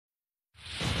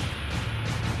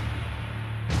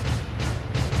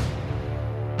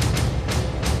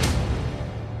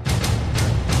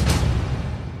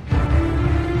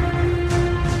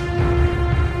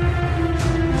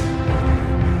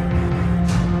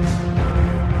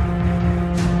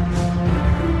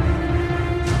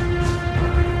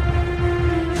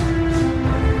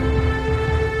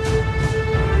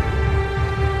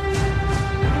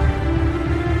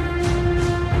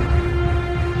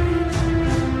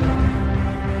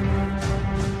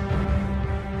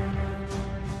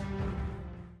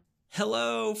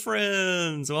Hello,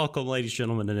 friends! Welcome, ladies and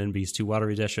gentlemen, to NB's to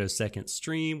Watery Desho's second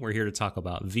stream. We're here to talk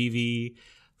about Vivy,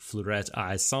 Fleurette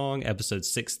Eyes Song, episodes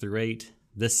 6 through 8.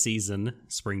 This season,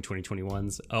 spring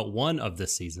 2021's, one of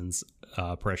this season's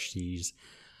prestige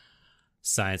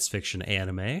science fiction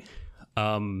anime.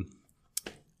 I'm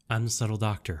the Subtle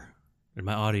Doctor, and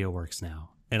my audio works now.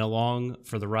 And along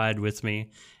for the ride with me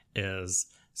is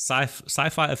sci-fi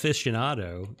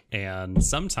aficionado and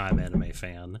sometime anime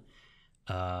fan,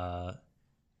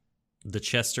 the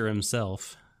Chester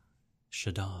himself,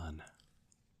 Shadon.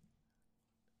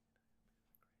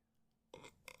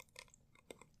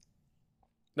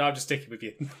 No, I'm just sticking with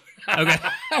you. Okay.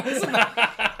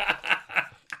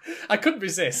 I couldn't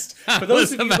resist. For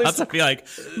those of you to be like,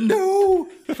 no.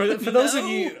 For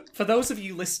those of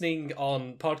you listening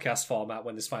on podcast format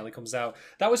when this finally comes out,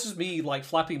 that was just me like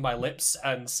flapping my lips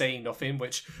and saying nothing,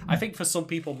 which I think for some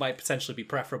people might potentially be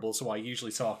preferable to what I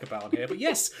usually talk about on here. But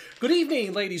yes, good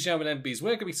evening, ladies, gentlemen, MBs.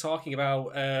 We're going to be talking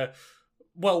about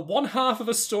one half of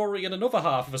a story and another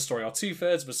half of a story, or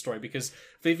 2/3 of a story, because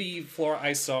Vivy Fleurette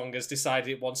Eyes Song has decided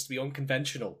it wants to be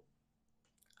unconventional,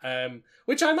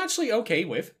 which I'm actually okay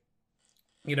with.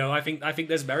 You know, I think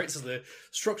there's merits to the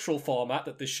structural format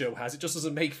that this show has. It just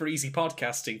doesn't make for easy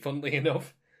podcasting, funnily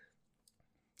enough.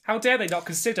 How dare they not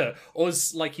consider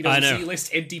us, like, you know, the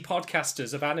C-list indie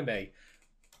podcasters of anime?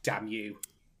 Damn you.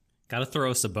 Gotta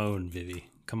throw us a bone, Vivy.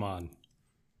 Come on.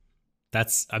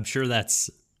 I'm sure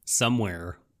that's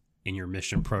somewhere in your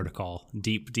mission protocol,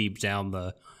 deep down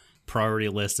the priority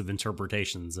list of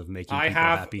interpretations of making people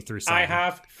happy through song. I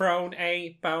have thrown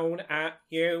a bone at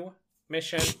you.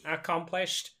 Mission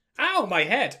accomplished. Ow, my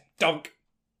head! Dunk!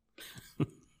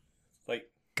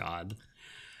 Like, God.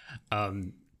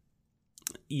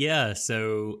 Yeah,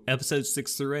 so episodes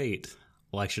 6 through 8,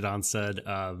 like Shadon said,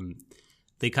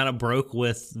 they kind of broke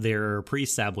with their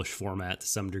pre-established format to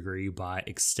some degree by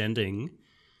extending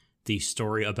the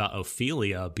story about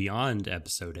Ophelia beyond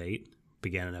episode 8,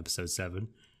 began in episode 7.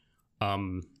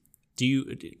 Do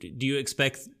you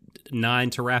expect 9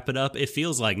 to wrap it up? It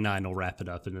feels like 9 will wrap it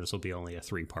up, and this will be only a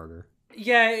 3-parter.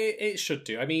 Yeah, it should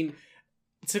do. I mean,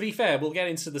 to be fair, we'll get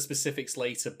into the specifics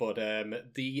later, but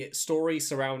the story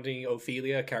surrounding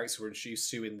Ophelia, a character we're introduced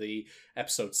to in the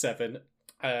episode 7,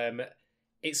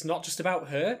 it's not just about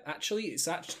her, actually. It's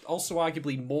also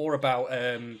arguably more about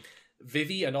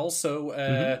Vivy and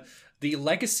also the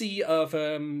legacy of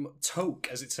Toke,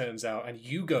 as it turns out, and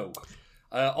Yugo.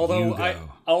 Although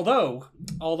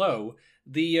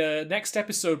the next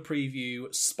episode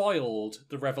preview spoiled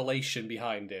the revelation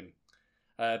behind him.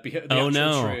 The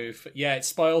actual truth. Yeah, it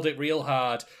spoiled it real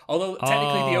hard. Although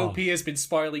technically the OP has been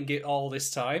spoiling it all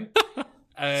this time.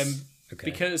 Okay.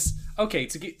 Because,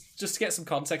 to get some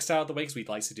context out of the way, because we'd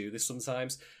like to do this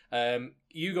sometimes,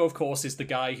 Yugo, of course, is the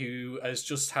guy who has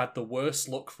just had the worst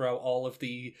luck throughout all of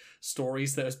the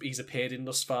stories that he's appeared in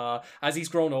thus far. As he's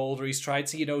grown older, he's tried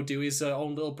to, do his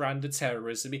own little brand of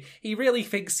terrorism. He really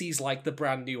thinks he's like the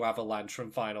brand new Avalanche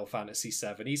from Final Fantasy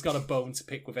VII. He's got a bone to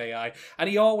pick with AI, and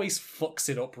he always fucks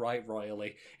it up right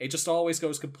royally. It just always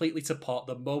goes completely to pot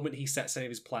the moment he sets any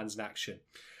of his plans in action.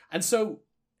 And so,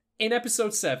 in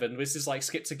episode 7, this is like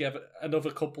skipped together another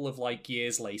couple of like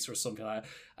years later or something like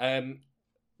that.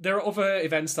 There are other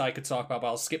events that I could talk about, but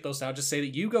I'll skip those now. Just say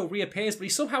that Yugo reappears, but he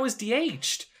somehow is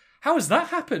de-aged. How has that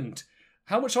happened?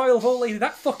 How much oil of old lady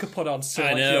that fucker put on to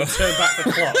turn back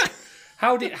the clock?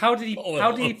 How did he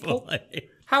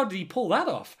pull that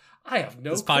off? I have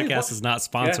no clue. This podcast is not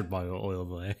sponsored by Oil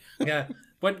Lay. Yeah.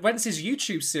 When's his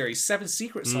YouTube series, 7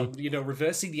 Secrets on,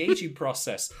 reversing the aging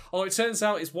process? Although it turns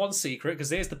out it's one secret, because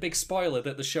here's the big spoiler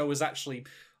that the show has actually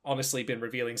honestly been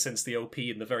revealing since the OP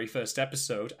in the very first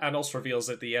episode, and also reveals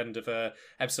at the end of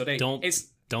episode 8.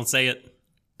 Don't say it,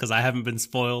 because I haven't been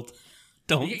spoiled.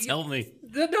 Don't tell me.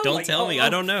 Don't tell me. I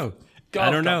don't know. I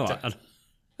don't know.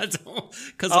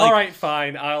 Alright,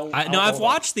 fine. I've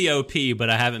watched the OP,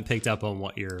 but I haven't picked up on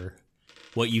what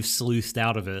you've sleuthed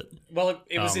out of it. Well,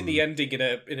 it was in the ending in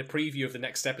a preview of the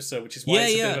next episode, which is why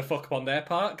it's a bit of a fuck up on their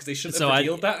part, because they shouldn't have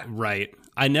revealed that. Right.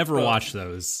 I never watch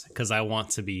those, because I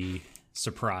want to be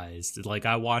surprised. Like,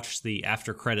 I watched the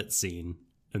after credit scene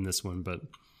in this one, but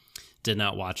did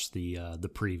not watch the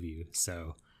preview.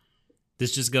 So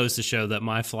this just goes to show that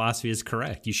my philosophy is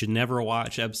correct. You should never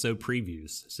watch episode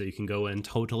previews, so you can go in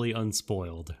totally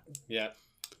unspoiled. Yeah.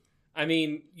 I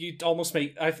mean, you'd almost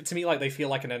to me, like, they feel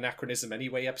like an anachronism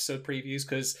anyway, episode previews,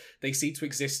 because they seem to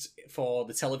exist for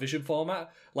the television format.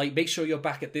 Like, make sure you're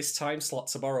back at this time slot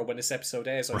tomorrow when this episode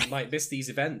airs, or you might miss these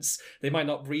events. They might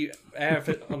not re-air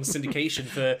on syndication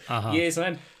for years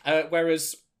on end.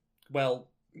 Whereas, well,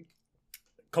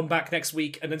 come back next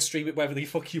week and then stream it wherever the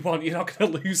fuck you want. You're not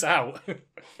going to lose out.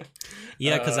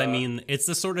 Yeah, because I mean, it's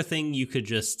the sort of thing you could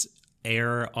just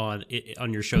air on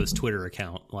your show's Twitter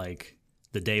account, like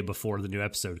the day before the new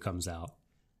episode comes out,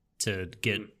 to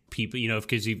get people,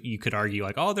 because you could argue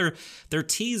like, oh, they're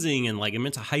teasing and like it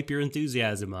meant to hype your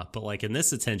enthusiasm up, but like in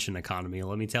this attention economy,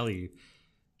 let me tell you,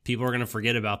 people are going to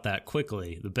forget about that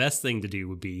quickly. The best thing to do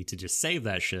would be to just save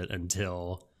that shit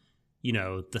until,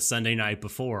 the Sunday night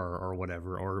before or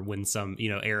whatever, or when some,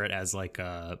 air it as like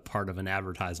a part of an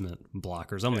advertisement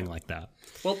block or something like that.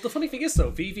 Well, the funny thing is,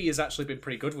 though, Vivi has actually been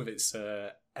pretty good with its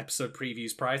episode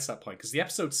previews prior to that point, because the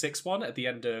episode 6 one, at the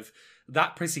end of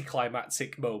that pretty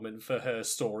climactic moment for her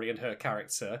story and her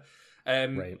character,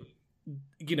 right.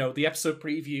 The episode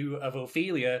preview of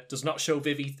Ophelia does not show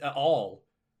Vivi at all.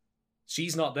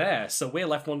 She's not there, so we're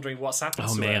left wondering what's happened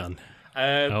to man. her.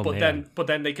 But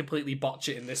then they completely botch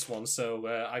it in this one. So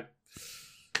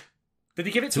did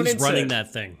they give it to an intern? Who's running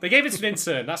that thing? They gave it to an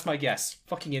intern. That's my guess.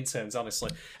 Fucking interns,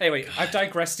 honestly. Anyway, I've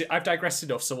digressed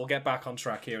enough. So we'll get back on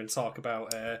track here and talk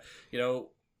about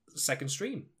second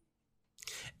stream.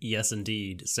 Yes,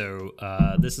 indeed. So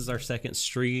this is our second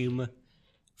stream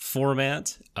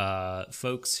format.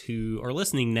 Folks who are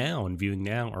listening now and viewing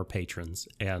now are patrons,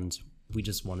 and we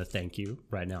just want to thank you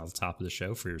right now at the top of the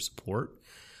show for your support.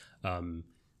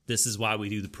 This is why we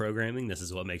do the programming. This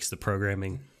is what makes the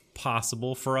programming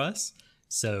possible for us.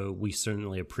 So we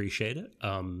certainly appreciate it.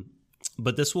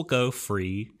 But this will go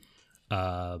free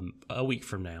a week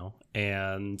from now.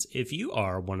 And if you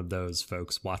are one of those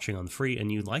folks watching on the free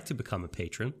and you'd like to become a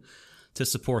patron to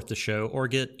support the show or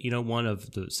get, one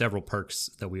of the several perks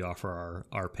that we offer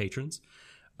our patrons,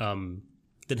 then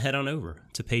head on over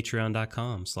to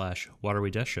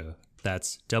patreon.com/WhatAreWeDeshou.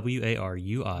 That's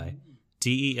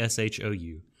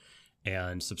WARUIDESHOU,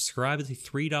 and subscribe to the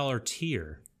 $3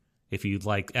 tier if you'd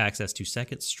like access to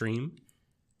second stream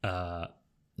the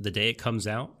day it comes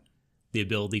out, the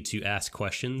ability to ask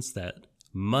questions that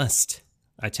must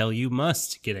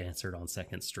get answered on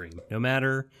second stream, no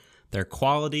matter their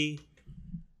quality,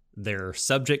 their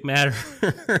subject matter.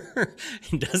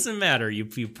 It doesn't matter.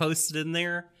 You post it in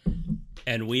there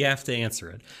and we have to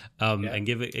answer it and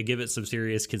give it some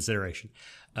serious consideration.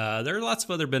 There are lots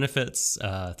of other benefits,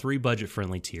 3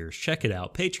 budget-friendly tiers. Check it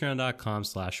out,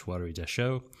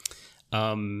 patreon.com/WhatAreWeDeshou.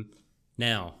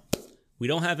 Now, we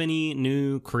don't have any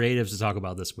new creatives to talk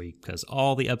about this week because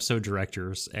all the episode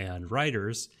directors and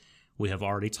writers we have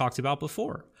already talked about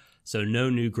before. So no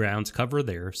new ground to cover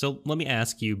there. So let me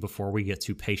ask you before we get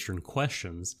to patron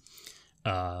questions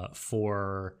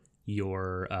for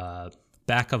your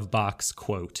back of box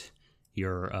quote,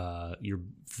 your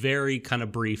very kind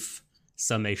of brief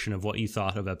summation of what you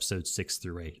thought of episodes 6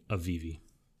 through 8 of Vivi.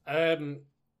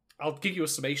 I'll give you a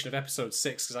summation of episode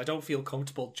 6 because I don't feel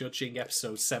comfortable judging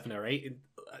episode 7 or 8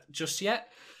 just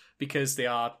yet because they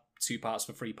are 2 parts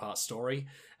of a 3-part story.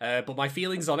 But my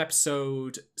feelings on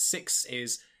episode 6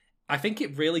 is I think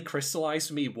it really crystallized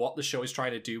for me what the show is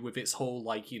trying to do with its whole,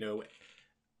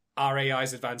 our AI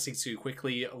is advancing too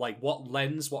quickly. What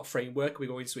lens, what framework are we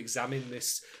going to examine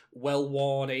this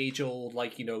well-worn, age-old,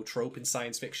 trope in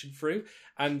science fiction through?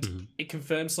 And it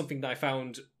confirms something that I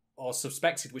found or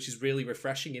suspected, which is really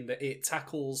refreshing in that it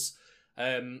tackles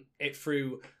it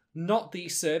through not the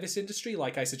service industry,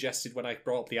 like I suggested when I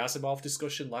brought up the Asimov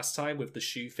discussion last time with the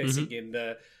shoe fitting in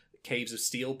the Caves of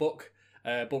Steel book,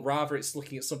 but rather it's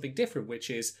looking at something different, which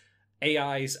is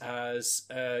AIs as,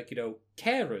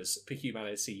 carers for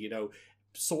humanity,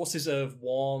 sources of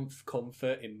warmth,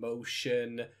 comfort,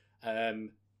 emotion,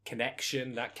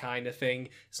 connection, that kind of thing.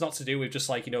 It's not to do with just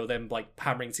them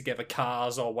hammering together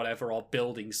cars or whatever or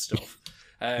building stuff.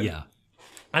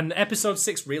 And episode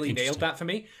 6 really nailed that for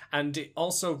me, and it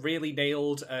also really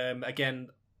nailed again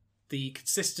the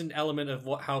consistent element of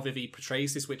how Vivi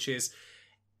portrays this, which is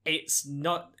it's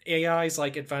not AI's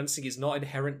advancing is not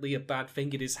inherently a bad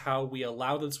thing. It is how we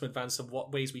allow them to advance and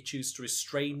what ways we choose to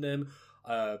restrain them,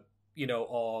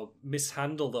 or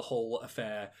mishandle the whole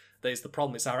affair. That is the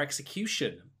problem. It's our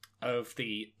execution of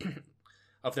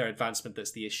of their advancement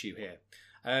that's the issue here.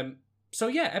 So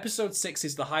yeah, episode 6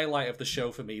 is the highlight of the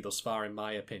show for me thus far, in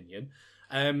my opinion.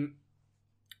 And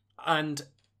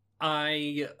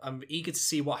I am eager to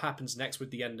see what happens next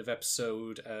with the end of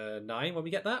episode 9 when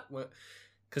we get that.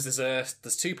 Because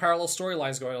there's 2 parallel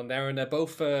storylines going on there, and they're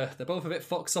both a bit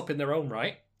fucked up in their own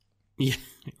right. Yeah,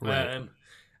 right.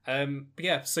 But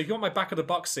yeah, so if you want my back of the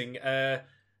boxing,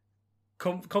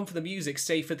 come for the music,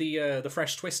 stay for the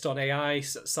fresh twist on AI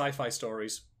sci-fi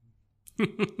stories.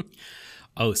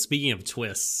 Oh, speaking of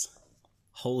twists,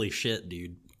 holy shit,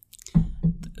 dude!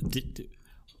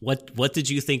 What did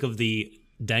you think of the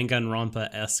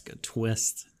Danganronpa-esque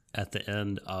twist at the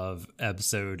end of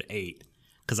episode 8.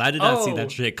 Because I did not see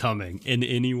that shit coming in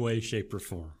any way, shape, or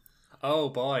form. Oh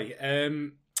boy.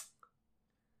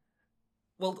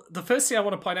 Well, the first thing I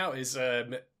want to point out is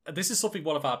this is something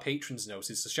one of our patrons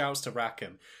noticed. So shouts to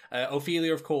Rackham.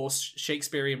 Ophelia, of course,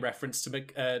 Shakespearean reference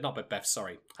to not Macbeth,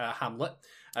 sorry, Hamlet.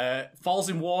 Falls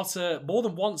in water more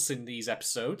than once in these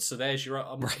episodes. So there's your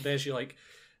there's your like,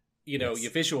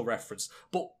 your visual reference.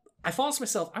 But I thought to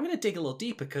myself, I'm going to dig a little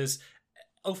deeper because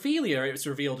Ophelia, it was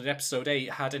revealed in episode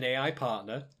 8, had an AI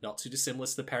partner, not too dissimilar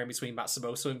to the pairing between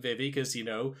Matsumoto and Vivi, because,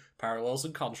 parallels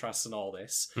and contrasts and all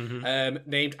this,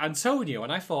 named Antonio.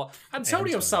 And I thought,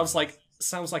 Antonio sounds like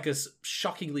a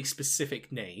shockingly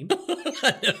specific name.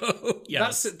 I know.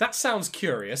 Yes. That sounds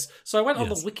curious. So I went on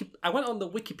the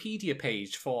Wikipedia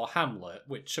page for Hamlet,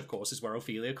 which, of course, is where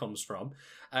Ophelia comes from.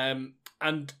 And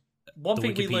one the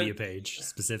thing Wikipedia we learned page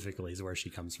specifically is where she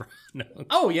comes from. No.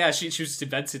 Oh yeah, she was just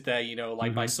invented there,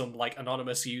 by some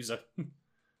anonymous user.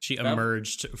 She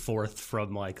emerged forth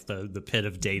from the pit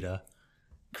of data,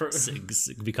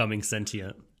 becoming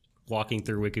sentient, walking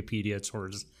through Wikipedia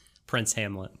towards Prince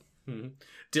Hamlet.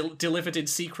 Delivered in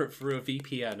secret through a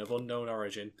VPN of unknown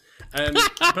origin.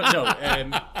 But no,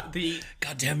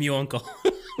 goddamn you, uncle,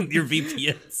 your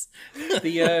VPNs.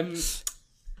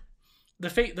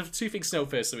 The two things to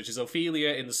note first, which is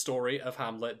Ophelia in the story of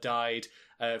Hamlet died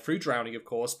through drowning, of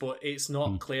course, but it's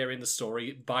not clear in the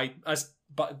story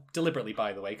deliberately,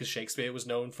 by the way, because Shakespeare was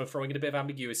known for throwing in a bit of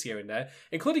ambiguity here and there,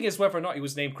 including as whether or not he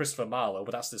was named Christopher Marlowe,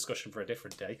 but that's a discussion for a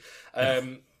different day.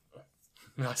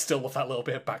 I still love that little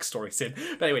bit of backstory, Tim.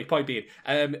 But anyway, point being,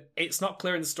 it's not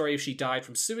clear in the story if she died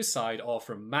from suicide or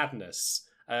from madness.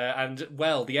 And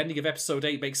the ending of episode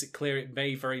 8 makes it clear it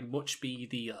may very much be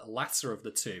the latter of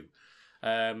the two.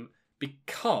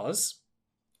 Because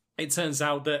it turns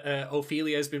out that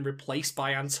Ophelia has been replaced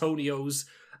by Antonio's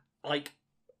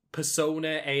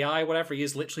persona, AI, whatever he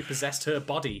is, literally possessed her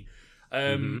body.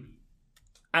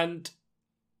 And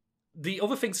the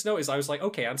other thing to note is I was like,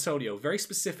 okay, Antonio, very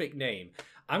specific name.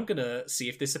 I'm gonna see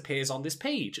if this appears on this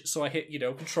page. So I hit,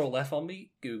 Control F on the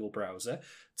Google browser,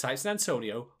 types in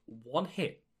Antonio, one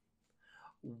hit.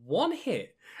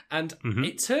 And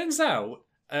it turns out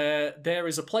there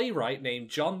is a playwright named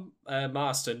John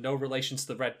Marston, no relation to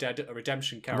the Red Dead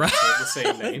Redemption character of the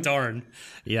same name. Darn.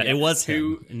 Yeah, it was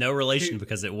him. No relation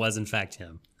because it was in fact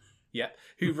him. Yeah,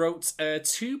 who wrote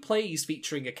 2 plays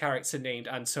featuring a character named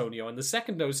Antonio, and the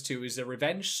second of those 2 is a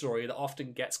revenge story that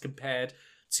often gets compared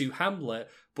to Hamlet,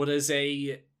 but as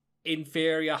a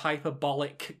inferior,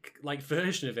 hyperbolic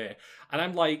version of it. And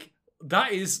I'm like,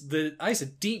 that is a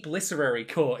deep literary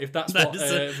cut if that's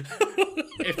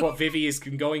if what Vivi is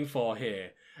going for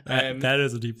here. That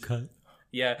is a deep cut.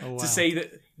 Yeah, oh, wow. To say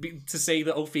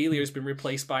that Ophelia has been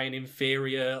replaced by an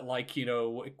inferior,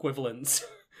 equivalent.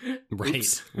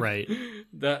 Right.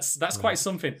 That's quite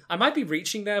something. I might be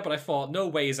reaching there, but I thought, no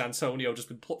way is Antonio just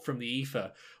been plucked from the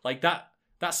ether.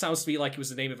 That sounds to me like it was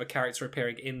the name of a character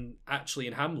appearing in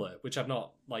Hamlet, which I've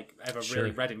not ever really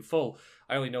read in full.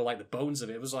 I only know the bones of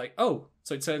it. It was so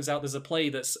it turns out there's a play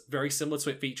that's very similar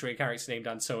to it featuring a character named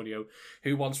Antonio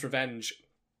who wants revenge,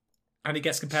 and it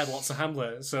gets compared lots to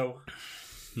Hamlet. So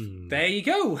there you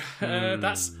go.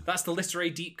 That's the literary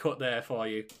deep cut there for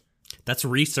you. That's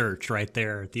research right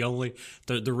there.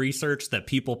 The research that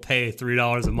people pay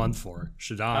 $3 a month for.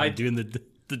 Shadai doing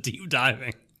the deep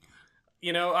diving.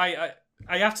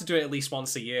 I have to do it at least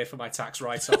once a year for my tax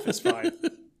write-off. It's fine.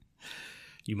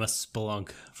 You must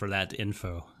spelunk for that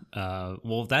info.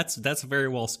 Well, that's very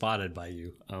well spotted by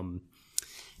you.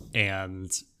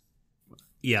 And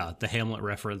yeah, the Hamlet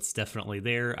reference definitely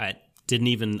there. It didn't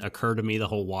even occur to me, the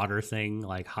whole water thing,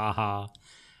 haha.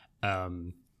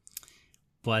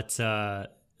 But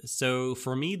so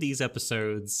for me, these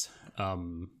episodes.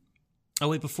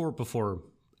 Before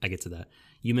I get to that,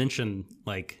 you mentioned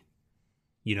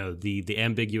the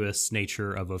ambiguous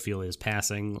nature of Ophelia's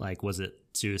passing. Was it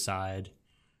suicide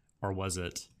or was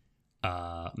it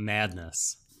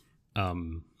madness?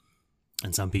 And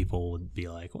some people would be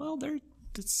like, well,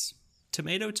 it's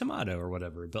tomato or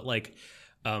whatever. But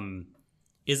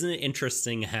isn't it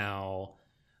interesting how,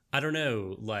 I don't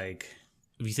know,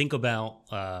 if you think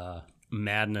about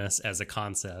madness as a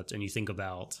concept and you think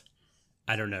about,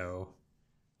 I don't know,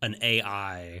 an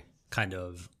AI kind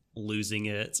of losing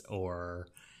it or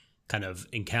kind of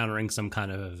encountering some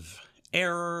kind of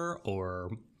error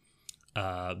or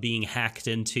being hacked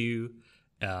into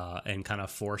and kind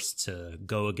of forced to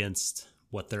go against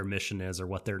what their mission is or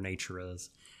what their nature is.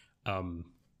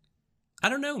 I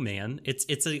don't know, man.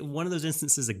 It's one of those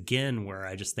instances again where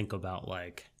I just think about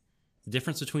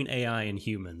difference between AI and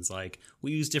humans. Like,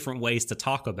 we use different ways to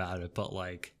talk about it, but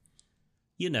like,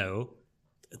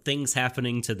 things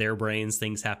happening to their brains,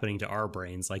 things happening to our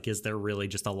brains. Like, is there really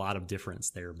just a lot of difference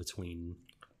there between,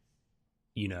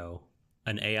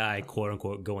 an AI quote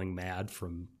unquote going mad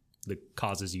from the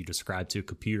causes you described to a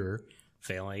computer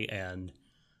failing and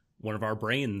one of our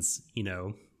brains,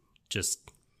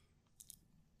 just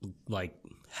like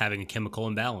having a chemical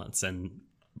imbalance and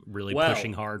really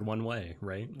pushing hard one way,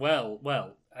 right?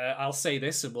 I'll say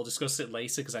this, and we'll discuss it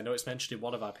later because I know it's mentioned in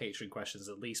one of our Patreon questions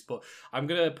at least, but I'm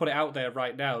going to put it out there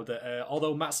right now that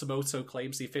although Matsumoto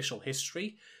claims the official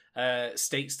history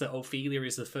states that Ophelia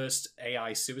is the first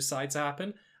AI suicide to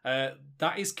happen,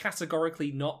 that is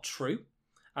categorically not true.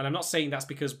 And I'm not saying that's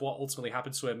because what ultimately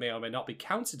happened to her may or may not be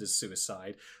counted as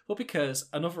suicide, but because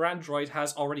another android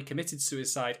has already committed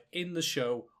suicide in the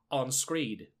show on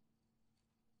screen.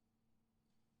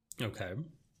 Okay.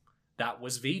 That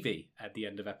was Vivi at the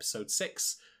end of episode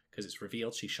 6, because it's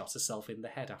revealed she shot herself in the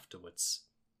head afterwards.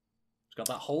 She's got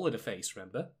that hole in her face,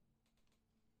 remember?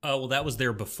 Oh, well, that was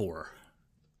there before.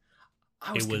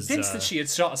 I was convinced that she had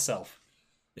shot herself.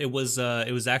 It was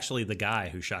actually the guy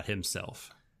who shot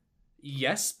himself.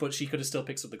 Yes, but she could have still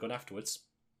picked up the gun afterwards.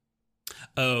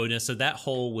 Oh, no, so that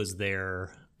hole was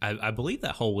there. I believe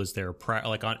that hole was there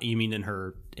you mean in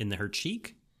her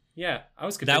cheek? Yeah, I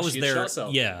was convinced that was she had there. shot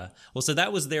herself. Yeah. Well, so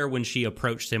that was there when she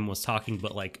approached him, was talking,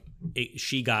 but like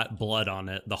she got blood on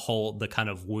it, the kind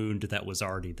of wound that was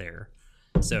already there.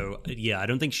 So yeah, I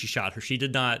don't think she shot her. She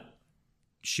did not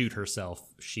shoot herself.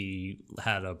 She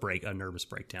had a nervous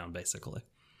breakdown, basically.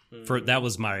 That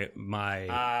was my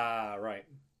right.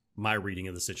 My reading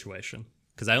of the situation,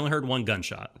 because I only heard one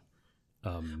gunshot.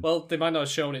 Well, they might not have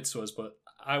shown it to us, but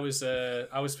I was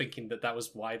thinking that was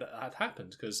why that had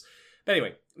happened. But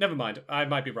anyway, never mind. I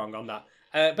might be wrong on that.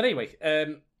 But anyway,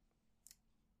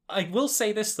 I will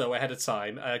say this though ahead of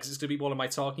time, because it's going to be one of my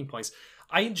talking points.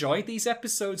 I enjoyed these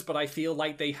episodes, but I feel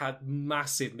like they had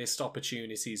massive missed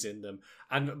opportunities in them,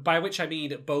 and by which I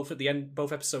mean both at the end,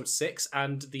 both episode 6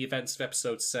 and the events of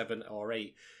episode 7 or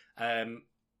 8.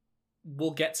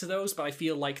 We'll get to those, but I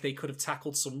feel like they could have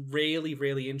tackled some really,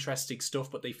 really interesting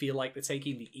stuff, but they feel like they're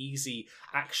taking the easy,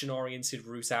 action-oriented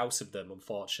route out of them,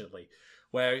 unfortunately,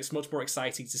 where it's much more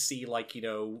exciting to see, like,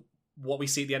 what we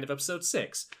see at the end of episode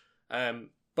 6. But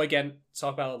again,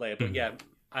 talk about it later. But yeah,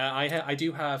 I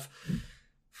do have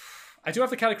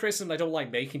the kind of criticism I don't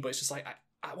like making, but it's just like,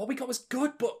 what we got was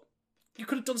good, but you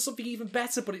could have done something even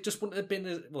better, but it just wouldn't have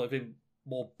been,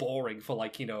 more boring for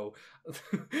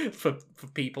for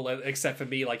people, except for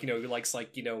me, who likes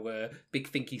big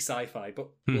thinky sci-fi. But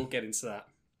we'll get into that.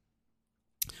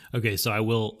 Okay, so I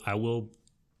will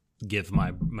give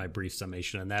my brief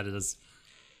summation, and that is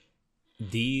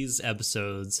these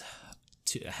episodes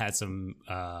had some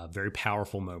very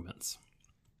powerful moments,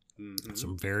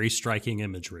 some very striking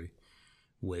imagery,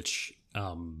 which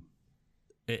I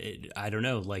don't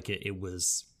know, it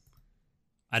was.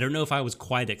 I don't know if I was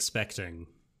quite expecting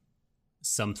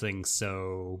something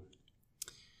so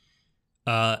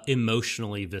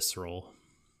emotionally visceral.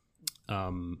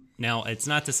 Now, it's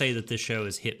not to say that this show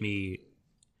has hit me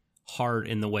hard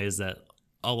in the ways that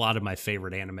a lot of my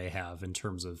favorite anime have in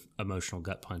terms of emotional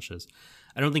gut punches.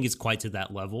 I don't think it's quite to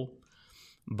that level,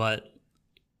 but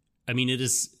I mean, it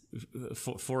is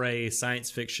for a science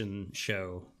fiction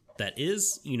show that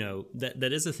is, that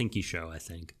is a thinky show, I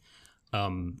think.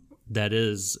 That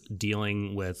is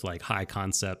dealing with high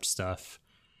concept stuff,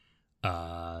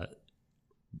 that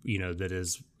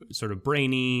is sort of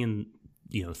brainy and,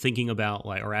 thinking about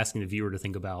or asking the viewer to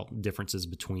think about differences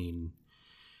between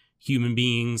human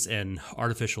beings and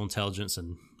artificial intelligence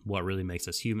and what really makes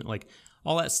us human,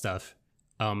 all that stuff.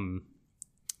 I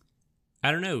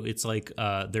don't know. It's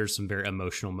there's some very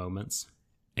emotional moments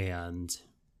and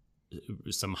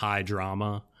some high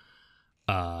drama,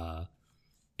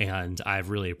 and I've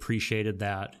really appreciated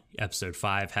that. Episode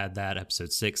 5 had that.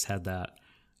 Episode 6 had that.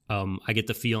 I get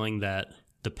the feeling that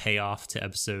the payoff to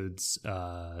episodes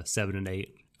 7 and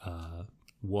 8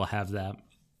 will have that.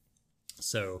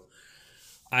 So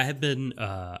I have been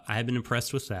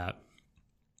impressed with that.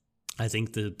 I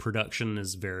think the production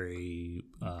is very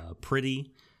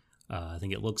pretty. I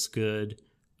think it looks good.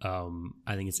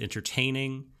 I think it's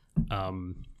entertaining.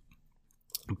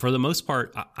 For the most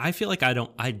part, I feel like I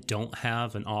don't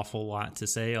have an awful lot to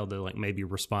say, although maybe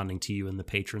responding to you and the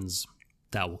patrons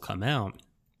that will come out.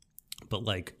 But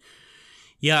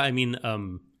yeah, I mean,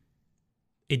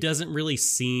 it doesn't really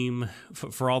seem,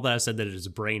 for all that I said that it is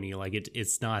brainy,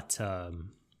 it's not,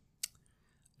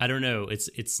 I don't know,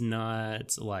 it's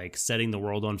not setting the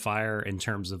world on fire in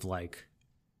terms of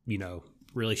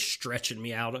really stretching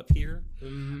me out up here.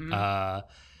 But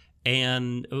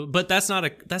that's not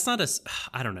a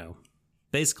I don't know.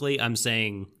 Basically, I'm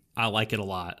saying I like it a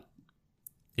lot.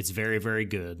 It's very, very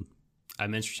good.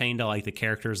 I'm entertained. I like the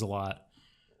characters a lot.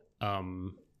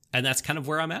 And that's kind of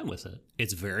where I'm at with it.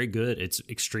 It's very good. It's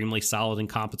extremely solid and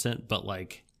competent, but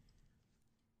like,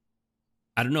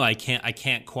 I don't know. I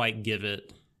can't quite give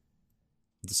it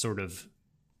the sort of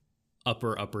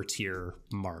upper tier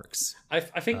marks. I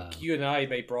think you and I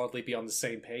may broadly be on the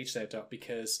same page there, Doc,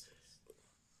 because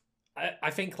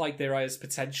I think like there is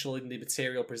potential in the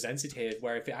material presented here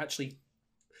where if it actually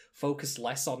focused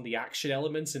less on the action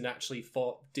elements and actually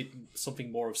did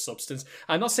something more of substance.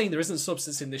 I'm not saying there isn't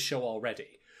substance in this show already,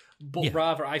 but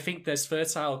rather I think there's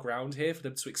fertile ground here for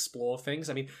them to explore things.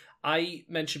 I mean, I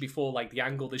mentioned before like the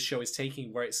angle this show is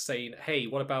taking where it's saying, hey,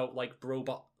 what about like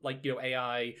robot, like, you know,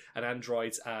 AI and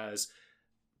androids as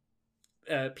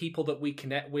people that we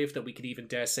connect with, that we could even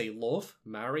dare say love,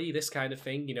 marry, this kind of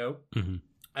thing, you know?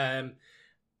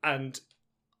 And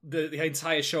the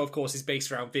entire show, of course, is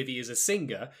based around Vivi as a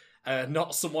singer,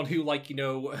 not someone who, like, you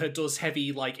know, does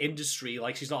heavy, like, industry,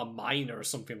 like she's not a miner or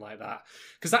something like that.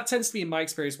 Because that tends to be, in my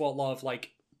experience, what a lot of,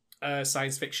 like,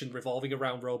 science fiction revolving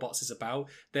around robots is about.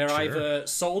 They're either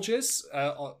soldiers,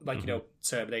 or, like, you know,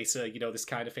 Terminator, you know, this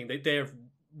kind of thing. They're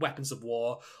weapons of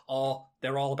war, or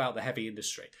they're all about the heavy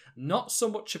industry. Not so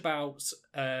much about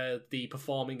the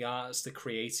performing arts, the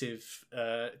creative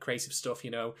stuff, you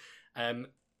know.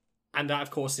 And that,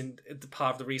 of course, in the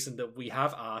part of the reason that we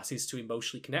have art is to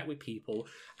emotionally connect with people.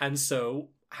 And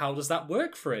so, how does that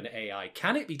work for an AI?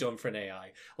 Can it be done for an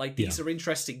AI? Like, these are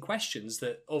interesting questions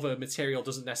that other material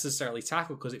doesn't necessarily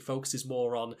tackle because it focuses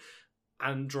more on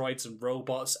androids and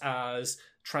robots as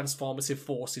transformative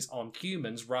forces on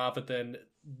humans rather than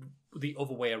the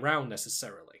other way around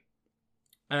necessarily.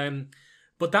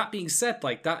 But that being said,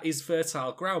 like, that is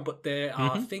fertile ground, but there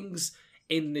are things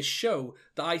in this show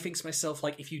that I think to myself,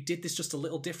 like, if you did this just a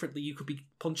little differently, you could be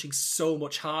punching so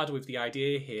much harder with the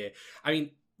idea here. I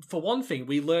mean, for one thing,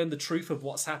 we learn the truth of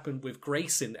what's happened with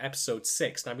Grace in episode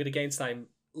 6, and I'm going to get into that in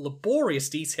laborious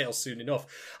detail soon enough.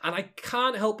 And I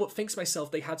can't help but think to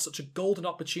myself, they had such a golden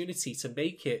opportunity to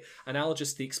make it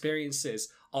analogous to the experiences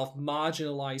of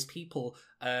marginalized people,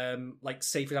 like,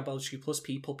 say, for example,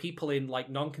 LGBTQ+ people in, like,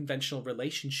 non-conventional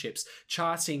relationships,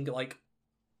 charting, like,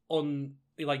 on,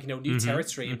 like, you know, new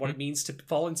territory and what it means to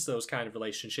fall into those kind of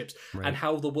relationships, and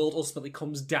how the world ultimately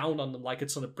comes down on them like a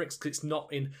ton of bricks because it's not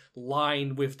in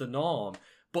line with the norm.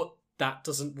 But that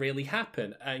doesn't really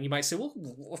happen. And you might say, well,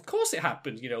 of course it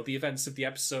happened. You know, the events of the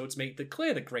episodes make it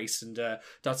clear that Grace and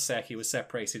Dotsuki were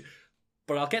separated.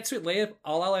 But I'll get to it later.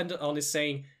 All I'll end on is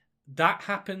saying that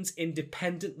happens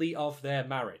independently of their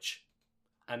marriage.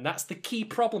 And that's the key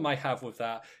problem I have with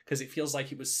that, because it feels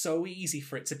like it was so easy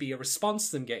for it to be a response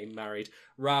to them getting married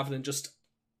rather than just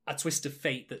a twist of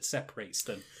fate that separates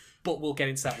them. But we'll get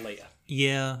into that later.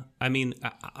 Yeah, I mean,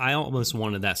 I almost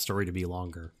wanted that story to be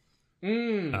longer.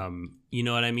 You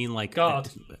know what I mean? Like, God,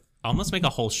 almost make a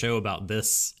whole show about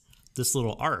this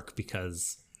little arc,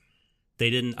 because they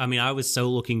didn't. I mean, I was so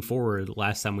looking forward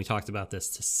last time we talked about this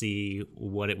to see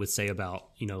what it would say about,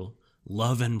 you know,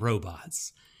 love and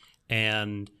robots.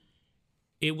 And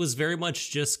it was very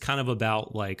much just kind of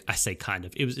about, like, I say kind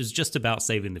of, it was just about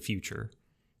saving the future.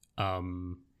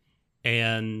 And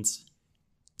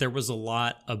there was a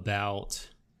lot about,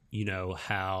 you know,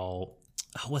 how,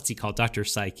 what's he called? Dr.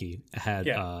 Psyche had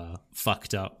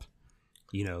fucked up,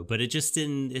 you know, but it just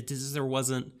didn't, there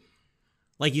wasn't,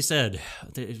 like you said,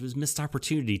 it was missed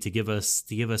opportunity to give us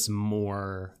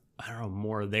more, I don't know,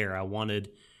 more there. I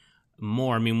wanted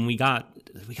more. I mean, we got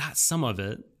some of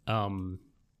it.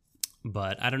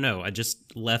 But I don't know. I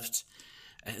just left.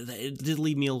 It did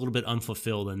leave me a little bit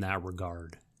unfulfilled in that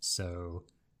regard. So,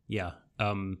 yeah,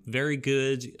 very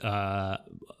good.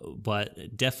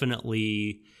 But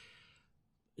definitely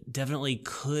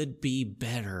could be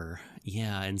better.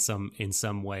 Yeah, in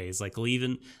some ways, like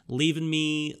leaving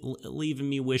me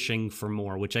wishing for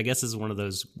more, which I guess is one of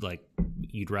those, like,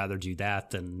 you'd rather do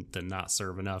that than not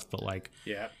serve enough. But, like,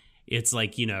 yeah, it's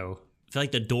like, you know, I feel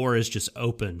like the door is just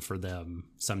open for them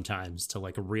sometimes to,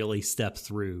 like, really step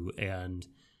through and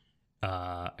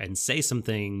say some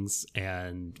things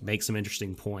and make some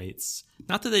interesting points.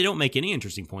 Not that they don't make any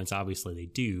interesting points, obviously they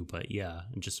do, but yeah,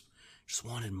 and just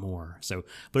wanted more. So,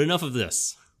 but enough of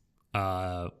this.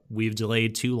 We've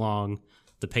delayed too long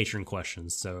the patron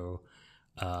questions, so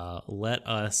let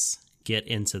us get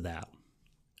into that.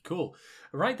 Cool.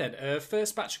 Right then,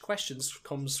 first batch of questions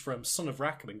comes from Son of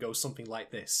Rackham and goes something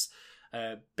like this.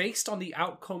 Based on the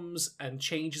outcomes and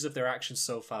changes of their actions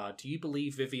so far, do you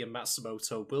believe Vivi and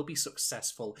Matsumoto will be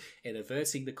successful in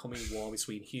averting the coming war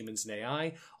between humans and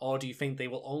AI, or do you think they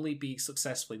will only be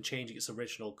successful in changing its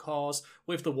original cause,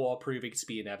 with the war proving to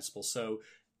be inevitable? So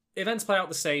events play out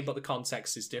the same, but the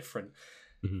context is different.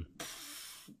 Mm-hmm.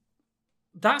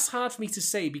 That's hard for me to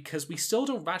say because we still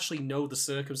don't actually know the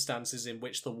circumstances in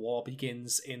which the war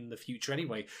begins in the future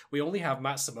anyway. We only have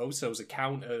Matsumoto's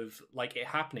account of like it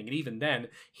happening, and even then,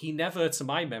 he never, to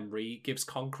my memory, gives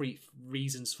concrete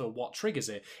reasons for what triggers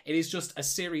it. It is just a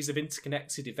series of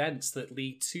interconnected events that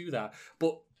lead to that.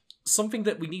 But something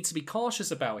that we need to be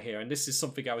cautious about here, and this is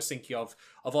something I was thinking of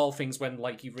all things when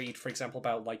like you read, for example,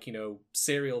 about like, you know,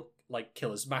 serial like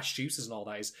killers, mass shooters and all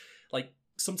that, is like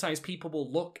sometimes people will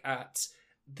look at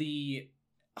the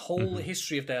whole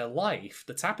history of their life,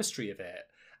 the tapestry of it,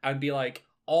 and be like,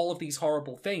 all of these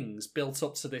horrible things built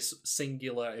up to this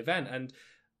singular event. And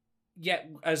yet,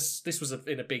 as this was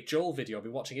in a Big Joel video, I've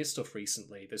been watching his stuff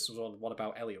recently. This was one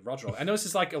about Elliot Roderick. I know this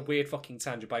is like a weird fucking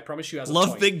tangent, but I promise you has a point.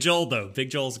 Love Big Joel, though. Big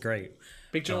Joel's great.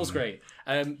 Big Joel's great.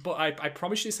 But I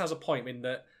promise you this has a point in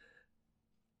that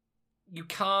you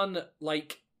can,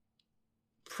 like,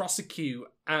 prosecute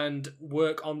and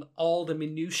work on all the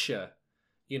minutiae,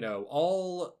 you know,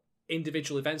 all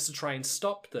individual events to try and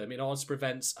stop them in order to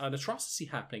prevent an atrocity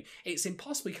happening. It's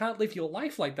impossible. You can't live your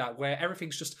life like that where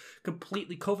everything's just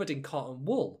completely covered in cotton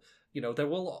wool. You know, there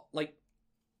will, like,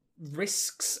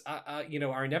 risks, you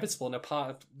know, are inevitable and a part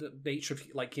of the nature of,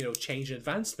 like, you know, change and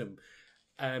advancement.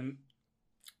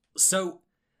 So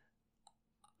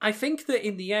I think that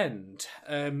in the end,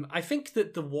 I think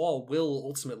that the war will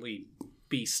ultimately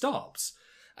be stopped.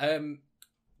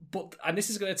 But, and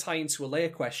this is going to tie into a layer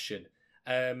question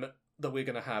that we're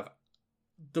going to have.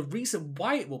 The reason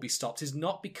why it will be stopped is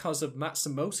not because of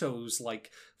Matsumoto's,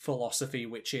 like, philosophy,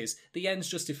 which is the ends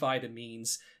justify the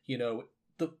means, you know,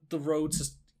 the road to,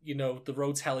 you know, the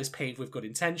road to hell is paved with good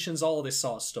intentions, all of this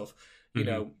sort of stuff. You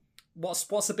know,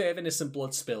 what's a bit of innocent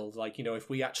blood spilled? Like, you know, if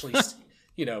we actually,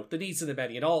 you know, the needs of the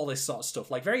many and all this sort of stuff,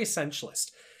 like very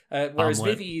essentialist. Whereas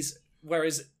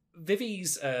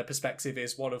Vivi's perspective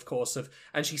is one, of course, of,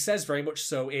 and she says very much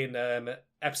so in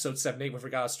episode 7-8 with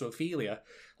regards to Ophelia,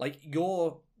 like,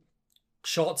 your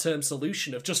short-term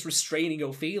solution of just restraining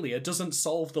Ophelia doesn't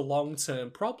solve the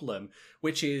long-term problem,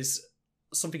 which is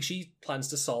something she plans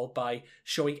to solve by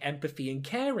showing empathy and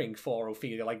caring for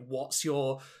Ophelia. Like, what's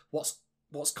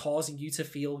causing you to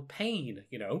feel pain,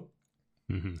 you know?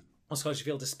 What's causing you to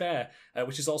feel despair?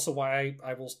 Which is also why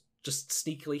I will just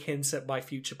sneakily hint at my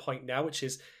future point now, which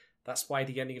is that's why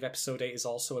the ending of episode 8 is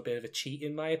also a bit of a cheat,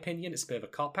 in my opinion. It's a bit of a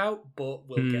cop-out, but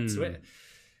we'll get to it.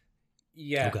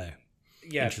 Yeah. Okay.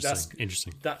 Yeah,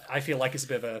 Interesting. That I feel like it's a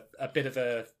bit of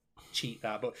a cheat,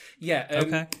 that, but yeah.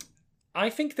 Okay.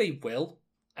 I think they will,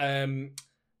 and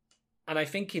I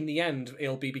think in the end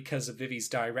it'll be because of Vivi's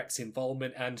direct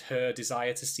involvement and her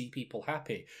desire to see people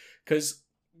happy. Because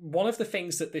one of the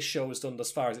things that this show has done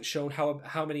thus far is it's shown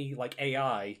how many, like,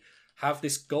 AI have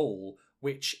this goal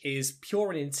which is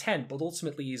pure in intent, but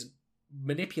ultimately is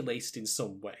manipulated in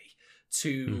some way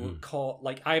to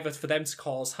like, either for them to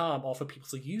cause harm or for people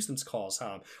to use them to cause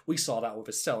harm. We saw that with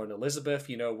Estella and Elizabeth,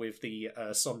 you know, with the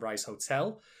Sunrise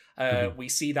Hotel. We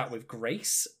see that with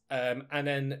Grace, and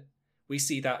then we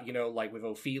see that, you know, like with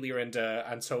Ophelia and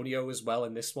Antonio as well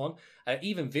in this one.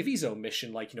 Even Vivi's own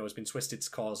mission, like, you know, has been twisted to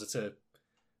cause her to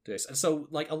this. And so,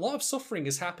 like, a lot of suffering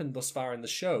has happened thus far in the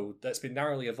show that's been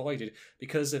narrowly avoided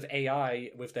because of AI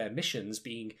with their missions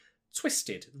being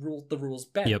twisted, the rules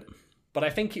bent. Yep. But I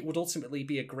think it would ultimately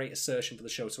be a great assertion for the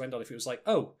show to end on if it was like,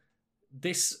 oh,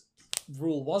 this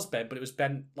rule was bent, but it was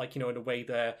bent, like, you know, in a way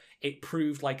that it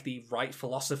proved, like, the right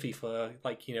philosophy for,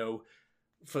 like, you know,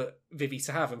 for Vivi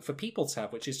to have and for people to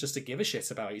have, which is just to give a shit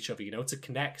about each other, you know, to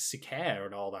connect, to care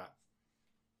and all that.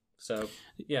 So,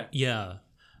 yeah. Yeah.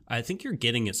 I think you're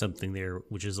getting at something there,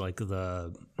 which is like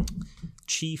the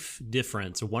chief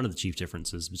difference, or one of the chief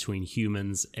differences between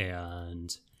humans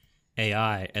and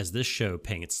AI, as this show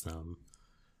paints them,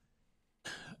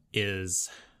 is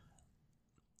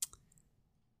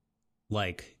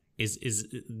like is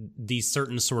these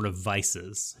certain sort of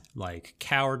vices, like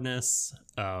cowardness,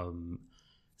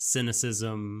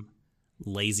 cynicism,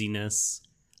 laziness.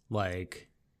 Like,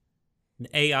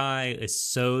 AI is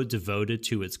so devoted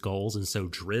to its goals and so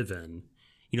driven.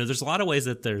 You know, there's a lot of ways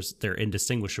that they're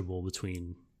indistinguishable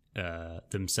between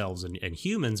themselves and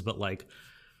humans, but like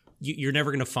you're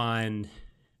never going to find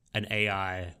an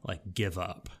AI like give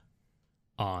up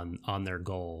on their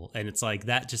goal. And it's like,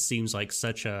 that just seems like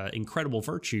such a incredible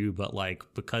virtue, but like,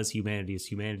 because humanity is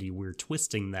humanity, we're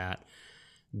twisting that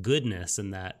goodness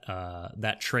and that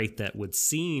that trait that would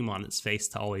seem on its face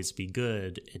to always be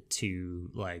good to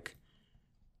like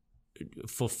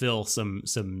fulfill some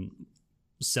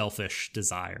selfish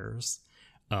desires.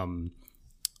 And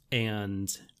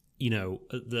you know,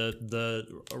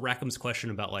 the Rackham's question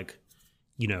about like,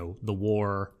 you know, the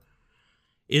war,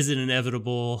 is it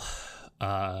inevitable?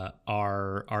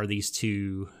 Are these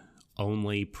two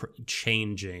only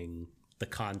changing the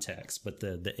context, but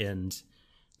the end,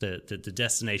 the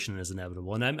destination is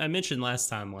inevitable? And I mentioned last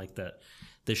time like that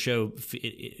the show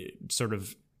it sort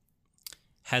of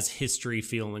has history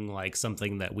feeling like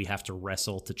something that we have to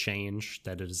wrestle to change.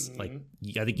 That is like,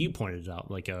 I think you pointed it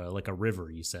out, like a river.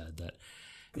 You said that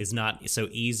is not so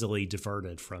easily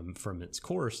diverted from its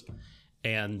course.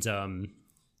 And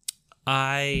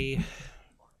I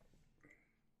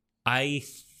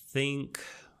think,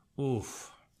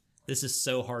 this is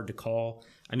so hard to call.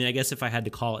 I mean, I guess if I had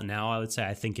to call it now, I would say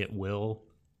I think it will,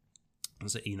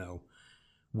 you know,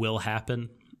 will happen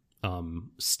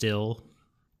still.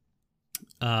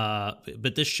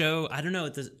 But this show, I don't know,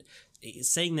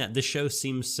 saying that this show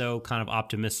seems so kind of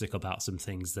optimistic about some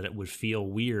things that it would feel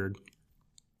weird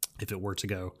if it were to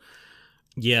go,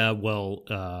 yeah,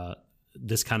 well,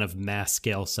 this kind of mass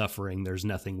scale suffering, there's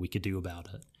nothing we could do about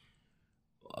it.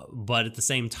 But at the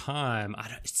same time,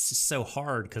 it's just so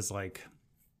hard because, like,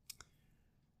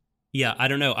 yeah, I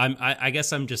don't know. I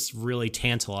guess I'm just really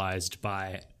tantalized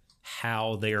by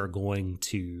how they are going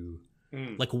to,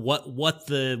 like, what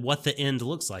the end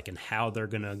looks like and how they're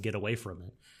gonna get away from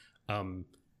it.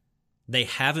 They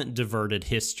haven't diverted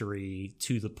history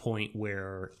to the point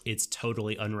where it's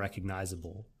totally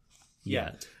unrecognizable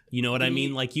yet. You know what I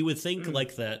mean? Like, you would think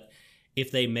like that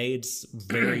if they made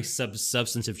very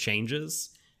substantive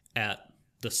changes at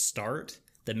the start,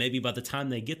 that maybe by the time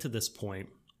they get to this point,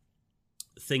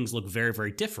 things look very,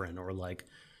 very different, or like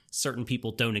certain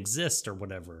people don't exist or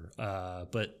whatever.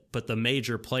 But the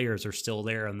major players are still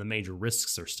there and the major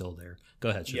risks are still there. Go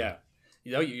ahead, Sean. Yeah,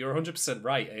 you know, you're 100%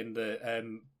 right. In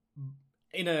the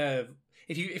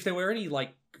if there were any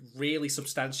like really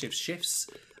substantive shifts,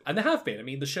 and there have been. I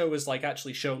mean, the show has like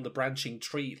actually shown the branching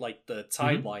tree, like the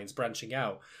timelines branching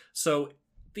out. So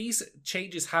these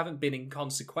changes haven't been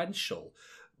inconsequential,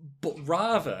 but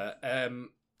rather,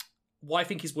 what I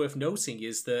think is worth noting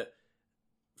is that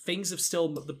things have still,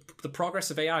 the progress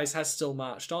of AIs has still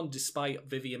marched on despite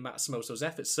Vivian Matsumoto's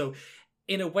efforts. So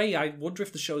in a way, I wonder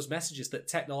if the show's message is that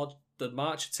the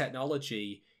march of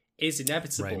technology is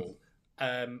inevitable.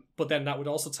 Right. But then that would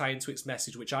also tie into its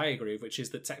message, which I agree with, which is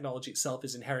that technology itself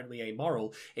is inherently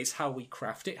amoral. It's how we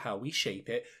craft it, how we shape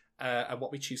it, and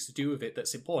what we choose to do with it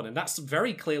that's important. And that's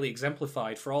very clearly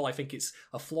exemplified, for all I think it's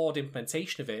a flawed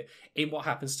implementation of it, in what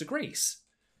happens to Grace,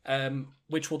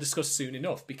 which we'll discuss soon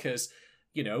enough, because,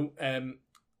 you know,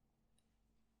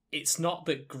 it's not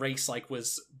that Grace like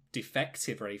was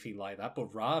defective or anything like that,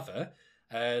 but rather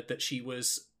that she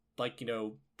was, like, you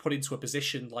know, put into a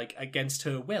position like against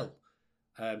her will.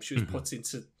 She was put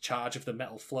into charge of the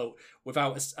metal float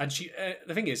without, and she.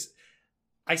 The thing is,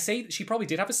 I say that she probably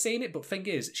did have a say in it, but the thing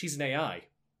is, she's an AI.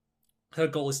 Her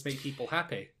goal is to make people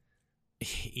happy.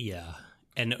 Yeah,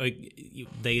 and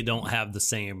they don't have the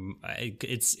same.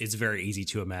 It's very easy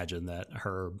to imagine that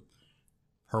her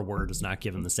word is not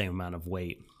given the same amount of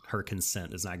weight. Her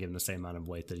consent is not given the same amount of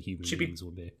weight that human beings will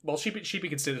be. Well, she'd be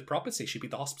considered property. She'd be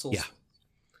the hospital's. Yeah.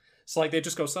 So like they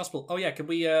just go to the hospital. Oh yeah, can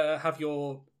we have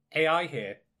your AI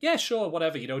here? Yeah, sure,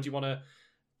 whatever. You know, do you want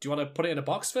to put it in a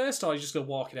box first, or are you just gonna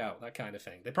walk it out? That kind of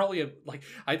thing. They probably like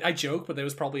I joke, but there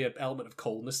was probably an element of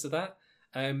coldness to that.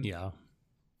 Yeah.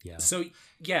 So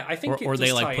yeah, I think or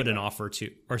they like put an offer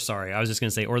to, or sorry, I was just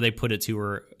gonna say, or they put it to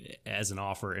her as an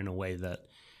offer in a way that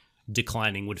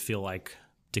declining would feel like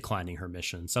declining her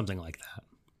mission, something like that.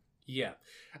 Yeah,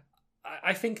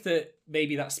 I think that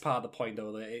maybe that's part of the point,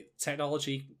 though, that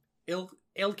technology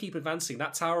it'll keep advancing.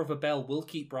 That Tower of Babel will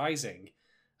keep rising,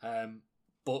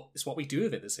 but it's what we do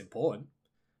with it that's important.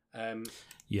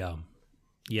 Yeah.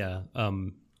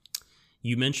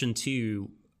 You mentioned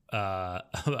too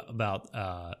about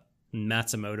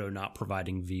Matsumoto not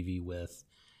providing Vivi with,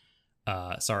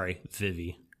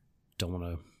 Vivi. Don't want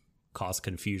to cause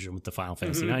confusion with the Final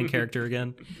Fantasy IX character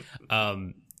again.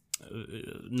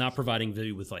 Not providing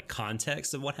Vivi with like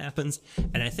context of what happens,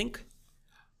 and I think,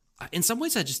 in some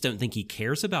ways, I just don't think he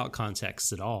cares about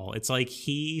context at all. It's like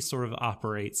he sort of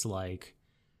operates like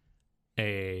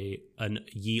an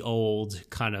ye old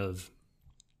kind of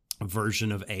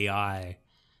version of AI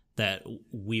that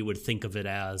we would think of it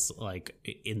as like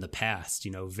in the past,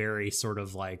 you know, very sort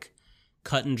of like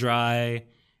cut and dry,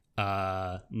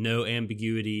 no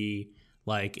ambiguity,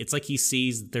 Like, it's like he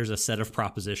sees there's a set of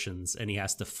propositions and he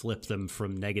has to flip them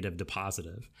from negative to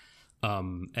positive.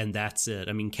 And that's it.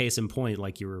 I mean, case in point,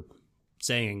 like you were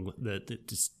saying, that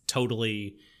it's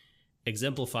totally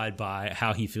exemplified by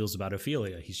how he feels about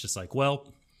Ophelia. He's just like,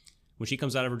 well, when she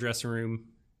comes out of her dressing room,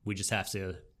 we just have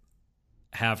to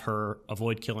have her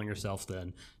avoid killing herself,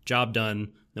 then job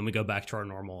done, then we go back to our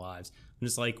normal lives. And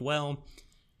it's like, well,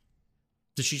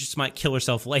 she just might kill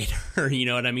herself later. You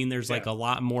know what I mean? There's like a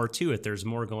lot more to it. There's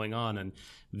more going on. And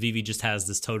Vivi just has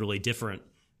this totally different,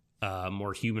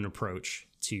 more human approach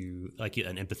to, like,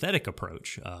 an empathetic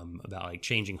approach, about like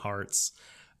changing hearts,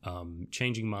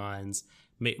 changing minds,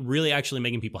 really actually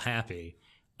making people happy,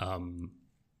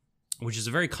 which is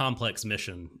a very complex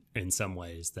mission in some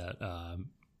ways that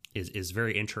is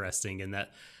very interesting. And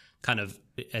that kind of,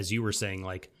 as you were saying,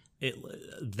 like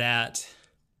that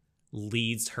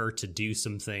leads her to do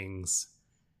some things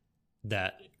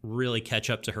that really catch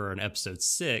up to her in episode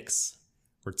 6,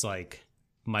 where it's like,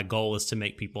 my goal is to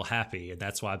make people happy, and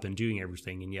that's why I've been doing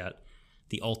everything, and yet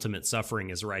the ultimate suffering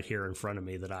is right here in front of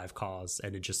me that I've caused.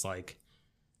 And it just, like,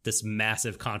 this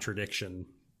massive contradiction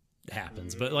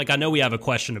happens. But, like, I know we have a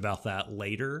question about that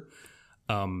later,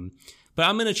 but I'm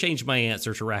going to change my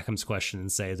answer to Rackham's question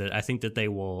and say that I think that they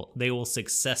will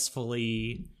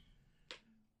successfully,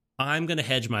 I'm going to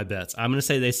hedge my bets. I'm going to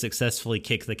say they successfully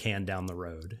kick the can down the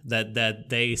road. That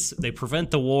they prevent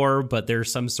the war, but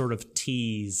there's some sort of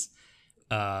tease,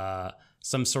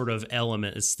 some sort of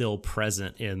element is still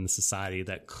present in society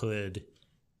that could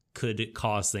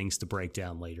cause things to break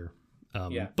down later.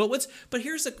 But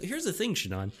here's the thing,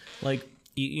 Shannon. Like,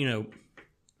 you know,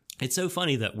 it's so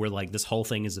funny that we're like, this whole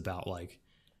thing is about like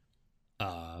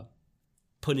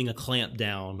putting a clamp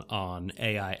down on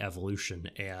AI evolution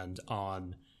and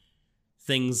on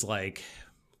things like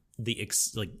the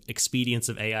expedience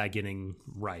of AI getting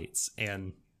rights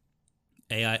and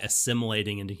AI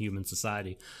assimilating into human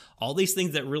society. All these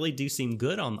things that really do seem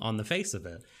good on the face of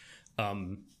it.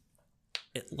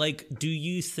 Like, do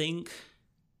you think,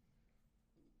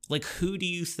 like, who do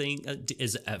you think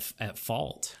is at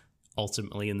fault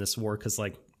ultimately in this war? Because,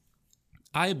 like,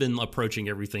 I have been approaching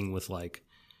everything with, like,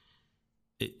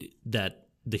 that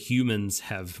the humans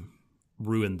have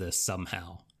ruined this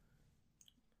somehow.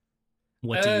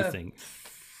 What do you think?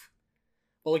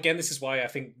 Well, again, this is why I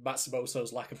think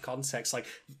Matsumoto's lack of context,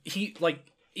 he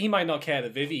might not care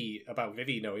about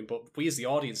Vivi knowing, but we as the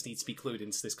audience need to be clued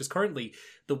into this, because currently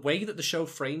the way that the show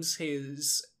frames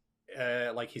his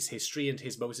his history and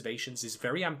his motivations is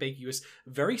very ambiguous,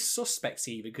 very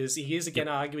suspect-y, because he is again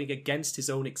arguing against his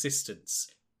own existence,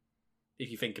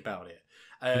 if you think about it.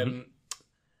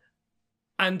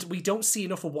 And we don't see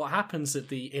enough of what happens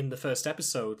in the first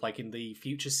episode, like in the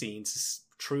future scenes, to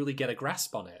truly get a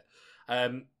grasp on it.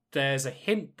 There's a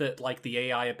hint that, like, the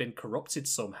AI have been corrupted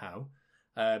somehow,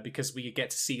 because we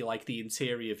get to see, like, the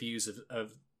interior views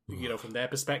of you know, from their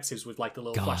perspectives with, like, the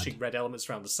little flashing red elements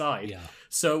around the side. Yeah.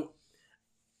 So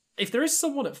if there is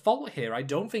someone at fault here, I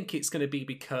don't think it's going to be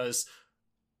because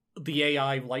the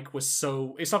AI, like, was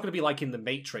so... It's not going to be like in The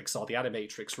Matrix, or The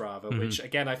Animatrix, rather, which,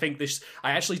 again, I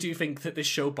actually do think that this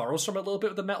show borrows from a little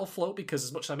bit of the Metal Float, because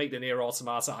as much as I make the Nier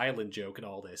Automata Island joke and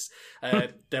all this,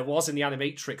 there was in The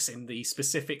Animatrix, in the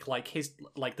specific,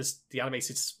 the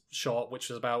animated short, which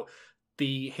was about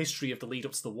the history of the lead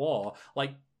up to the war,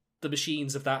 like, the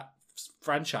machines of that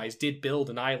franchise did build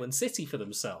an island city for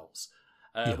themselves,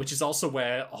 which is also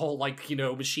where all, like, you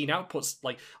know, machine outputs,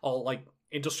 like, all, like,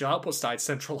 industrial output started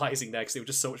centralizing there because they were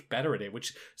just so much better at it,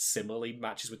 which similarly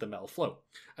matches with the Metal Float.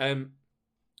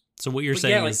 So what you're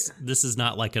saying is this is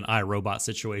not like an iRobot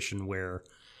situation where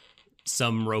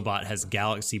some robot has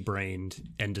galaxy brained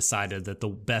and decided that the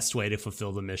best way to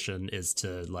fulfill the mission is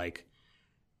to, like,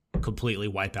 completely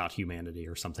wipe out humanity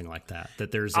or something like that.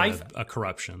 That there's a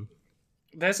corruption.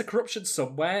 There's a corruption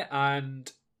somewhere,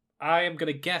 and I am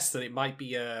going to guess that it might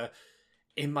be a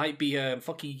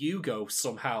fucking Yugo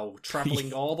somehow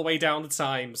traveling all the way down the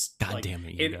times. God damn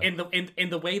it, Yugo. In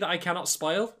the way that I cannot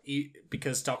spoil,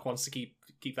 because Doc wants to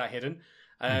keep that hidden.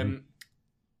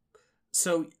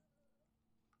 So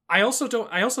I also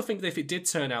think that if it did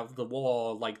turn out the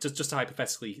war, like, just to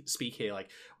hypothetically speak here, like,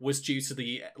 was due to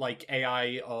the, like,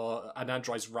 AI or an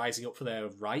androids rising up for their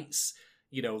rights,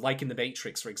 you know, like in The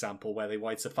Matrix, for example, where they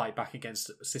wanted to fight back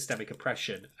against systemic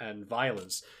oppression and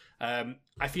violence.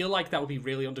 I feel like that would be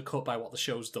really undercut by what the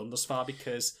show's done thus far,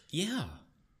 because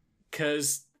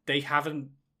they haven't,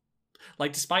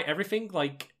 like, despite everything,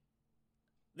 like,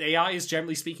 AI has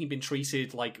generally speaking been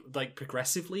treated like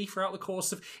progressively throughout the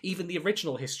course of even the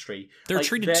original history. They're like,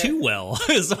 treated too well.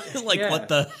 Is like Yeah.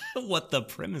 what the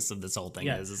premise of this whole thing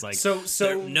is. It's like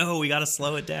so no, we got to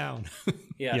slow it down.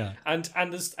 Yeah.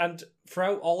 And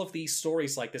throughout all of these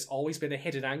stories, like there's always been a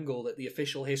hidden angle that the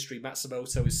official history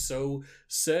Matsumoto is so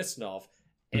certain of.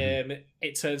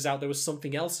 It turns out there was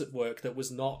something else at work that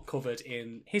was not covered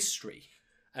in history.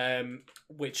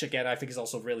 Which again I think is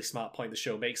also a really smart point the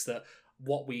show makes, that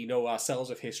what we know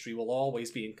ourselves of history will always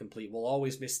be incomplete. We'll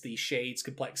always miss the shades,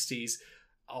 complexities,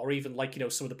 or even like,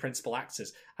 some of the principal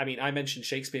actors. I mean, I mentioned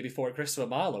Shakespeare before and Christopher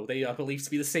Marlowe. They are believed to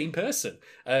be the same person.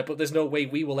 But there's no way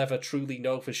we will ever truly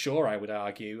know for sure, I would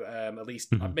argue. At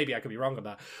least, maybe I could be wrong on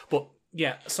that. But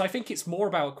yeah, so I think it's more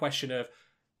about a question of,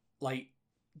 like,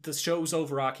 the show's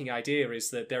overarching idea is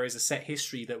that there is a set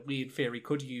history that we in theory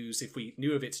could use if we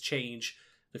knew of its change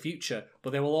the future, but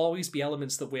there will always be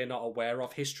elements that we're not aware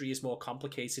of. History is more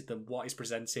complicated than what is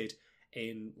presented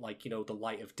in, like, the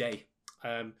light of day.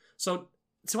 So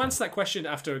to answer that question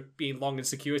after being long and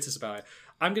circuitous about it,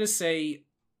 I'm going to say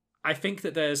I think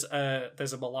that there's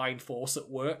a malign force at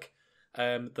work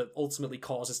that ultimately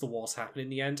causes the wars to happen in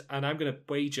the end, and I'm going to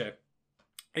wager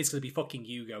it's going to be fucking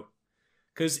Yugo.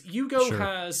 Because Yugo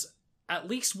has at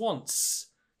least once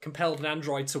compelled an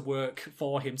android to work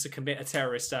for him to commit a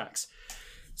terrorist act.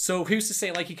 So who's to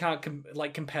say, like, you can't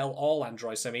compel all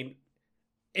androids? I mean,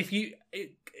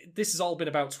 this has all been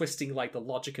about twisting, like, the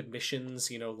logic of missions,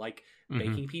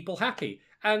 making people happy.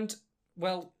 And,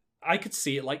 well, I could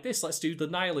see it like this. Let's do the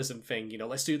nihilism thing,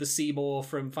 let's do the Seymour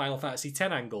from Final Fantasy X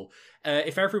angle.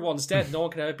 If everyone's dead, no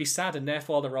one can ever be sad, and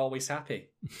therefore they're always happy.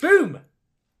 Boom!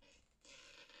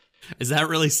 Is that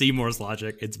really Seymour's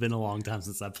logic? It's been a long time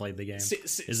since I played the game.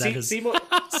 Is that his...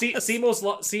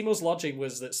 Seymour's logic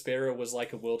was that Spyro was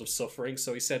like a world of suffering,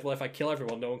 so he said, well, if I kill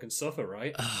everyone, no one can suffer,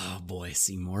 right? Oh boy,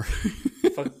 Seymour.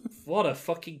 What a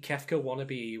fucking Kefka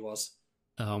wannabe he was.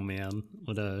 Oh man,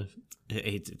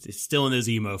 it's still in his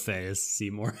emo phase,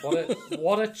 Seymour.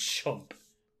 What a chump.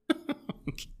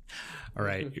 All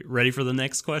right, ready for the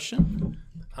next question?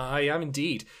 I am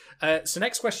indeed. So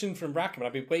next question from Rackham.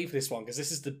 I've been waiting for this one because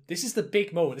this is the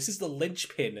big moment. This is the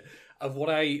linchpin of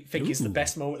what I think is the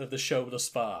best moment of the show thus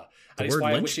far. And it's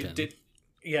why I wish it did.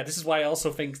 Yeah, this is why I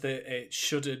also think that it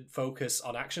shouldn't focus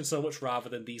on action so much rather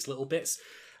than these little bits.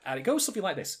 And it goes something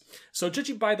like this. So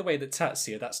judging by the way that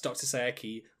Tatsuya, that's Dr.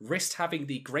 Sayeki, risked having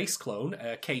the Grace clone,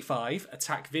 K5,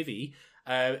 attack Vivi,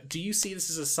 do you see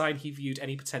this as a sign he viewed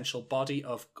any potential body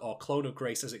of or clone of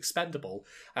Grace as expendable,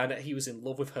 and that he was in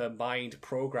love with her mind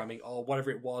programming or whatever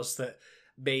it was that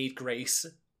made Grace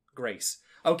Grace?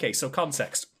 Okay, so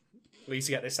context. We need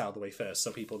to get this out of the way first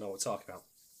so people know what we're talking about.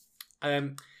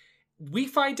 We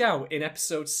find out in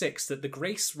episode 6 that the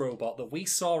Grace robot that we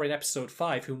saw in episode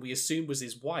 5, whom we assumed was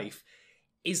his wife,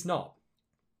 is not.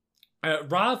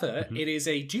 Rather, it is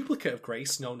a duplicate of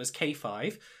Grace known as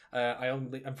K5.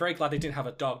 I'm very glad they didn't have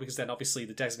a dog, because then obviously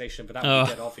the designation for that would be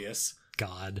dead obvious.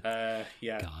 God.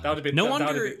 Yeah, God. that would have been. No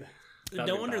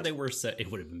wonder they were so.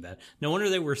 It would have been bad. No wonder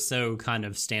they were so kind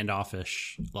of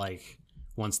standoffish. Like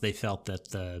once they felt that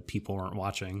the people weren't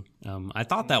watching. I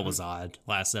thought that was odd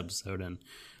last episode, and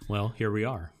well, here we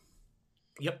are.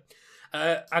 Yep.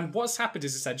 And what's happened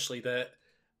is essentially that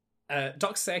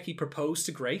Dr. Sayeki proposed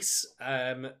to Grace.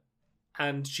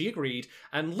 And she agreed.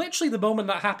 And literally the moment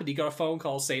that happened, he got a phone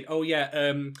call saying, oh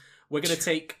yeah, we're going to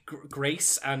take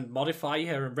Grace and modify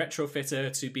her and retrofit her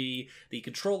to be the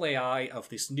control AI of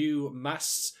this new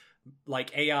mass,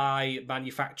 like, AI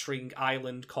manufacturing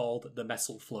island called the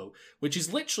Metal Flow, which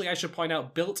is literally, I should point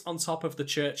out, built on top of the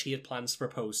church he had planned to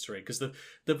propose to her. Because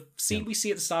the scene we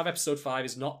see at the start of episode 5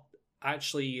 is not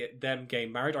actually them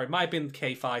getting married, or it might have been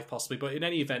K5 possibly, but in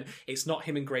any event, it's not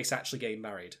him and Grace actually getting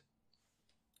married.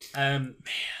 Man,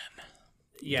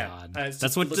 yeah,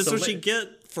 that's what you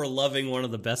get for loving one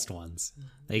of the best ones.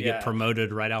 They get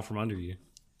promoted right out from under you.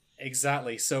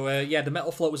 Exactly. So the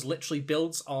Metal Float was literally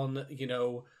built on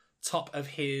top of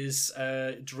his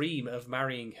dream of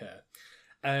marrying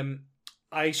her.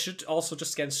 I should also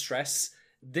just again stress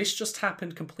this just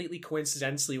happened completely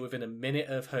coincidentally within a minute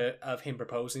of him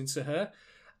proposing to her,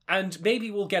 and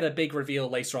maybe we'll get a big reveal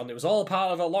later on. It was all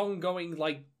part of a long-going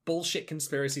bullshit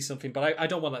conspiracy something, but I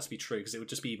don't want that to be true because it would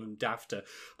just be even dafter.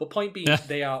 But point being,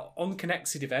 they are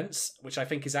unconnected events, which I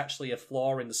think is actually a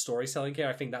flaw in the storytelling here.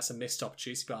 I think that's a missed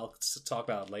opportunity, but I'll talk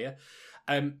about it later.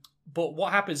 But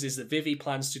what happens is that Vivi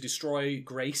plans to destroy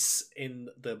Grace in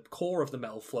the core of the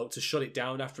Metal Float to shut it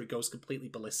down after it goes completely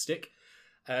ballistic.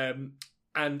 And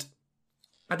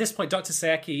At this point, Dr.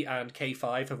 Sayeki and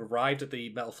K5 have arrived at the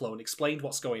metal flow and explained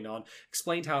what's going on,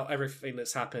 explained how everything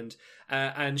that's happened,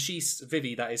 and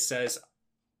Vivi, that is, says,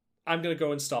 I'm going to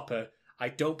go and stop her. I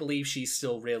don't believe she's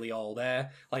still really all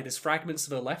there. Like, there's fragments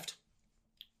of her left.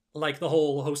 Like, the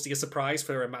whole hosting a surprise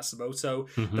for her and Matsumoto.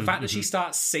 The fact that she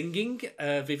starts singing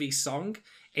Vivi's song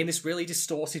in this really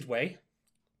distorted way.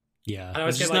 Yeah,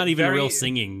 it's just not even real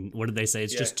singing. What did they say?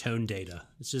 It's just tone data.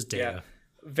 It's just data. Yeah.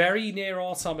 Very near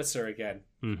Automata again.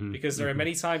 Because there are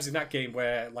many times in that game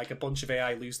where like a bunch of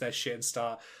AI lose their shit and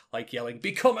start like yelling,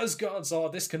 "Become as gods,"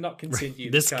 or "This cannot continue."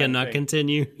 Right. This cannot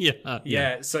continue.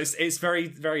 Yeah. So it's very,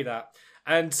 very that.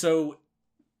 And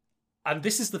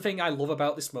this is the thing I love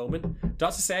about this moment.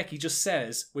 Dr. Sayeki just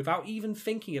says, without even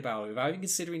thinking about it, without even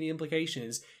considering the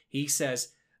implications, he says,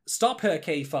 "Stop her,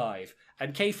 K5."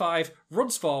 And K5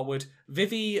 runs forward.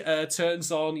 Vivi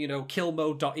turns on, kill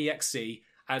mode.exe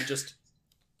and just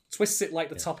twists it like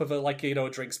the top of a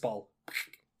drinks ball.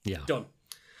 Yeah. Done.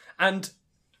 And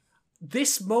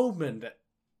this moment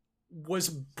was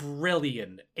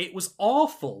brilliant. It was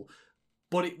awful,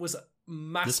 but it was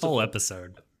masterful. This whole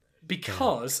episode.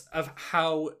 Because of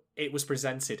how it was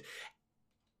presented.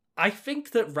 I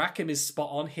think that Rackham is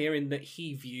spot on here in that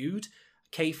he viewed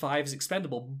K5 as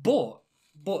expendable, but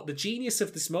the genius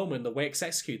of this moment, the way it's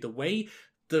executed, the way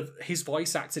his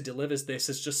voice actor delivers this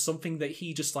as just something that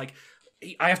he just like,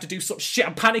 I have to do some shit,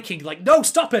 I'm panicking, like, no,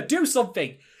 stop it, do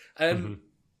something,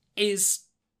 is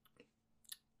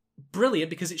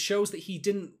brilliant because it shows that he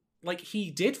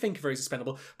did think of her as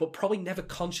expendable, but probably never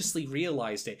consciously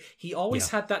realized it. He always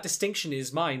had that distinction in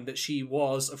his mind that she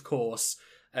was, of course,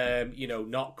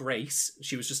 not Grace.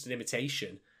 She was just an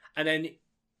imitation. And then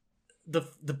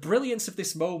the brilliance of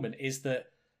this moment is that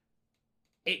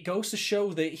it goes to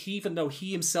show that even though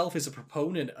he himself is a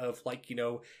proponent of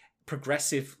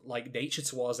progressive nature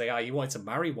towards AI, he wanted to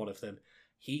marry one of them,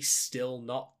 he's still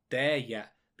not there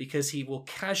yet because he will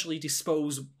casually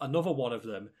dispose another one of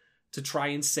them to try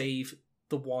and save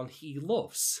the one he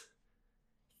loves.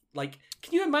 Like,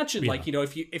 can you imagine,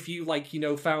 if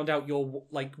you found out your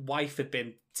wife had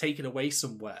been taken away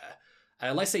somewhere,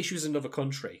 let's say she was in another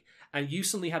country, and you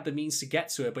suddenly had the means to get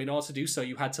to her, but in order to do so,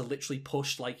 you had to literally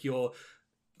push your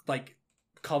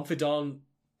confidant,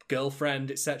 girlfriend,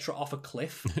 etc., off a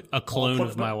cliff. A clone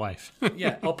of my wife.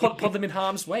 Yeah, or put them in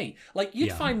harm's way.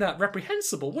 You'd find that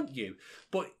reprehensible, wouldn't you?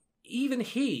 But even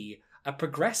he, a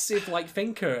progressive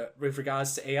thinker with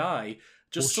regards to AI,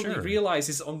 just suddenly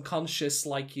realizes unconscious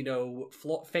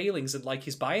failings and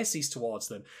his biases towards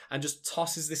them, and just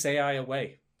tosses this AI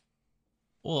away.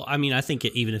 Well, I mean, I think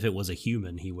even if it was a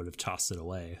human, he would have tossed it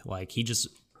away.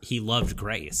 He loved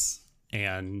Grace,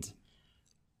 and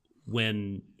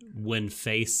when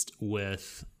faced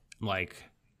with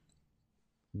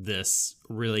this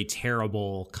really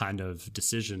terrible kind of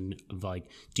decision of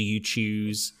do you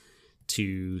choose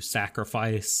to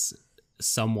sacrifice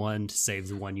someone to save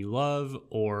the one you love,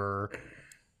 or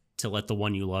to let the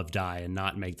one you love die and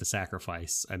not make the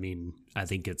sacrifice? I mean, I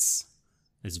think it's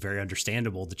very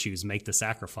understandable to choose make the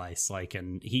sacrifice.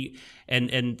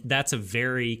 And that's a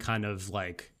very kind of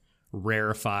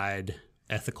rarefied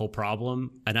ethical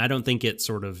problem, and I don't think it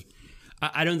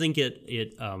I don't think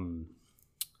it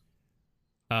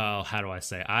how do I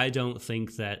say? I don't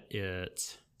think that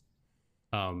it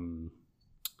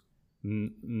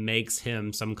makes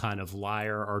him some kind of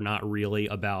liar or not really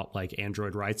about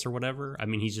android rights or whatever. I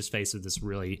mean, he's just faced with this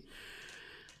really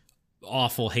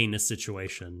awful, heinous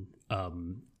situation.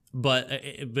 But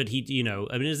he,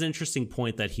 I mean, it's an interesting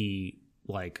point that he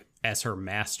as her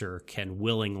master can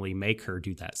willingly make her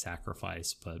do that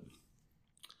sacrifice. But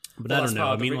I don't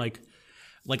know. I mean,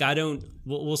 I don't.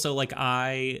 Well, so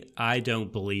I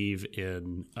don't believe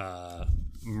in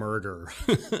murder,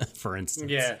 for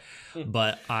instance. Yeah.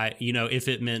 But if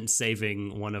it meant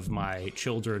saving one of my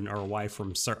children or wife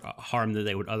from harm that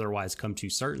they would otherwise come to,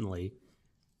 certainly,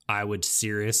 I would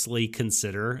seriously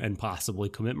consider and possibly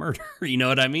commit murder. You know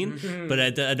what I mean? Mm-hmm. But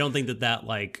I don't think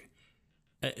that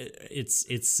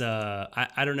it's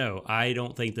I don't know. I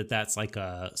don't think that that's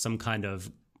some kind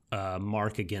of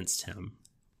mark against him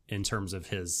in terms of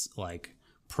his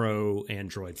pro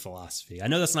Android philosophy. I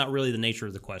know that's not really the nature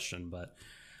of the question, but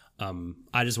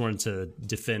I just wanted to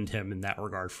defend him in that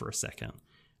regard for a second.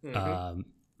 Mm-hmm.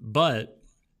 But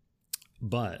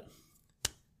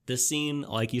this scene,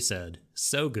 like you said,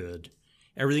 so good.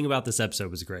 Everything about this episode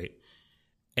was great,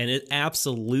 and it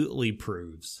absolutely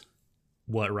proves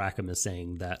what Rackham is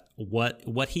saying, that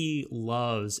what he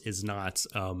loves is not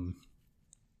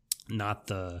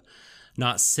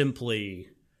simply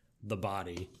the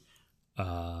body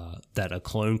that a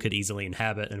clone could easily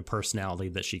inhabit and a personality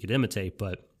that she could imitate,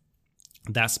 but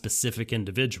that specific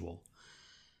individual,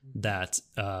 that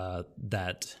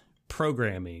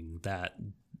programming, that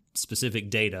specific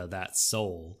data, that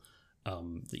soul,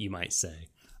 that you might say,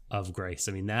 of Grace.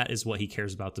 I mean, that is what he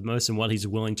cares about the most, and what he's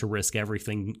willing to risk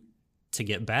everything to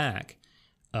get back.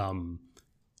 And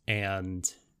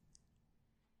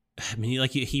I mean,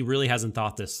 like, he really hasn't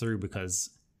thought this through, because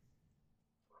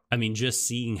I mean, just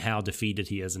seeing how defeated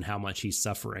he is and how much he's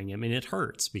suffering, I mean, it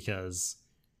hurts, because,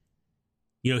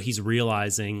 you know, he's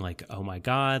realizing, like, oh my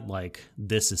God, like,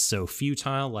 this is so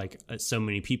futile. Like, so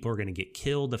many people are going to get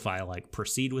killed if I, like,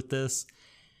 proceed with this.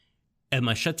 And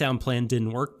my shutdown plan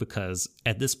didn't work, because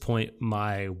at this point,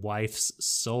 my wife's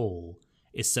soul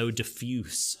is so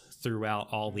diffuse throughout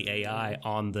all the AI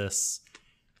on this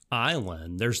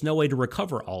island. There's no way to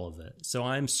recover all of it. So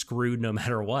I'm screwed no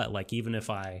matter what. Like, even if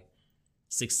I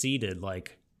succeeded,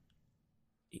 like,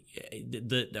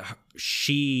 the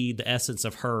essence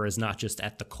of her is not just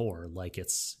at the core, like,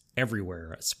 it's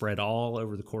everywhere, spread all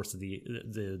over the course of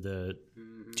the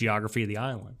geography of the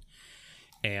island.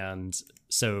 And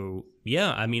so,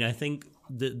 yeah, I mean, I think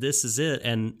this is it.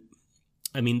 And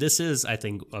I mean, this is, I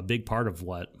think, a big part of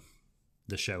what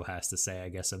the show has to say, I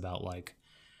guess, about, like,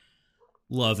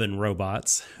 love and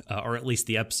robots, or at least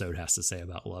the episode has to say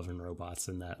about love and robots,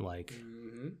 and that, like,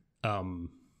 and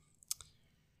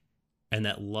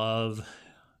that love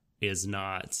is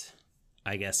not,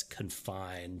 I guess,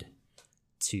 confined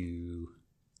to,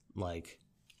 like,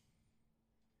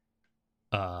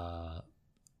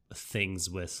 things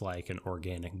with, like, an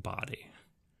organic body.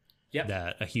 Yep.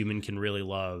 That a human can really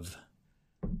love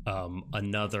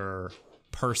another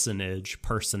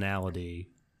personality,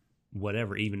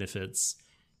 whatever, even if it's,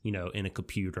 you know, in a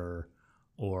computer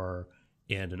or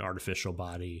in an artificial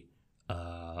body,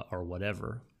 or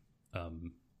whatever.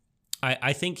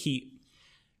 I think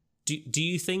do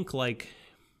you think, like,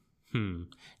 do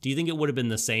you think it would have been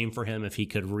the same for him if he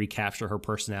could recapture her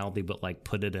personality, but, like,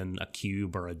 put it in a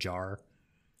cube or a jar?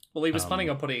 Well, he was planning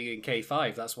on putting it in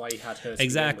K5. That's why he had her to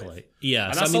exactly. Yeah.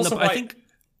 And so, that's I mean, also why...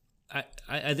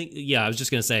 I think, yeah, I was just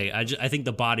going to say, I think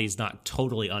the body's not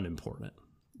totally unimportant.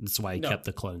 That's why he kept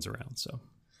the clones around. So,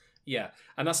 yeah.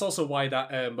 And that's also why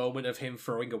that moment of him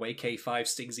throwing away K5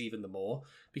 stings even the more.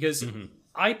 Because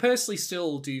I personally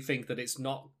still do think that it's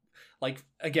not, like,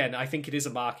 again, I think it is a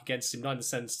mark against him, not in the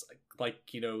sense, like,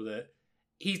 you know, that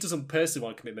he doesn't personally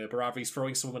want to commit murder, but rather he's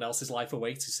throwing someone else's life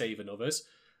away to save another's.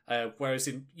 Whereas,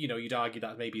 you know, you'd argue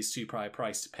that maybe it's too high a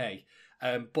price to pay.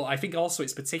 But I think also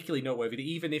it's particularly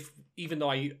noteworthy that even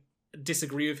though I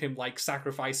disagree with him, like,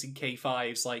 sacrificing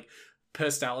K5's, like,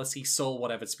 personality, soul,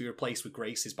 whatever, to be replaced with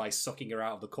Grace's by sucking her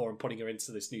out of the core and putting her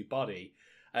into this new body,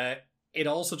 it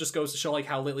also just goes to show, like,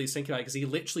 how little he's thinking about it, because he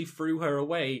literally threw her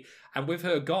away, and with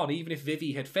her gone, even if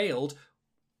Vivi had failed,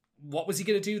 what was he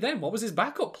going to do then? What was his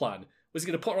backup plan? Was he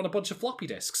going to put her on a bunch of floppy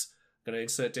disks? Going to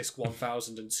insert disc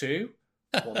 1002,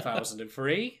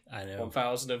 1003, I know,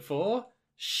 1004.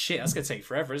 Shit, that's going to take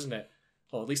forever, isn't it?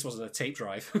 Well, at least it wasn't a tape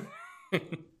drive.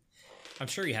 I'm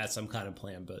sure he had some kind of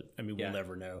plan, but I mean, we'll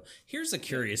never know. Here's a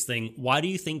curious thing. Why do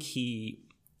you think he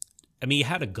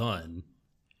had a gun.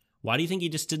 Why do you think he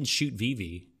just didn't shoot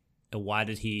Vivi? And why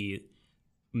did he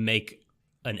make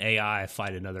an AI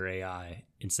fight another AI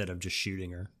instead of just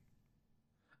shooting her?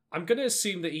 I'm going to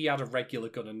assume that he had a regular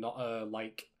gun and not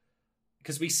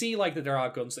because we see, like, that there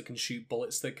are guns that can shoot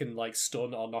bullets that can, like,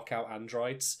 stun or knock out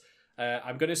androids.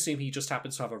 I'm going to assume he just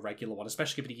happens to have a regular one,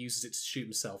 especially if he uses it to shoot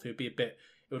himself. It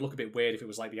would look a bit weird if it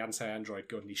was like the anti-android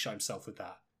gun and he shot himself with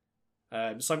that.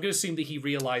 So I'm going to assume that he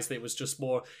realized that it was just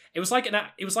more. It was like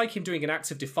him doing an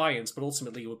act of defiance, but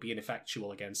ultimately it would be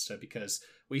ineffectual against her, because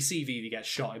we see Vivi get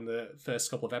shot in the first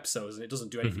couple of episodes and it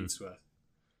doesn't do anything to her.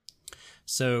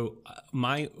 So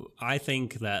I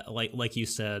think that, like you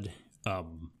said,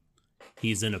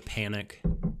 he's in a panic.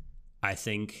 I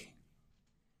think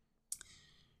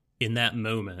in that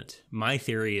moment, my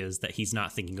theory is that he's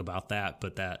not thinking about that,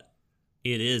 but that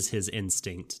it is his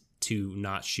instinct to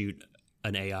not shoot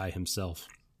an AI himself,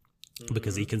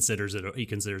 because he considers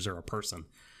her a person.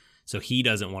 So he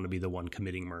doesn't want to be the one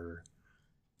committing murder,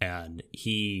 and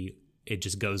it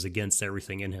just goes against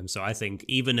everything in him. So I think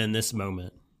even in this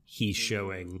moment, he's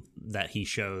showing that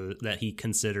he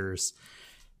considers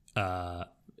AI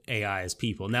as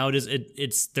people. Now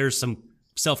there's some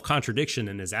self-contradiction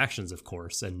in his actions, of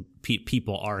course, and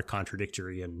people are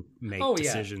contradictory and make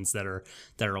decisions that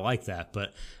are like that.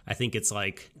 But I think it's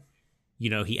like, you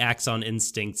know, he acts on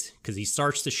instinct because he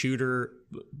starts to shoot her,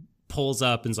 pulls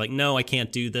up and is like, no, I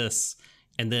can't do this,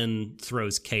 and then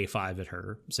throws K5 at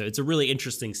her. So it's a really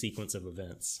interesting sequence of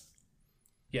events.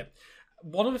 Yeah.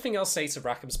 One other thing I'll say to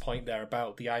Rackham's point there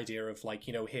about the idea of, like,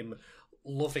 you know, him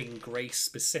loving Grace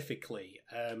specifically,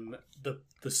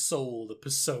 the soul, the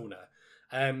persona,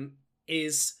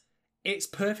 is it's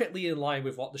perfectly in line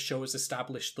with what the show has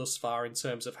established thus far in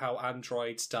terms of how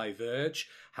androids diverge,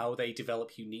 how they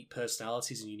develop unique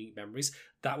personalities and unique memories.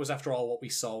 That was, after all, what we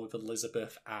saw with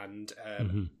Elizabeth and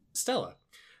Stella.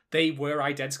 They were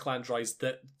identical androids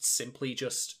that simply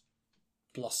just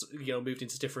moved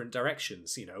into different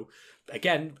directions.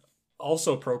 Again,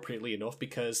 also appropriately enough,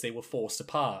 because they were forced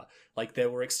apart. Like, there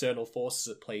were external forces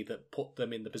at play that put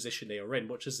them in the position they were in,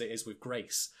 much as it is with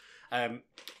Grace.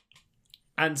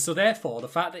 And so therefore, the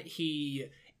fact that he,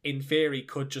 in theory,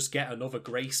 could just get another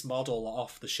Grace model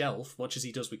off the shelf, much as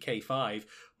he does with K5,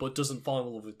 but doesn't fall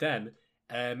in love with them,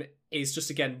 is just,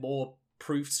 again, more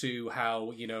proof to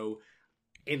how,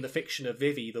 in the fiction of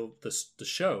Vivi, the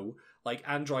show, like,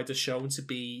 androids are shown to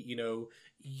be,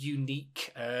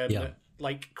 unique,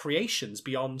 like, creations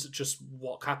beyond just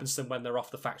what happens to them when they're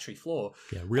off the factory floor.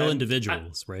 Yeah, real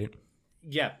individuals, right?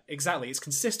 Yeah, exactly. It's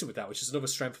consistent with that, which is another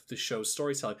strength of the show's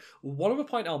storytelling. One other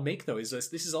point I'll make, though, is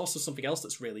this is also something else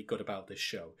that's really good about this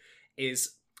show,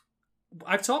 is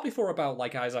I've talked before about,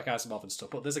 like, Isaac Asimov and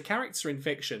stuff, but there's a character in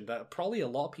fiction that probably a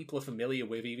lot of people are familiar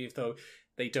with, even though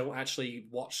they don't actually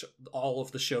watch all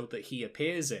of the show that he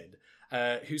appears in,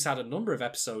 who's had a number of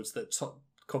episodes that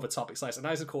cover topics like this, and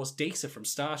that is, of course, Data from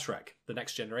Star Trek: The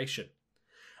Next Generation.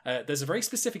 There's a very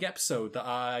specific episode that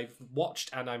I've watched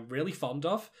and I'm really fond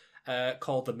of,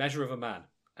 called The Measure of a Man,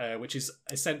 which is,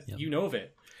 you know of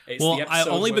it. It's well,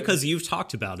 only because you've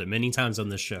talked about it many times on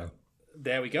this show.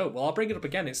 There we go. Well, I'll bring it up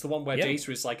again. It's the one where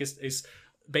Data is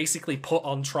basically put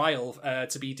on trial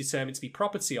to be determined to be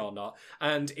property or not,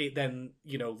 and it then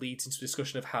leads into a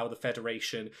discussion of how the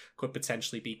Federation could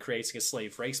potentially be creating a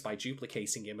slave race by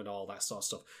duplicating him and all that sort of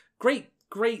stuff.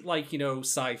 Great, like,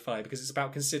 sci-fi, because it's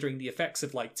about considering the effects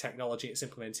of, like, technology, its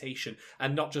implementation,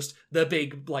 and not just the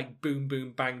big, like, boom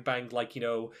boom bang bang, like,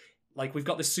 like, we've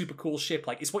got this super cool ship.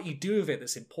 Like, it's what you do with it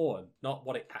that's important, not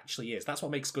what it actually is. That's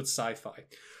what makes good sci-fi.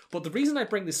 But the reason I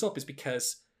bring this up is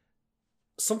because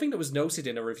something that was noted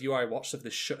in a review I watched of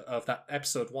of that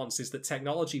episode once is that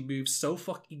technology moves so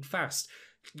fucking fast,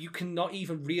 you cannot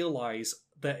even realize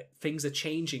that things are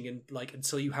changing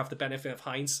until you have the benefit of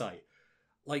hindsight.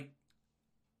 Like,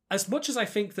 as much as I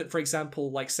think that, for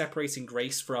example, like, separating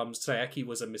Grace from Saeki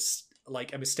was a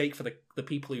mistake for the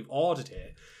people who ordered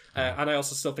it, and I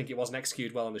also still think it wasn't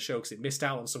executed well on the show because it missed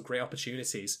out on some great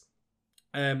opportunities.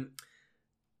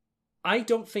 I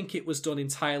don't think it was done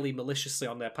entirely maliciously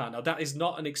on their part. Now, that is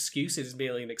not an excuse, it is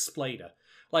merely an explainer.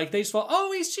 Like, they just thought,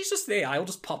 she's just there, I'll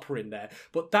just pop her in there.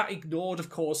 But that ignored, of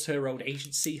course, her own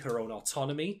agency, her own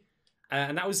autonomy.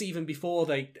 And that was even before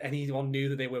anyone knew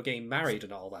that they were getting married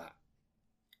and all that.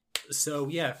 So,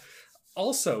 yeah.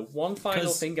 Also, one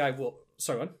final thing I will...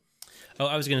 Sorry, one. Oh,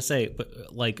 I was going to say,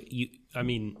 but, like,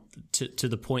 to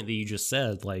the point that you just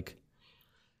said, like,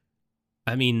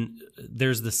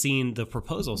 there's the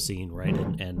proposal scene, right?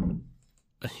 And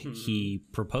he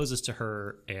proposes to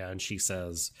her and she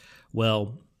says,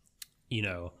 well,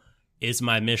 it's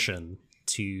my mission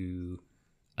to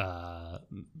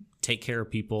take care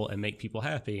of people and make people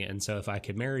happy. And so if I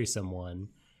could marry someone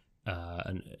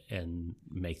and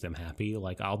make them happy,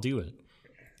 like, I'll do it.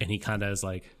 And he kind of is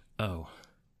like, oh,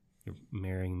 you're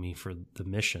marrying me for the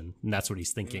mission. And that's what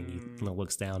he's thinking. He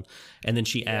looks down. And then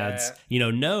she adds,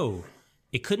 no,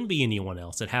 it couldn't be anyone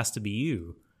else. It has to be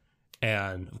you.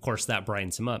 And, of course, that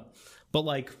brightens him up. But,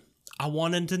 like, I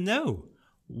wanted to know,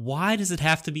 why does it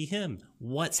have to be him?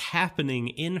 What's happening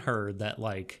in her that,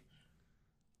 like,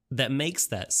 that makes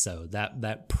that so?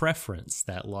 That preference,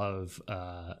 that love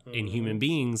in human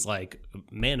beings, like,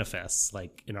 manifests,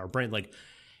 like, in our brain. Like,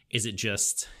 is it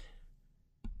just...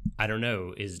 I don't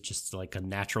know, is it just, like, a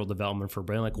natural development for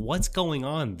brain? Like, what's going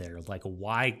on there? Like,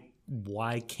 why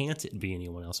can't it be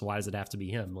anyone else? Why does it have to be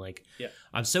him? Like,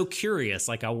 I'm so curious.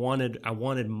 Like, I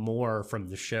wanted more from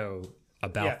the show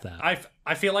about that.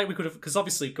 I feel like we could have, because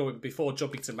obviously before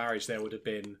jumping to marriage, there would have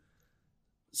been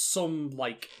some,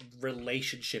 like,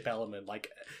 relationship element. Like,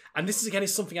 and this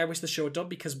is something I wish the show had done,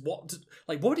 because what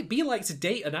would it be like to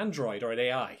date an android or an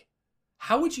AI?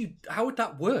 How would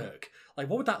that work? Like,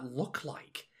 what would that look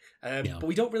like? But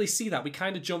we don't really see that. We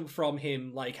kind of jump from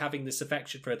him, like, having this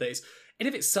affection for her that is in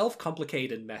of itself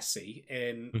complicated and messy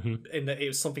in that it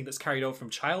was something that's carried over from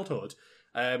childhood.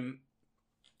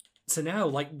 So now,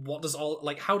 like,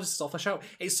 how does this all flesh out?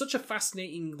 It's such a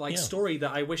fascinating, like, story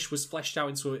that I wish was fleshed out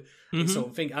into its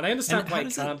own thing. And I understand why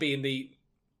it can't be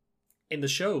in the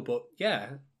show, but yeah.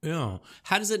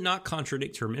 How does it not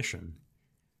contradict her mission?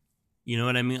 You know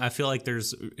what I mean? I feel like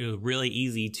there's really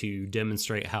easy to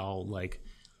demonstrate how, like,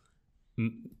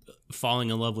 falling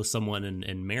in love with someone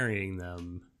and marrying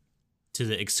them to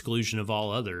the exclusion of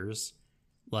all others.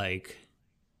 Like,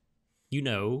 you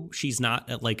know, she's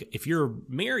not like, if you're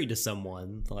married to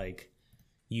someone, like,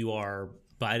 you are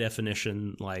by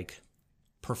definition like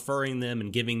preferring them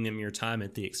and giving them your time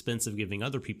at the expense of giving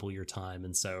other people your time.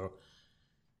 And so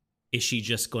is she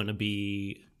just going to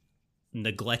be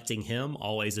neglecting him,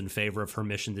 always in favor of her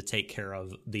mission to take care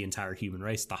of the entire human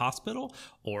race at the hospital?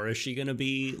 Or is she going to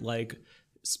be like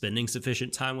spending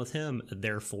sufficient time with him,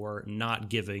 therefore not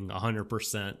giving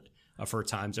 100% of her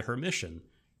time to her mission,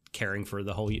 caring for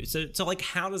the whole? So like,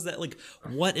 how does that, like,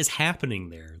 what is happening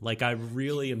there? Like, I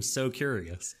really am so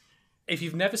curious. If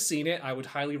you've never seen it, I would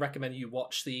highly recommend you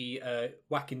watch the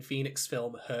Joaquin Phoenix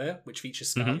film Her, which features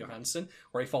Scarlett Johansson,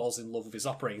 where he falls in love with his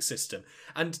operating system.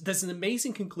 And there's an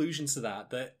amazing conclusion to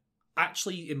that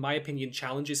actually, in my opinion,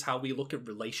 challenges how we look at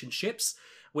relationships,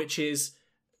 which is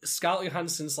Scarlett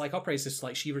Johansson's like operating system.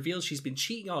 Like, she reveals she's been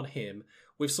cheating on him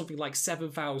with something like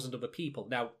 7,000 other people.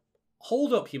 Now,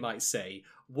 hold up, you might say.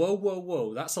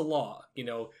 Whoa, that's a lot. You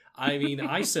know, I mean,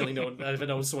 I certainly never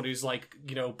known someone who's like,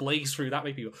 you know, blazed through that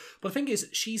many people. But the thing is,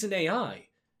 she's an AI.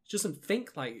 She doesn't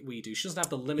think like we do. She doesn't have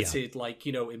the limited, like,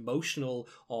 you know, emotional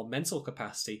or mental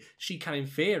capacity. She can, in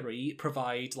theory,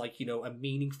 provide, like, you know, a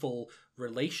meaningful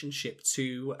relationship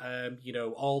to, you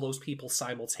know, all those people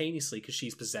simultaneously because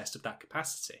she's possessed of that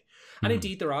capacity. And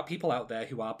indeed, there are people out there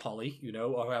who are poly, you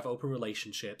know, or who have open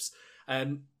relationships.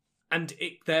 And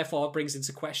it therefore brings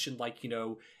into question, like, you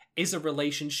know, is a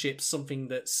relationship something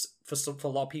that's for a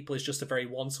lot of people is just a very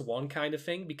one-to-one kind of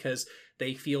thing because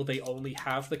they feel they only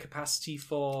have the capacity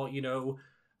for, you know,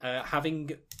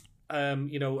 having,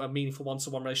 you know, a meaningful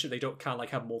one-to-one relationship. They don't kind of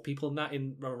like have more people in that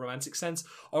in a romantic sense,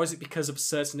 or is it because of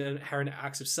certain inherent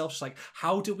acts of self? Just like,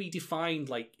 how do we define,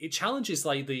 like, it challenges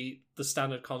like the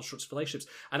standard constructs of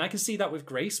relationships, and I can see that with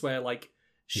Grace, where like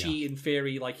she in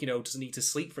theory, like, you know, doesn't need to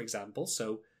sleep, for example,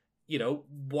 so. You know,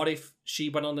 what if she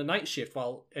went on the night shift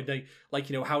while, and they, like,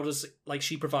 you know, how does, like,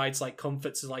 she provides, like,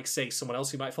 comfort to, like, say, someone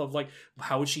else who might fall, like,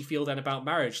 how would she feel then about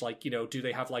marriage? Like, you know, do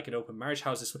they have, like, an open marriage?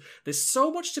 How's this? There's so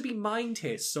much to be mined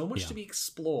here, so much to be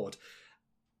explored.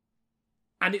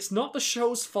 And it's not the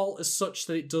show's fault as such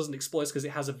that it doesn't explore this, because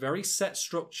it has a very set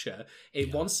structure.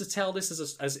 It wants to tell this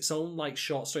as its own, like,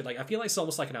 short story. Like, I feel like it's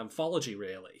almost like an anthology,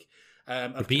 really.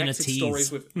 Of connected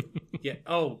stories with... Yeah,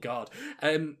 oh, God.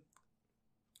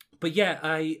 But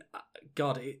yeah,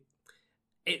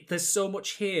 there's so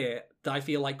much here that I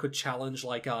feel like could challenge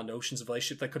like our notions of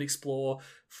relationship, that could explore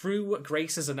through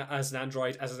Grace as an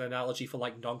android as an analogy for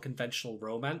like non-conventional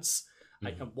romance,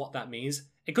 like, and what that means.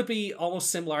 It could be almost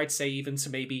similar, I'd say, even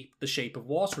to maybe The Shape of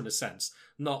Water in a sense.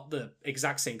 Not the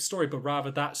exact same story, but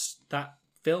rather that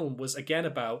film was again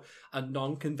about a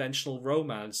non-conventional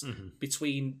romance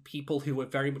between people who were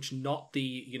very much not the,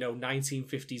 you know,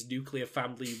 1950s nuclear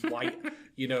family white,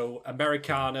 you know,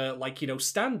 Americana, like, you know,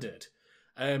 standard.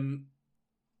 And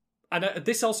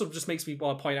this also just makes me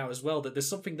want to point out as well that there's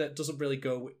something that doesn't really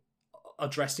go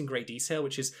addressed in great detail,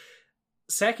 which is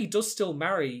Seki does still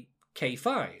marry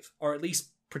K5, or at least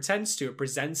pretends to,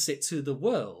 presents it to the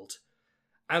world.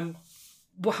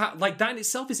 Like, that in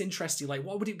itself is interesting. Like,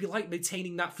 what would it be like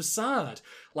maintaining that facade?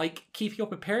 Like, keeping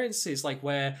up appearances, like,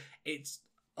 where it's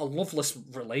a loveless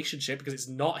relationship because it's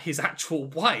not his actual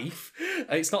wife.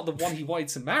 It's not the one he wanted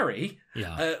to marry.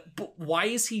 But why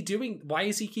is he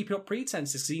keeping up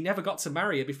pretenses? Because he never got to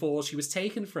marry her before she was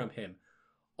taken from him.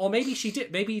 Or maybe she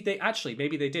did. Maybe they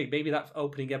did. Maybe that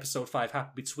opening episode 5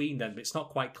 happened between them, but it's not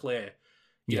quite clear.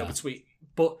 You know, between.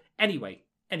 But anyway,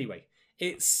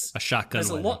 it's a shotgun. There's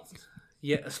a lot.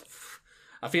 Yeah,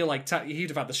 I feel like he'd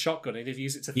have had the shotgun and he'd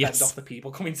use it to fend off the people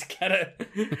coming to get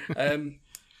it.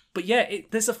 But yeah,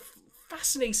 there's a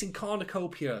fascinating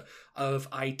cornucopia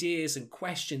of ideas and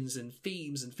questions and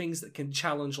themes and things that can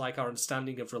challenge like our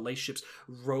understanding of relationships,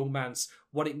 romance,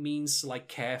 what it means to like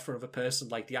care for another person,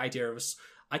 like the idea of us.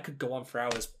 I could go on for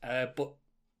hours, but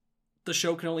the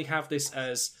show can only have this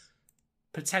as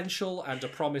potential and a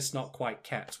promise not quite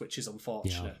kept, which is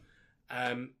unfortunate.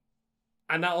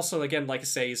 And that also, again, like I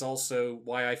say, is also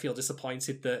why I feel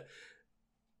disappointed that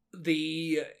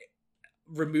the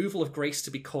removal of Grace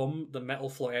to become the metal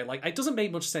floor, like, it doesn't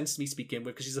make much sense to me to begin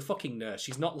with, because she's a fucking nurse.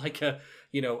 She's not like a,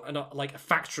 you know, not like a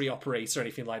factory operator or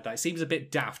anything like that. It seems a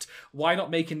bit daft. Why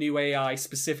not make a new AI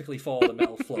specifically for the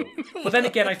metal floor? But then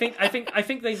again, I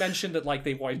think they mentioned that like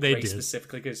they wanted Grace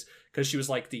specifically because she was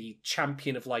like the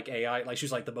champion of like AI, like she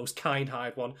was like the most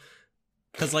kind-hearted one.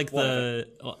 Because like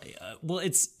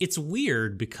it's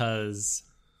weird because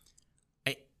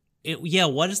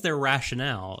what is their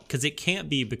rationale? Because it can't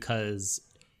be because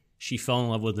she fell in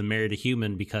love with and married a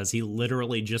human because he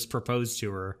literally just proposed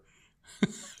to her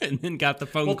and then got the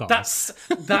phone call. That's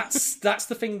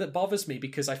the thing that bothers me,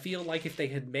 because I feel like if they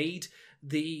had made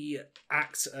the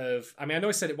act of, I mean, I know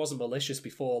I said it wasn't malicious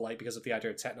before, like because of the idea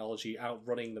of technology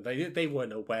outrunning them, they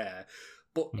weren't aware,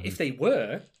 but if they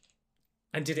were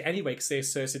and did it anyway because they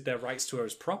asserted their rights to her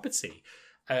as property,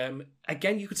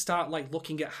 again, you could start like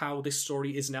looking at how this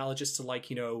story is analogous to, like,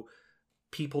 you know,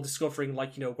 people discovering,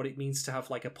 like, you know, what it means to have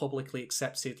like a publicly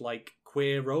accepted like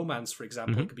queer romance, for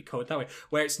example. It could be coded that way,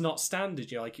 where it's not standard,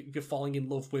 you know, like you're falling in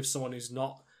love with someone who's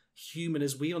not human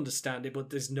as we understand it,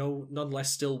 but there's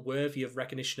nonetheless still worthy of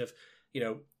recognition of, you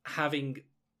know, having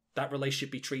that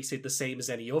relationship be treated the same as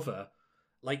any other.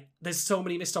 Like, there's so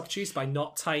many missed opportunities by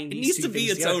not tying these two things together. It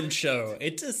needs to be its own show.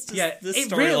 It just, yeah, this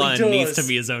storyline really needs to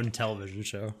be its own television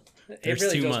show. There's it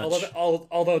really too does. much.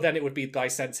 Although then it would be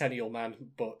Bicentennial Man,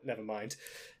 but never mind.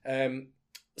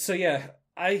 So yeah,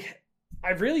 I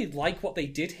really like what they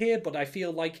did here, but I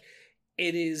feel like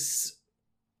it is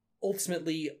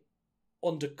ultimately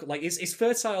it's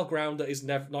fertile ground that is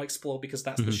never not explored because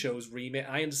that's the show's remit.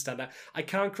 I understand that. I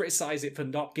can't criticize it for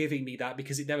not giving me that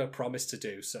because it never promised to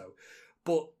do so.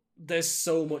 But there's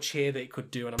so much here that it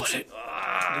could do, and I'm just like,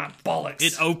 bollocks.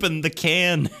 It opened the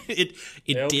can. It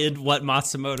did what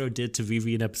Matsumoto did to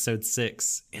Vivi in episode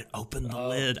 6. It opened the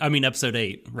lid. I mean, episode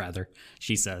 8, rather.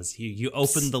 She says, you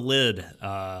opened the lid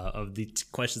of the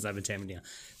questions I've been taming down.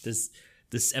 This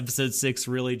episode 6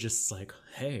 really just like,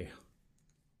 hey,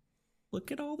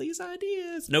 look at all these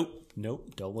ideas. Nope.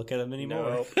 Don't look at them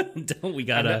anymore. Don't. We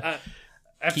gotta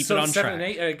keep it on track. 7 and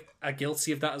 8 are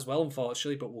guilty of that as well,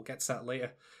 unfortunately, but we'll get to that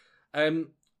later.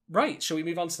 Right, shall we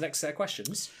move on to the next set of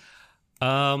questions?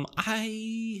 Yeah,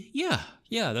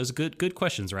 those are good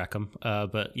questions, Rackham.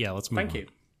 But yeah, let's move on. Thank you.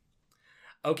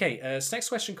 Okay, this next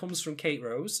question comes from Kate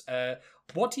Rose.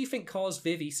 What do you think caused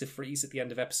Vivi to freeze at the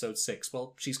end of episode 6?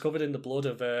 Well, she's covered in the blood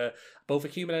of both a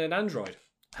human and an android.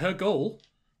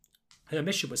 Her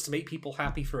mission was to make people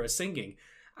happy for her singing,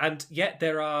 and yet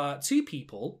there are 2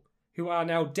 people who are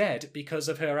now dead because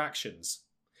of her actions.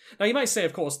 Now, you might say,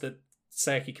 of course, that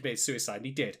Saeki committed suicide, and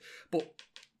he did, but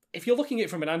if you're looking at it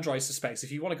from an android's perspective,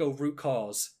 if you want to go root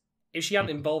cause, if she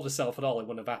hadn't involved herself at all, it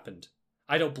wouldn't have happened.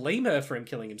 I don't blame her for him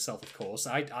killing himself, of course.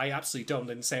 I absolutely don't,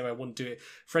 in the same way I wouldn't do it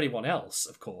for anyone else,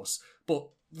 of course. But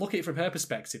look at it from her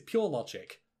perspective, pure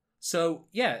logic. So,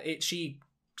 yeah, she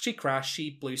crashed, she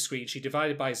blue screen, she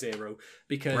divided by 0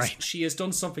 because she has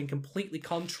done something completely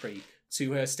contrary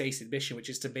to her stated mission, which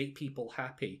is to make people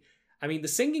happy. I mean, the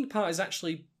singing part is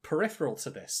actually peripheral to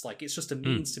this. Like, it's just a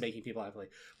means to making people happy.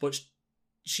 But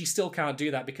she still can't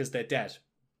do that because they're dead.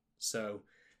 So,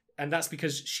 and that's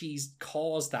because she's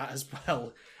caused that as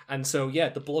well. And so, yeah,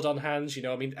 the blood on hands, you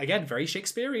know, I mean, again, very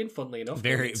Shakespearean, funnily enough.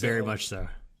 Very much so.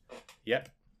 Yep.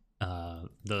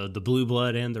 The blue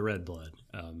blood and the red blood.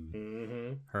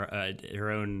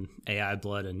 Her own AI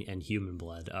blood and human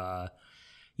blood.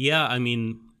 Yeah, I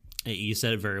mean, you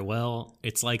said it very well.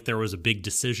 It's like there was a big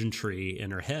decision tree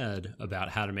in her head about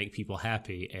how to make people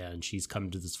happy, and she's come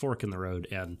to this fork in the road,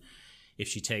 and if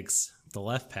she takes the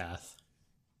left path,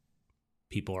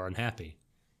 people are unhappy.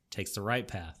 Takes the right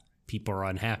path, people are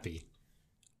unhappy.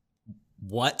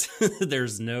 What?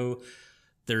 There's no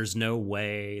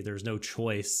way, there's no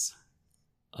choice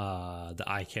that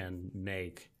I can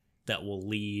make that will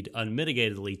lead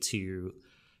unmitigatedly to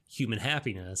human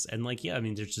happiness. And like, yeah, I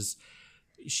mean, there's just,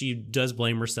 she does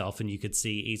blame herself, and you could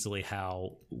see easily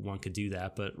how one could do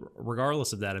that. But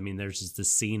regardless of that, I mean, there's just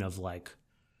this scene of like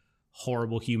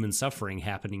horrible human suffering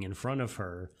happening in front of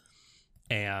her,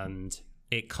 and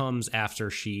it comes after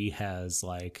she has,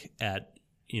 like, at,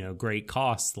 you know, great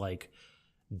cost, like,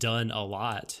 done a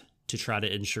lot to try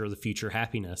to ensure the future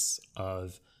happiness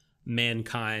of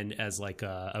mankind as like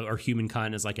or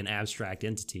humankind as like an abstract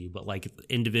entity, but like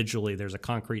individually there's a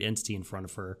concrete entity in front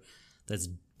of her that's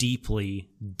deeply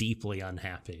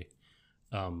unhappy,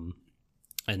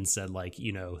 and said, like,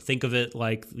 you know, think of it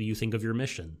like you think of your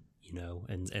mission, you know,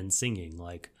 and singing,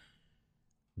 like,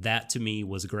 that to me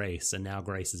was Grace, and now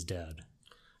Grace is dead.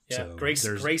 Yeah, so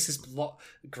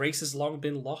Grace has long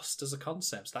been lost as a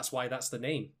concept. That's why that's the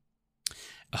name.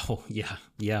 Oh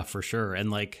yeah, for sure. And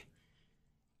like,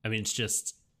 I mean, it's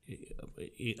just,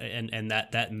 and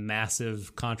that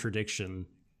massive contradiction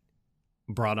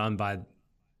brought on by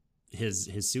his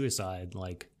suicide,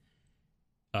 like,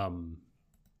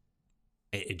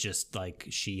 it just, like,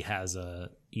 she has a,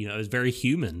 you know, it's very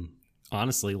human,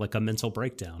 honestly, like a mental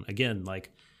breakdown. Again,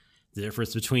 like the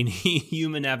difference between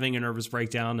human having a nervous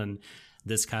breakdown and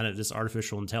this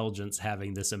artificial intelligence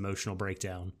having this emotional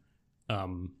breakdown,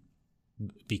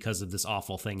 because of this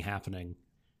awful thing happening.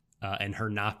 and her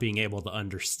not being able to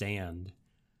understand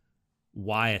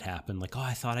why it happened. Like, oh,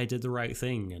 I thought I did the right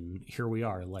thing, and here we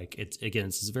are. Like, it's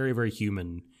this very, very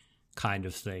human kind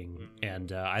of thing.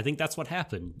 And I think that's what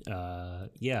happened.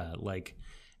 Yeah, like,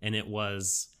 and it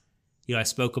was, I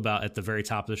spoke about at the very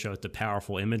top of the show, at the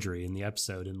powerful imagery in the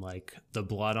episode, and like the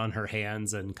blood on her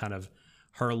hands and kind of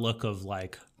her look of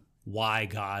like, why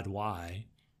God, why,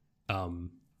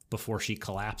 before she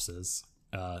collapses,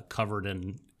 covered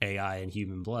in AI and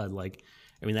human blood. Like,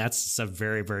 I mean, that's a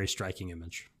very, very striking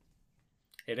image.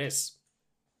 It is.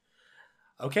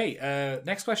 Okay,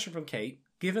 next question from Kate.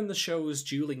 Given the show's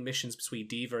dueling missions between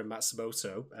Diva and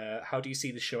Matsumoto, how do you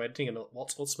see the show ending, and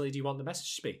what ultimately do you want the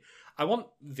message to be? I want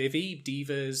Vivi,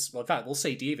 Diva's... Well, in fact, we'll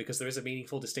say Diva because there is a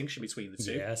meaningful distinction between the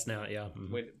two. Yes, now, yeah.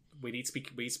 Mm-hmm. We need to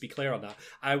be clear on that.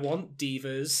 I want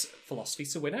Diva's philosophy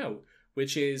to win out,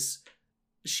 which is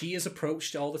she is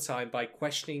approached all the time by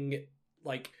questioning...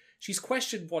 Like, she's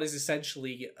questioned what is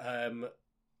essentially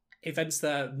events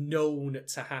that are known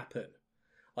to happen.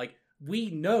 Like,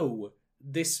 we know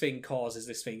this thing causes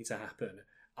this thing to happen.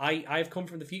 I've come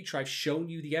from the future. I've shown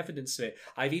you the evidence of it.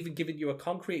 I've even given you a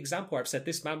concrete example where I've said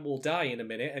this man will die in a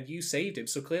minute and you saved him.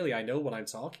 So clearly I know what I'm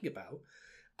talking about.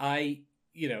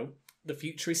 The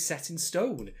future is set in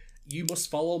stone. You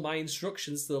must follow my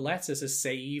instructions to the letter to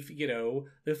save,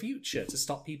 the future, to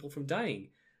stop people from dying.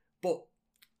 But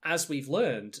as we've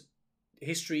learned,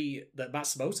 history that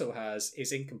Matsumoto has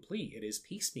is incomplete. It is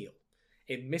piecemeal.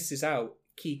 It misses out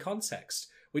key context.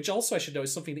 Which also I should know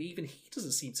is something that even he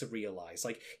doesn't seem to realise.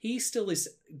 Like, he still is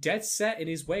dead set in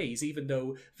his ways, even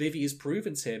though Vivi has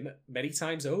proven to him many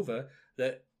times over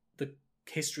that the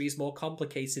history is more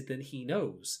complicated than he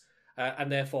knows.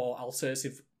 And therefore,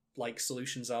 alternative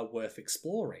solutions are worth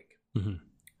exploring.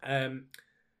 Mm-hmm.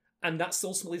 And that's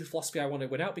ultimately the philosophy I want to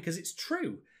win out, because it's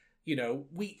true.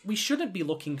 We shouldn't be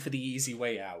looking for the easy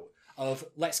way out of,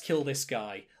 let's kill this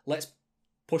guy, let's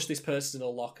push this person in a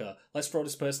locker, let's throw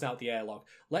this person out the airlock,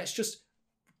 let's just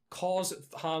cause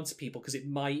harm to people because it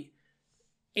might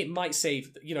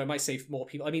save more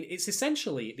people. I mean, it's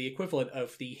essentially the equivalent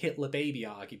of the Hitler baby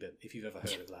argument, if you've ever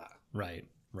heard of that. Right.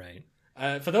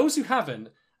 For those who haven't,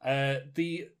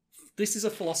 this is a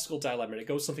philosophical dilemma. It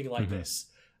goes something like this.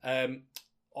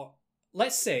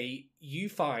 Let's say you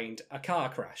find a car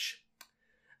crash,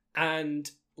 and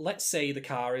let's say the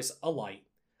car is alight,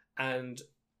 and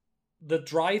the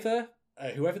driver,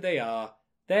 whoever they are,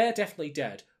 they're definitely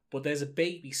dead, but there's a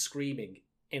baby screaming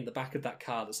in the back of that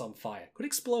car that's on fire. Could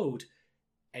explode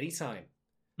anytime.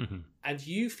 Mm-hmm. And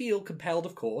you feel compelled,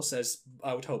 of course, as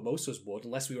I would hope most of us would,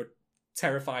 unless we were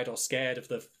terrified or scared of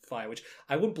the fire, which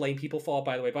I wouldn't blame people for,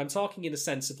 by the way, but I'm talking in the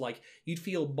sense of, you'd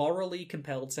feel morally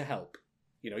compelled to help.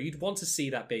 You'd want to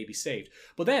see that baby saved.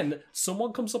 But then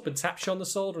someone comes up and taps you on the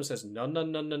shoulder and says, no.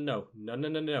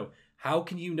 How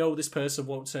can you know this person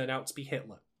won't turn out to be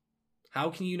Hitler? How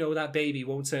can you know that baby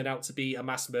won't turn out to be a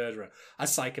mass murderer, a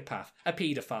psychopath, a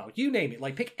paedophile? You name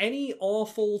it. Pick any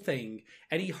awful thing,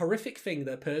 any horrific thing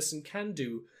that a person can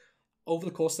do over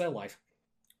the course of their life.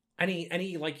 Any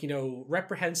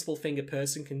reprehensible thing a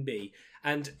person can be.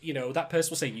 And, that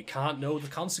person will say, you can't know the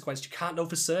consequence. You can't know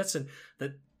for certain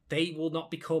that they will not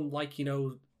become, a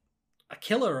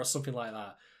killer or something like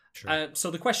that. Sure. So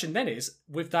the question then is,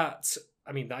 with that...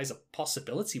 I mean, that is a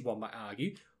possibility, one might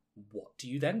argue. What do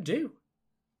you then do?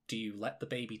 Do you let the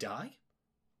baby die?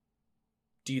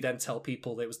 Do you then tell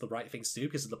people that it was the right thing to do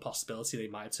because of the possibility they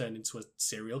might have turned into a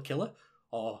serial killer?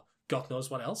 Or God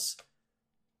knows what else?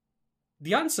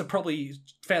 The answer probably,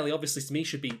 fairly obviously to me,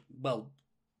 should be, well,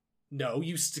 no,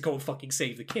 you used to go and fucking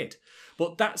save the kid.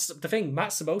 But that's the thing.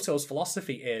 Matsumoto's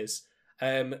philosophy is...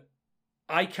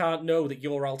 I can't know that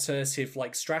your alternative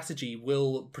strategy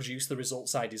will produce the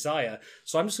results I desire,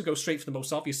 so I'm just going to go straight for the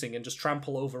most obvious thing and just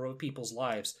trample over other people's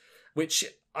lives, which,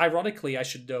 ironically, I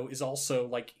should note, is also,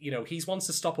 he wants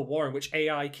to stop a war in which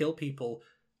AI kill people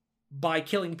by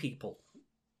killing people.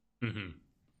 Mm-hmm.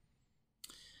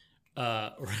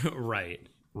 Right.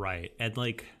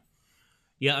 And,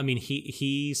 yeah, I mean,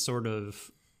 he sort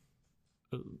of...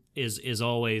 is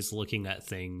always looking at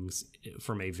things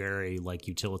from a very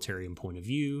utilitarian point of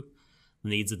view. The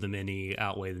needs of the many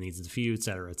outweigh the needs of the few, et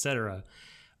cetera,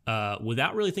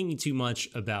 without really thinking too much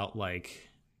about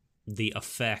the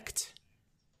effect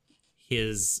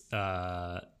his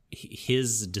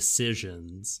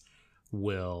decisions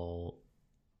will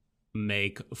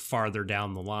make farther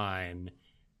down the line,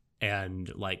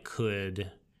 and could,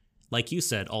 like you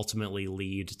said, ultimately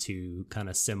lead to kind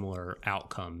of similar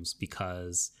outcomes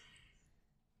because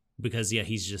yeah,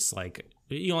 he's just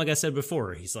like I said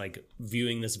before, he's like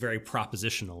viewing this very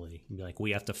propositionally. Like,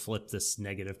 we have to flip this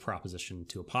negative proposition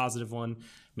to a positive one,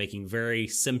 making very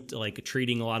like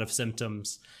treating a lot of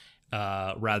symptoms,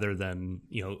 rather than,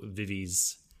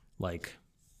 Vivi's like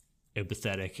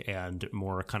empathetic and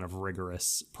more kind of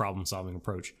rigorous problem solving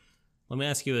approach. Let me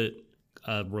ask you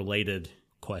a related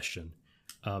question.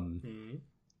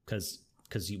 Because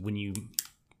when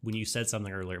you said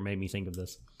something earlier, it made me think of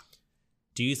this.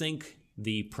 Do you think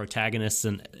the protagonist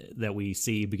that we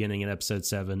see beginning in episode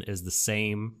 7 is the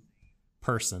same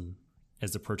person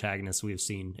as the protagonist we have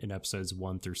seen in episodes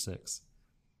 1 through 6?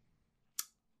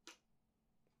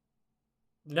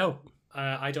 No,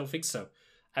 I don't think so.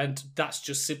 And that's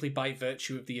just simply by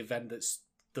virtue of the event that's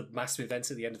the massive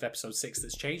event at the end of episode 6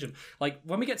 that's changed them. Like,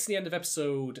 when we get to the end of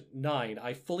episode 9,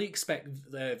 I fully expect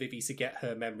Vivi to get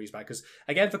her memories back. Because,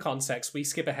 again, for context, we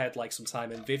skip ahead like some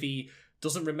time, and Vivi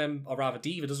doesn't remember, or rather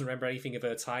Diva doesn't remember anything of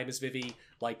her time as Vivi.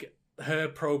 Like, her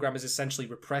program has essentially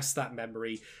repressed that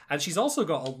memory. And she's also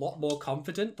got a lot more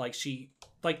confident. Like,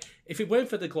 if it weren't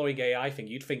for the glowing AI thing,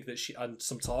 you'd think that and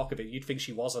some talk of it, you'd think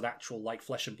she was an actual, like,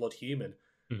 flesh and blood human.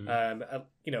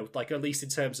 Mm-hmm. Like, at least in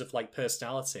terms of, like,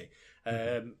 personality.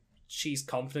 She's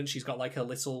confident. She's got like her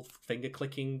little finger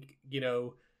clicking,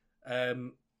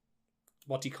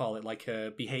 what do you call it? Like her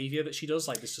behavior that she does.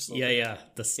 Like this, just the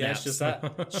snaps. Yeah, it's just that.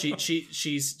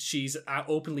 she's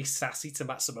openly sassy to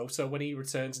Matsumoto when he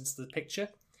returns into the picture.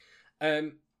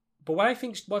 But what I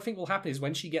think will happen is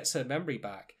when she gets her memory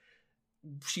back,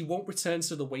 she won't return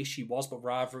to the way she was, but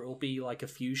rather it will be like a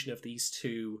fusion of these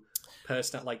two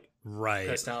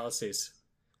personalities.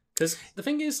 Because the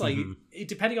thing is, like,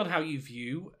 depending on how you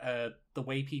view the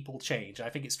way people change, I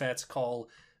think it's fair to call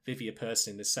Vivi a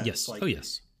person in this sense. Yes. Like,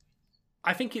 yes.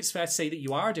 I think it's fair to say that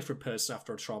you are a different person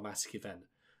after a traumatic event.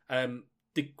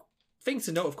 The thing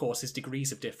to note, of course, is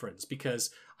degrees of difference,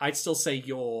 because I'd still say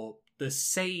you're the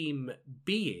same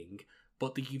being,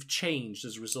 but that you've changed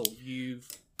as a result. You've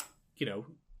got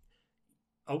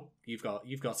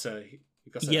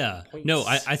yeah, points. No,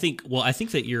 I think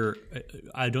that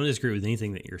I don't disagree with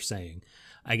anything that you're saying.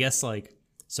 I guess, like,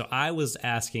 so I was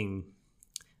asking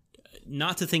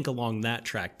not to think along that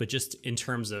track, but just in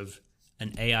terms of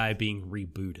an AI being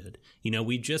rebooted.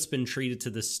 We've just been treated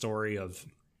to this story of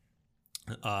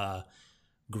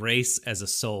Grace as a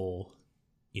soul,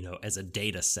 as a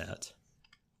data set,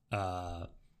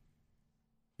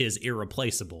 is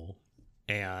irreplaceable.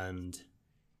 And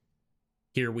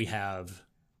here we have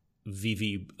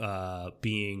Vivi Diva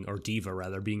being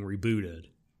rebooted,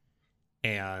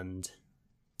 and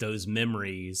those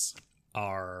memories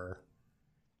are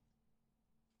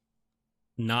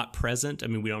not present. I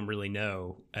mean, we don't really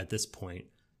know at this point.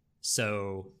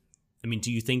 So, I mean, do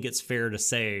you think it's fair to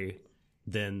say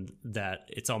then that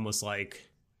it's almost like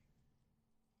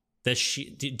that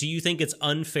do you think it's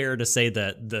unfair to say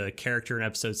that the character in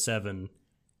episode 7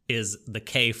 is the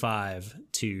K5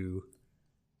 to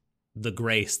the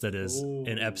Grace that is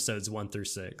in episodes 1 through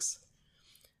 6?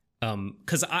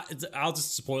 Because I'll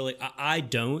just spoil it. I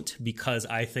don't, because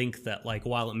I think that, like,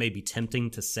 while it may be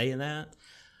tempting to say that,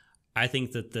 I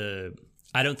think that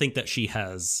I don't think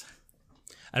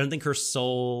her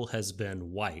soul has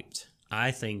been wiped.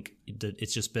 I think that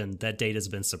it's just been, that data's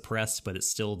been suppressed, but it's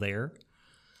still there.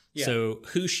 Yeah. So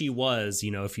who she was,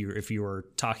 if you were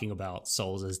talking about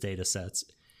souls as data sets,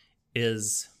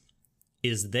 is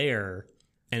there.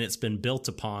 And it's been built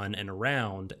upon and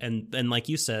around, and like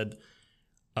you said,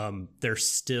 it's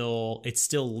still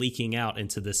leaking out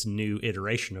into this new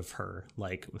iteration of her,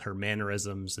 like her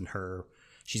mannerisms and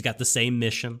she's got the same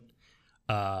mission,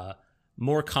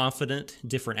 more confident,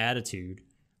 different attitude,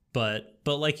 but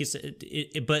like you said,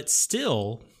 but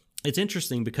still, it's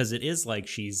interesting because it is like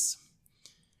she's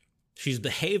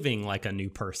behaving like a new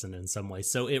person in some way.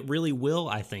 So it really will,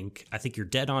 I think you're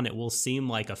dead on. It will seem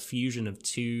like a fusion of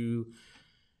two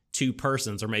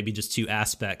persons, or maybe just two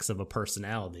aspects of a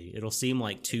personality. It'll seem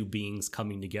like two beings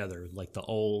coming together, like the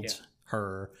old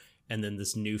her and then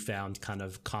this newfound kind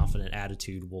of confident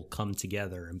attitude will come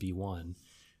together and be one.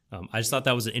 I just thought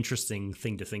that was an interesting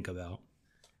thing to think about.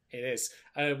 It is.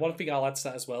 One thing I'll add to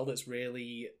that as well that's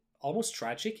really almost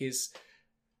tragic is,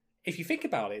 if you think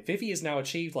about it, Vivi has now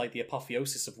achieved like the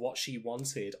apotheosis of what she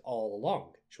wanted all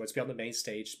along. She wants to be on the main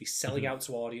stage, to be selling out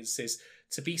to audiences,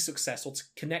 to be successful, to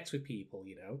connect with people,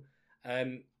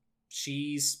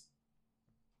 She's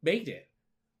made it.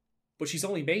 But she's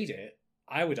only made it,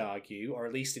 I would argue, or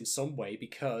at least in some way,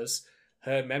 because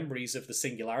her memories of the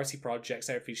Singularity projects,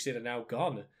 everything she did, are now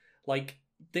gone. Like,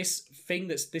 this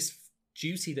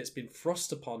duty that's been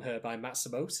thrust upon her by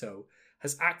Matsumoto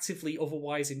has actively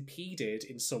otherwise impeded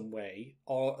in some way,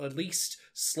 or at least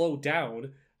slowed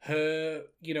down her,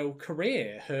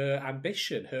 career, her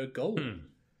ambition, her goal.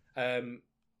 And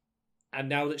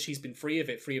now that she's been free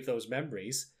of those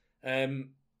memories,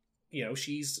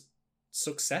 she's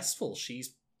successful.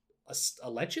 She's a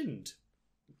legend.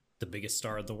 The biggest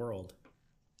star of the world.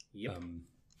 Yep.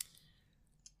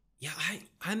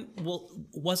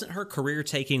 Wasn't her career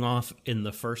taking off in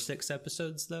the first 6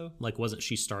 episodes though? Like, wasn't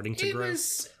she starting to grow?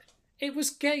 It was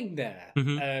getting there.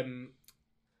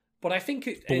 But I think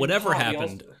But whatever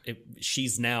happened,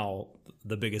 she's now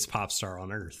the biggest pop star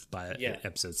on Earth by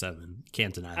episode 7.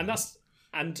 Can't deny that.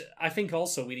 And I think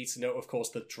also we need to note, of course,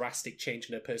 the drastic change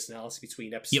in her personality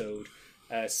between episode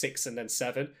 6 and then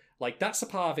 7. Like, that's a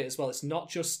part of it as well. It's not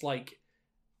just like,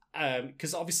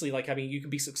 because obviously, you can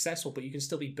be successful, but you can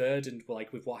still be burdened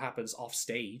with what happens off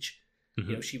stage.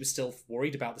 She was still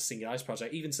worried about the Single Eyes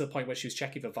project, even to the point where she was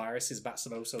checking for viruses,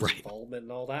 Matsumoto's involvement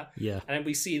and all that. Yeah. And then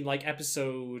we see in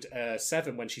episode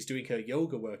 7 when she's doing her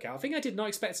yoga workout. I think I did not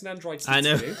expect an android to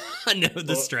do. I know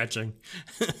the stretching.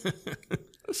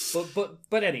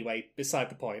 but anyway, beside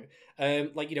the point.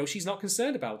 She's not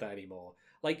concerned about that anymore.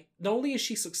 Like, not only is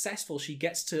she successful, she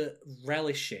gets to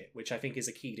relish it, which I think is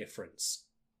a key difference.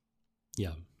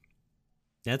 Yeah.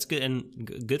 That's good,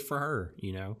 and good for her,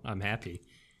 I'm happy.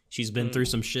 She's been through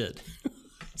some shit.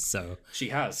 So she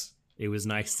has. It was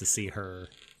nice to see her,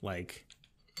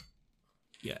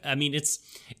 I mean, it's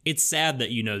sad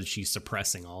that, she's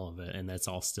suppressing all of it and that's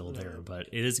all still there, but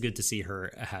it is good to see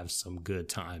her have some good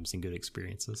times and good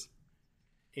experiences.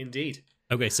 Indeed.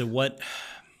 Okay, so what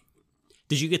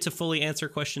did you get to fully answer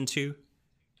question 2?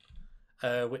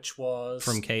 Which was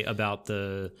from Kate about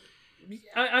the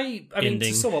I mean,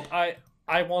 to sum up,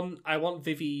 I want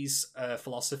Vivi's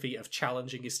philosophy of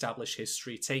challenging established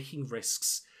history, taking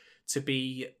risks, to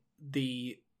be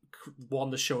the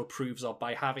one the show approves of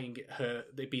by having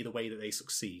it be the way that they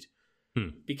succeed.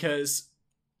 Because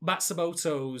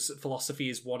Matsumoto's philosophy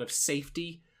is one of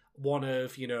safety, one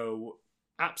of,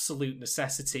 absolute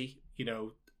necessity,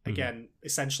 again,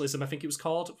 essentialism, I think it was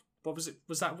called. What was it?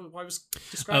 Was that what I was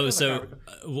describing?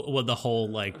 The whole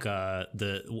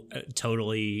the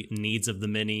totally needs of the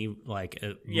many,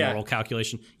 moral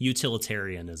calculation,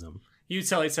 utilitarianism.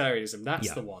 Utilitarianism,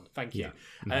 that's the one. Thank you.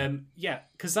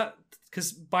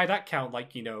 Because by that count,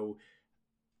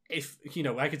 if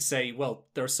I could say, well,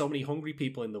 there are so many hungry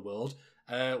people in the world.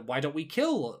 Why don't we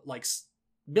kill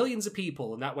millions of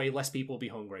people, and that way less people will be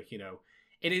hungry?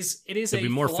 It is. There'll be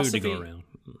more food to go around.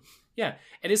 Yeah,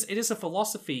 it is a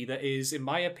philosophy that is, in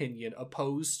my opinion,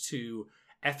 opposed to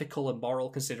ethical and moral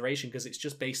consideration because it's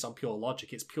just based on pure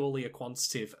logic. It's purely a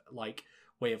quantitative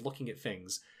way of looking at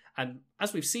things. And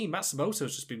as we've seen,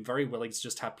 Matsumoto's just been very willing to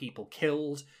just have people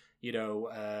killed,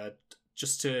 or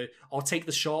take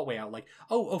the short way out.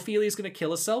 Ophelia's going to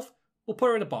kill herself. We'll put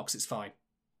her in a box. It's fine.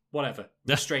 Whatever.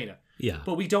 Restrain her. Yeah.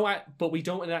 But we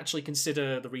don't actually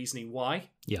consider the reasoning why.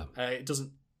 Yeah. It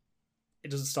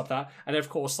doesn't stop that. And of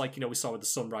course, we saw with the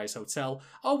Sunrise Hotel,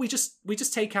 we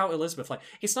just take out Elizabeth.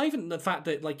 It's not even the fact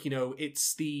that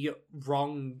it's the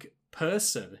wrong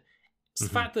person. It's the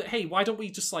fact that, hey, why don't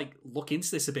we just look into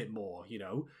this a bit more,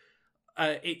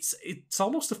 it's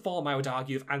almost a form, I would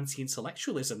argue, of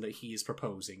anti-intellectualism that he is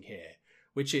proposing here,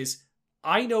 which is,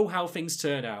 I know how things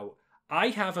turn out. I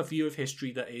have a view of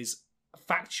history that is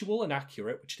factual and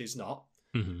accurate, which it is not.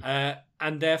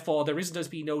 And therefore there isn't going to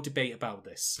be no debate about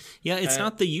this. Yeah, it's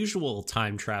not the usual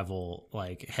time travel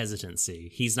hesitancy.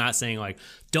 He's not saying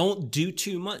don't do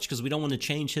too much because we don't want to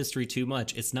change history too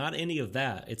much. It's not any of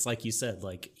that. It's like you said,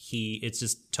 it's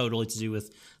just totally to do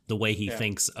with the way he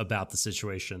thinks about the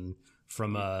situation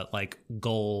from a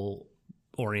goal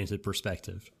oriented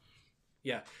perspective.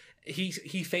 Yeah.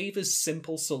 He favors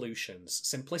simple solutions,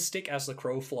 simplistic as the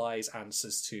crow flies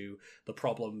answers to the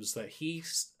problems that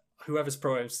whoever's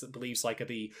programs that believes are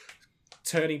the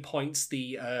turning points,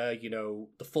 the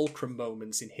fulcrum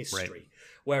moments in history. Right.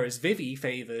 Whereas Vivi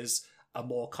favors a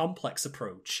more complex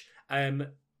approach. And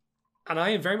I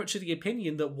am very much of the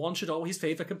opinion that one should always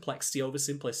favor complexity over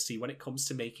simplicity when it comes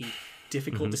to making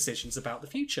difficult decisions about the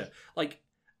future.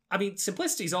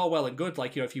 Simplicity is all well and good,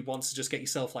 if you want to just get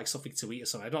yourself something to eat or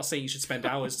something. I'm not saying you should spend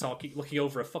hours looking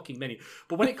over a fucking menu.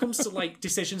 But when it comes to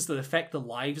decisions that affect the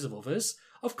lives of others,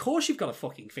 of course you've got to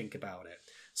fucking think about it.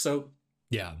 So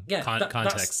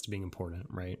context being important,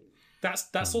 right?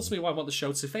 That's ultimately what I want the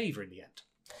show to favor in the end.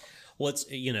 Well, it's,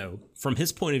 from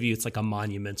his point of view, it's a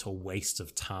monumental waste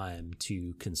of time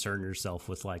to concern yourself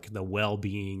with the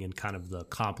well-being and kind of the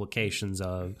complications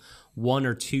of one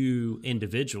or two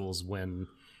individuals when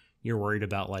you're worried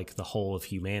about the whole of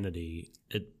humanity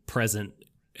at present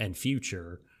and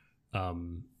future.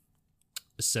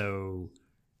 So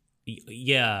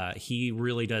yeah, he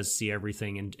really does see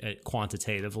everything in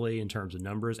quantitatively in terms of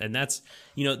numbers, and that's,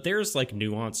 you know, there's like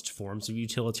nuanced forms of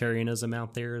utilitarianism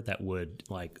out there that would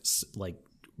like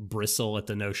bristle at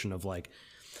the notion of like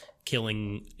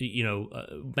killing, you know,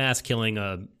 mass killing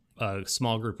a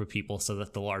small group of people so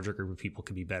that the larger group of people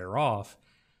could be better off.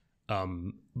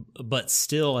 But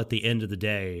still, at the end of the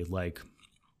day, like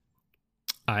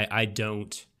I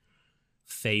don't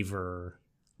favor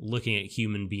looking at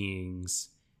human beings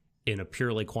in a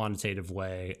purely quantitative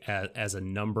way as a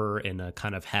number in a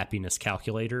kind of happiness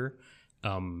calculator.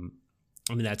 I mean,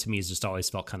 that to me has just always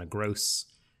felt kind of gross.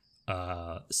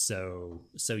 So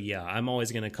yeah, I'm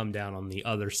always going to come down on the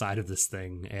other side of this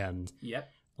thing, and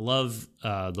love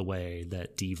the way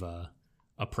that Diva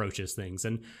approaches things.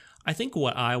 And I think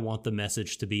what I want the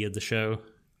message to be of the show,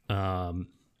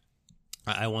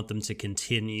 I want them to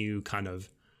continue kind of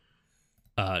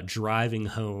driving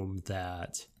home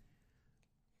that,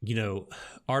 you know,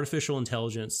 artificial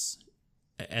intelligence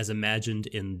as imagined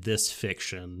in this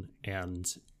fiction,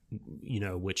 and, you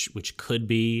know, which could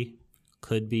be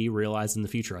realized in the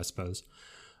future, I suppose.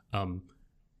 The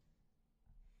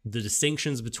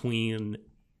distinctions between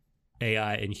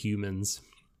AI and humans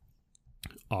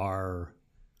are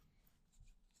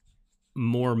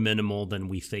more minimal than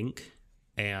we think,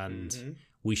 and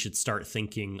we should start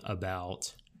thinking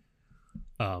about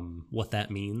what that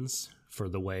means for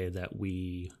the way that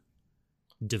we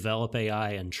develop AI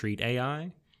and treat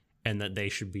AI, and that they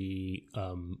should be,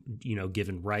 you know,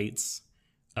 given rights,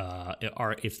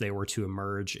 are if they were to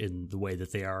emerge in the way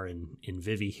that they are in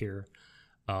Vivi here,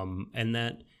 and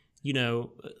that, you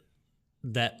know,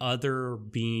 that other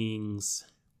beings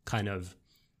kind of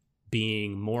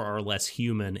being more or less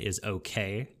human is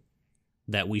okay,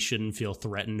 that we shouldn't feel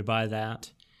threatened by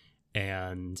that,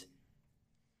 and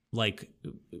like,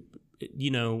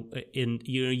 you know,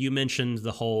 you mentioned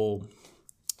the whole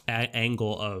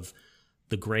angle of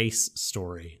the Grace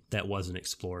story that wasn't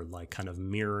explored, like kind of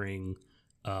mirroring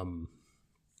or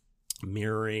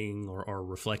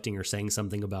reflecting or saying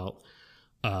something about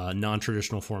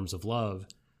non-traditional forms of love.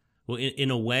 Well, in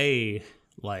a way,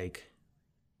 like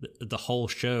the whole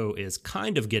show is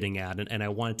kind of getting at, and I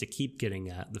wanted to keep getting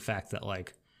at the fact that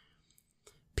like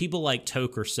people like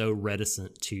Toke are so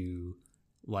reticent to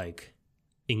like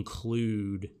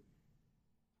include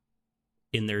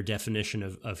in their definition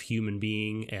of human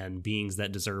being and beings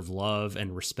that deserve love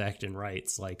and respect and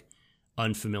rights, like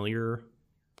unfamiliar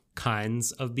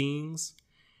kinds of beings.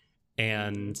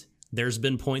 And there's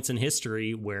been points in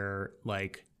history where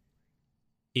like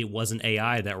it wasn't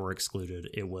AI that were excluded,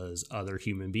 it was other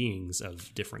human beings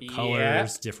of different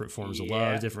colors, different forms of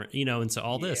love, different, you know, and so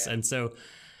all this. And so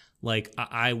like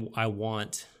I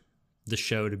want the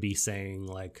show to be saying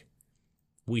like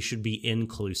we should be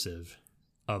inclusive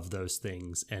of those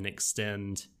things and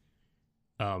extend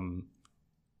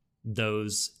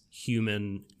those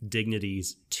human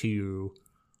dignities to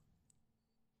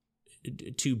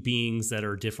beings that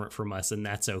are different from us, and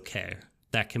that's okay.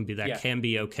 That can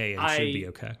be okay and should be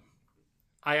okay.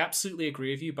 I absolutely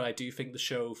agree with you, but I do think the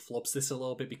show flubs this a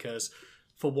little bit because,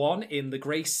 for one, in the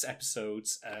Grace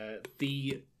episodes,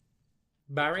 the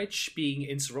marriage being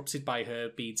interrupted by her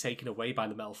being taken away by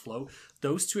the metal float,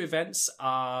 those two events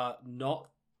are not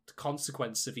the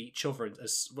consequence of each other,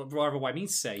 as rather what I mean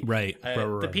to say. Right.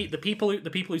 The people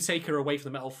who take her away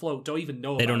from the metal float don't even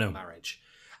know about the marriage.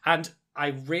 And I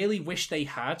really wish they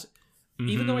had,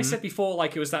 even though I said before,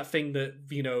 like, it was that thing that,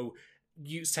 you know,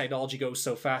 use technology goes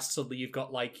so fast, suddenly you've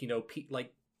got, like, you know,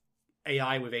 like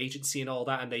AI with agency and all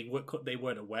that, and they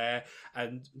weren't aware.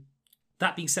 And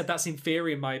that being said, that's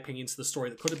inferior, in my opinion, to the story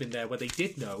that could have been there, where they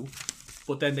did know,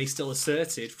 but then they still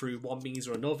asserted through one means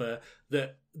or another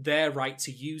that their right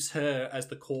to use her as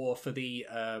the core for the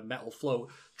metal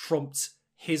float trumped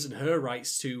his and her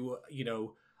rights to, you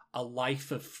know, a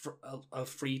life of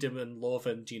freedom and love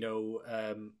and, you know,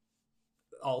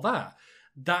 all that.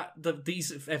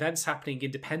 These events happening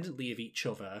independently of each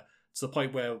other to the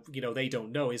point where, you know, they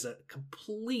don't know is a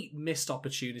complete missed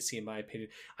opportunity, in my opinion.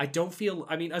 I don't feel,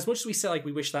 I mean, as much as we say, like,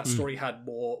 we wish that story had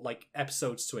more, like,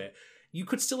 episodes to it, you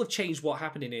could still have changed what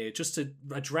happened in here just to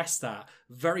address that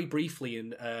very briefly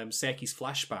in Seki's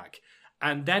flashback.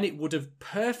 And then it would have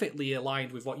perfectly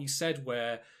aligned with what you said,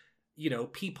 where, you know,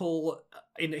 people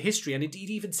in history, and indeed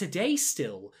even today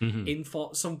still, in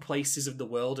some places of the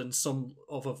world and some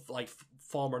other, like,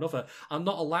 form or another, are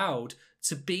not allowed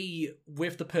to be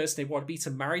with the person they want to be, to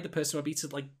marry the person they want to be, to,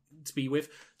 like, to be with,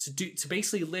 to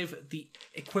basically live the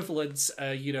equivalent,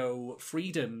 you know,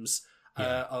 freedoms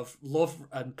of love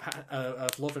and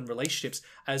relationships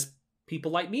as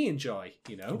people like me enjoy,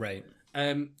 Right.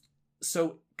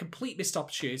 So complete missed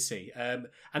opportunity. And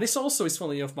this also is,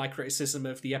 funnily enough, my criticism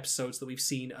of the episodes that we've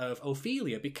seen of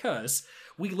Ophelia, because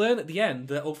we learn at the end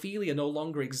that Ophelia no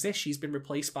longer exists. She's been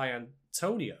replaced by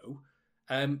Antonio.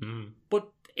 But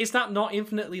is that not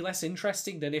infinitely less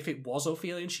interesting than if it was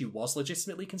Ophelia and she was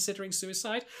legitimately considering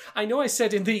suicide? I know I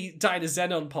said in the Diner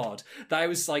Xenon pod that I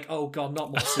was like, oh god,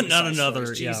 not more suicide Not another,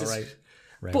 stories, Jesus. yeah,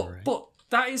 right. But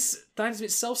that is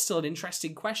itself still an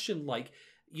interesting question, like,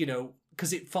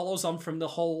 because it follows on from the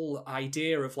whole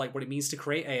idea of like what it means to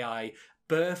create AI,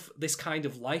 birth this kind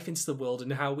of life into the world,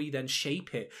 and how we then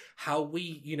shape it, how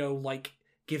we, like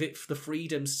give it the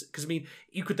freedoms. Because I mean,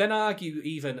 you could then argue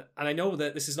even, and I know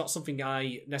that this is not something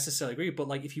I necessarily agree with, but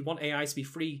like if you want AI to be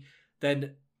free,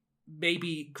 then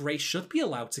maybe Grace should be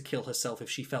allowed to kill herself if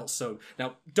she felt so.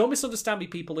 Now, don't misunderstand me,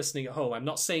 people listening at home. I'm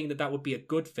not saying that would be a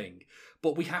good thing,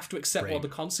 but we have to accept one of the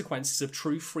consequences of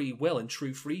true free will and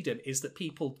true freedom is that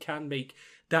people can make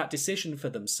that decision for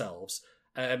themselves.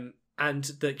 And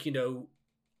that,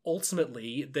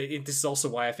 ultimately, this is also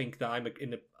why I think that I'm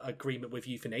in agreement with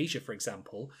euthanasia, for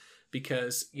example,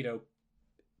 because,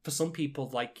 for some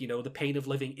people, like, the pain of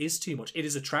living is too much. It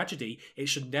is a tragedy. It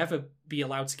should never be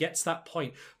allowed to get to that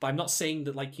point. But I'm not saying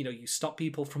that, like, you stop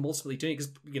people from ultimately doing it,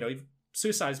 because,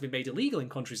 suicide has been made illegal in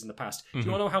countries in the past. Do you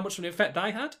want to know how much of an effect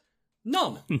that had?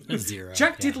 None. Zero.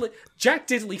 Jack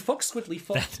Diddley, fuck Squiddly,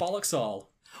 fuck bollocks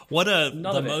all. What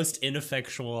the most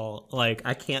ineffectual, like,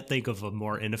 I can't think of a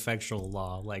more ineffectual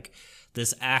law. Like,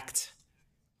 this act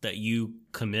that you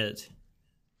commit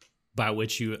by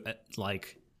which you,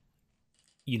 like,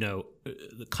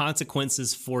 the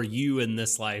consequences for you in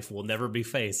this life will never be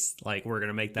faced. Like, we're going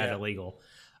to make that illegal.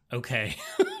 Okay.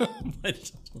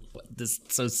 This is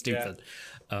so stupid.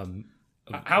 Yeah.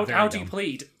 How do you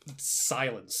plead?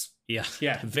 Silence. Yeah.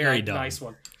 Very dumb. Nice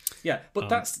one. Yeah, but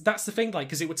that's the thing, like,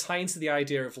 because it would tie into the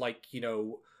idea of, like,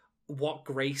 what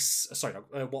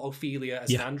what Ophelia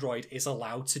as an android is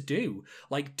allowed to do.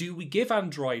 Like, do we give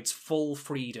androids full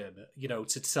freedom,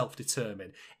 to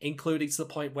self-determine, including to the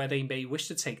point where they may wish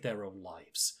to take their own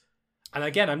lives? And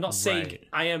again, I'm not saying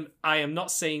I am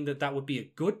not saying that would be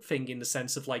a good thing in the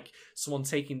sense of like someone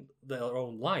taking their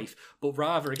own life, but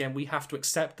rather, again, we have to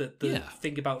accept that the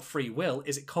thing about free will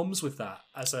is it comes with that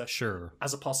as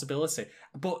a possibility.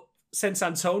 But since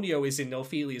Antonio is in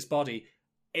Ophelia's body,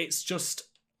 it's just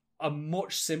a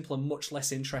much simpler, much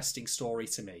less interesting story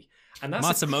to me. And that's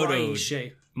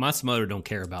Matsumoto don't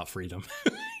care about freedom.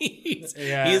 He's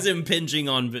been impinging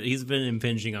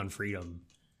on freedom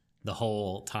the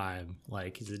whole time.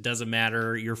 Like, it doesn't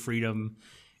matter. Your freedom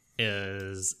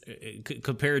is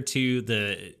compared to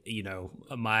the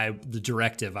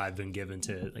directive I've been given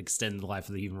to extend the life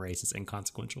of the human race is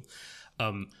inconsequential.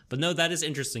 But no, that is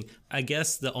interesting. I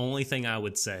guess the only thing I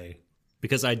would say,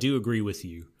 because I do agree with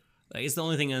you, it's the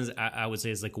only thing I would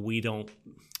say is, like, we don't,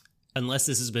 unless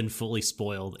this has been fully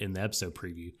spoiled in the episode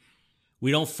preview, we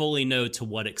don't fully know to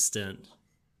what extent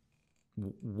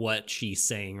what she's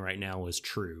saying right now is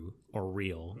true or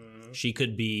real. She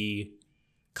could be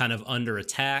kind of under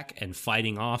attack and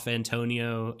fighting off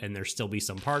Antonio, and there still be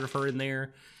some part of her in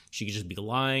there. She could just be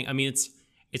lying. I mean,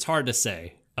 it's hard to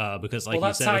say because, like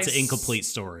you said, it's an incomplete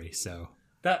story. So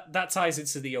that ties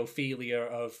into the Ophelia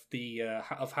of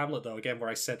of Hamlet, though. Again, where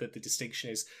I said that the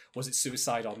distinction was it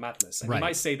suicide or madness? And you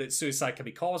might say that suicide can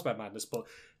be caused by madness, but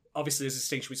obviously there's a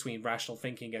distinction between rational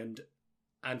thinking and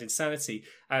insanity.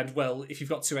 And, well, if you've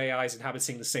got two AIs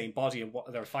inhabiting the same body and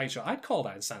what they're fighting, I'd call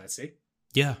that insanity.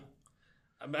 Yeah.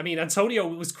 I mean, Antonio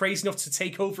was crazy enough to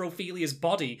take over Ophelia's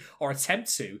body, or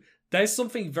attempt to. There's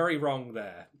something very wrong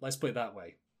there. Let's put it that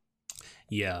way.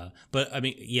 Yeah. But, I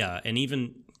mean, yeah, and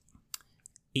even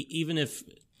if,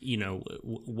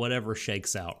 whatever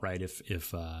shakes out, right, if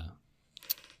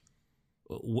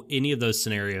any of those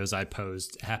scenarios I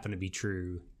posed happen to be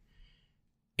true,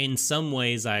 in some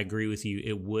ways, I agree with you.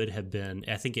 It would have been.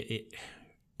 I think it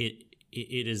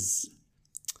is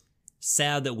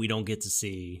sad that we don't get to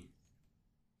see,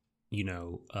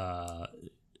 a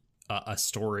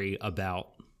story about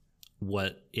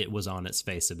what it was on its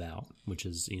face about, which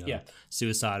is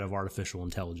suicide of artificial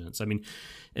intelligence. I mean,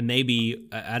 and maybe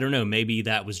I don't know. Maybe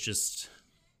that was just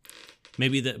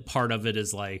that part of it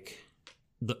is like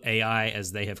the AI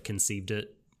as they have conceived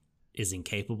it is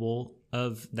incapable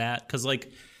of that, because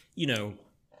like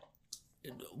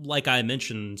I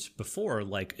mentioned before,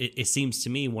 like it seems to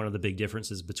me one of the big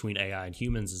differences between AI and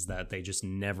humans is that they just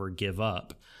never give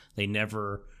up. They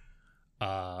never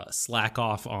slack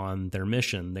off on their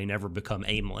mission. They never become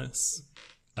aimless.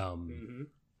 And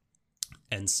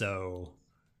so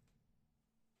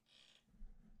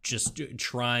just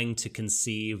trying to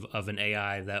conceive of an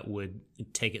AI that would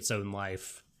take its own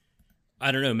life.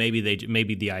 I don't know. Maybe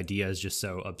the idea is just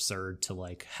so absurd to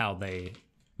like how they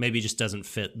maybe it just doesn't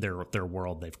fit their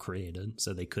world they've created,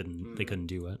 so they couldn't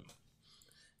do it.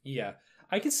 Yeah,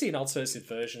 I can see an alternative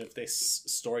version of this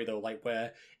story though, like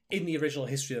where in the original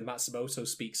history that Matsumoto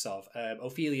speaks of,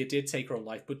 Ophelia did take her own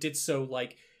life, but did so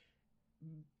like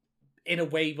in a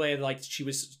way where like she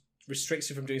was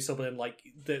restricted from doing something like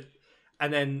the,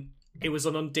 and then it was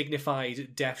an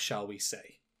undignified death, shall we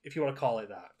say, if you want to call it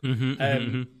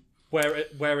that.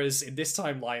 Whereas in this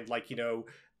timeline, like, you know,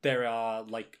 there are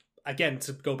like, again,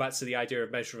 to go back to the idea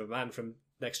of Measure of a Man from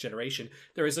Next Generation,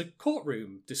 there is a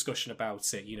courtroom discussion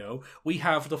about it. You know, we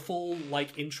have the full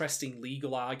like interesting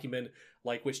legal argument,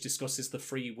 like which discusses the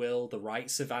free will, the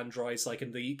rights of androids, like,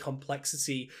 and the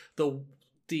complexity,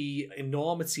 the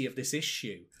enormity of this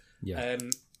issue. Yeah.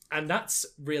 And that's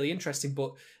really interesting.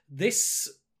 But this,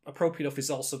 appropriate enough, is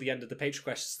also the end of the Patreon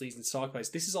questions leading to talk about.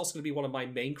 This is also going to be one of my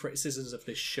main criticisms of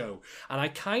this show. And I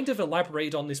kind of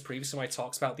elaborated on this previously when I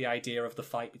talked about the idea of the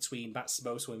fight between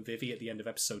Matsumoto and Vivi at the end of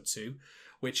episode 2,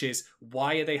 which is,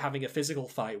 why are they having a physical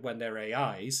fight when they're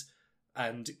AIs?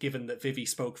 And given that Vivi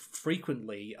spoke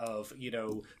frequently of, you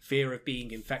know, fear of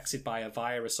being infected by a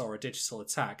virus or a digital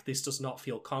attack, this does not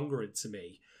feel congruent to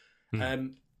me.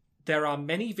 There are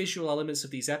many visual elements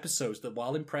of these episodes that,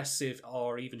 while impressive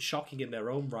or even shocking in their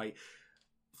own right,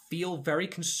 feel very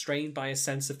constrained by a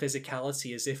sense of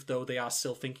physicality, as if though they are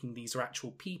still thinking these are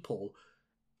actual people,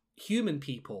 human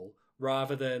people,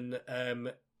 rather than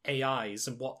AIs,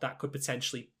 and what that could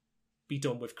potentially be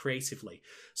done with creatively.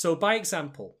 So, by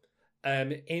example,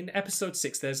 in episode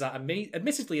 6, there's that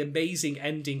admittedly amazing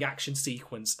ending action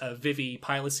sequence of Vivi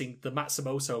piloting the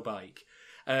Matsumoto bike,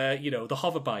 you know, the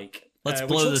hover bike. Let's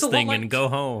blow this thing like... and go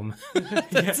home.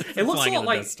 It looks a lot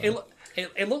like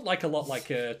it looked like a lot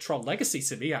like Tron Legacy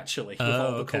to me, actually, with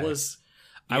all the colors.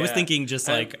 I was thinking just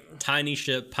like tiny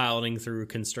ship piloting through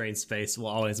constrained space will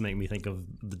always make me think of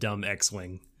the dumb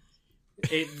X-Wing.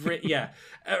 A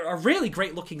really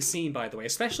great looking scene, by the way,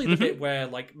 especially the bit where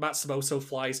like Matsumoto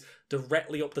flies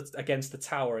directly up against the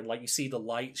tower, and like you see the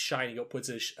light shining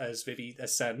upwards as Vivi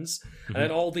ascends, and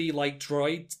then all the like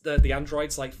the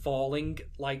androids like falling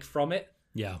like from it,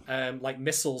 like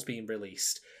missiles being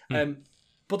released.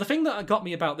 But the thing that got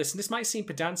me about this, and this might seem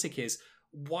pedantic, is,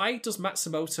 why does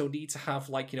Matsumoto need to have,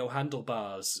 like, you know,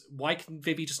 handlebars? Why can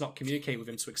Vivi just not communicate with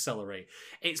him to accelerate?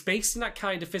 It's based on that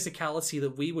kind of physicality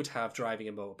that we would have driving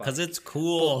a motorbike. Because it's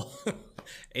cool.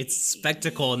 It's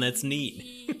spectacle and it's neat.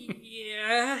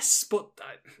 Yes, but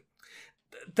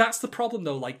that's the problem,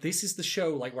 though. Like, this is the show,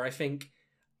 like, where I think,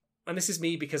 and this is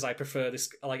me because I prefer this,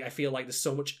 like, I feel like there's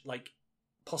so much, like,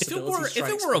 possibilities. If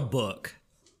it were a book,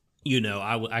 you know,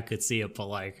 I could see it, but,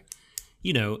 like,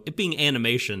 you know, it being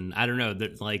animation, I don't know,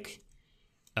 that like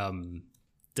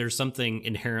there's something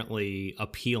inherently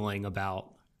appealing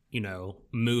about, you know,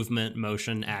 movement,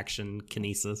 motion, action,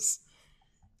 kinesis.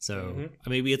 So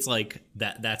maybe it's like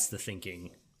that's the thinking.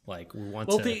 Like, we want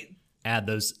to add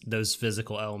those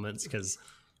physical elements because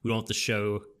we want the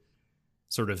show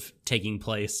sort of taking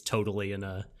place totally in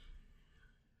a,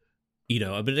 you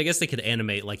know, but I guess they could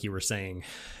animate, like you were saying,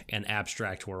 an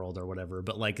abstract world or whatever.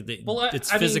 But like,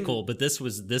 it's physical. But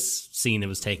this scene, it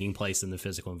was taking place in the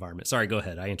physical environment. Sorry, go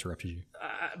ahead. I interrupted you.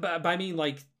 But I mean,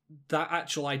 like, that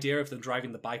actual idea of them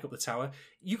driving the bike up the tower,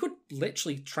 you could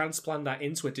literally transplant that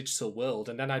into a digital world,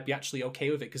 and then I'd be actually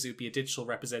okay with it because it would be a digital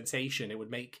representation. It would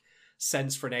make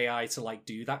sense for an AI to like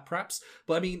do that, perhaps.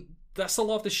 But I mean, that's a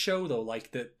lot of the show, though.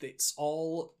 Like, that it's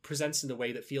all presented in a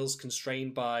way that feels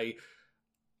constrained by,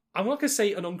 I'm not going to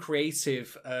say an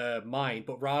uncreative mind,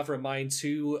 but rather a mind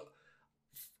too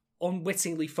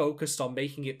unwittingly focused on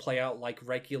making it play out like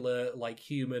regular, like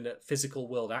human physical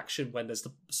world action, when there's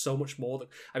so much more that,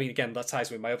 I mean, again, that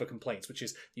ties with my other complaints, which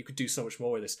is you could do so much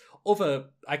more with this.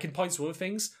 I can point to other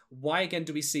things. Why again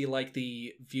do we see like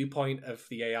the viewpoint of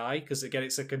the AI? Because again,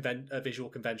 it's a visual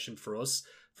convention for us,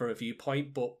 for a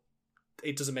viewpoint, but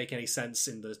it doesn't make any sense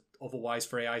in the otherwise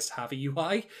for AIs to have a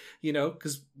UI, you know,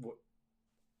 because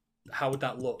how would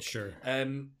that look? Sure.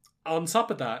 On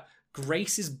top of that,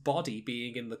 Grace's body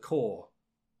being in the core,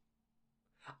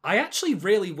 I actually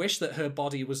really wish that her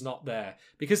body was not there,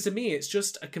 because to me it's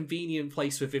just a convenient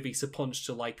place for Vivi to punch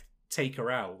to like take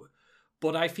her out.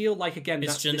 But I feel like, again,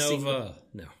 it's that's Genova.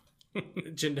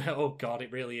 Missing... No. Oh god,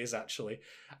 it really is actually.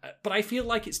 But I feel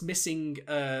like it's missing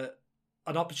an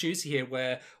opportunity here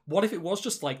where, what if it was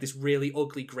just like this really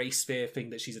ugly grey sphere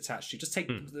thing that she's attached to? Just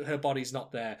take her body's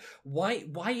not there. Why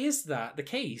is that the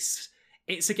case?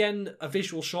 It's again a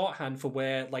visual shorthand for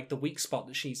where like the weak spot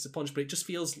that she needs to punch, but it just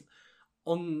feels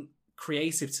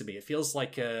creative to me. It feels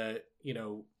like they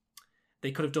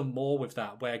could have done more with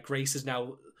that, where Grace is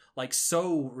now like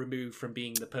so removed from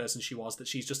being the person she was that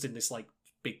she's just in this like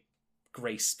big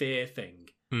grey sphere thing.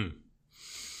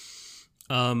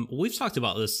 We've talked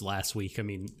about this last week. I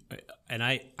mean, and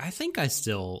I think I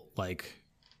still like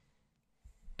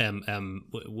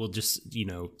will just,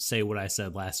 say what I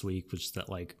said last week, which is that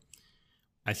like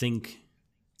I think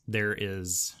there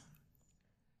is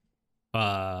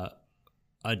a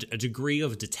degree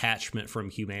of detachment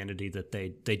from humanity that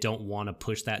they don't want to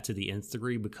push that to the nth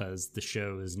degree, because the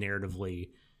show is narratively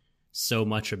so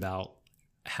much about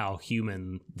how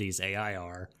human these AI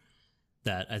are,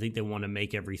 that I think they want to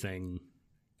make everything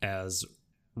as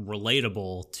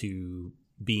relatable to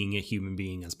being a human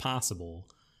being as possible.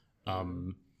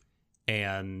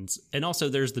 And also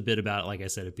there's the bit about, like I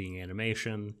said, it being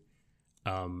animation.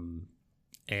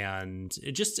 And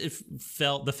it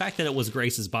felt, the fact that it was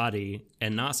Grace's body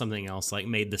and not something else, like,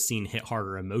 made the scene hit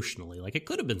harder emotionally. Like, it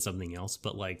could have been something else,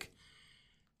 but like,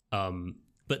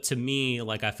 but to me,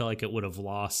 like, I felt like it would have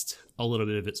lost a little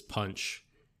bit of its punch,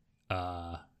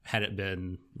 had it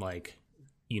been like,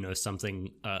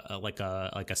 something like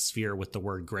a sphere with the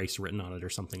word Grace written on it or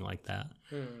something like that.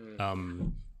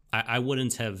 I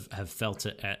wouldn't have felt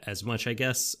it as much, I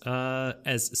guess,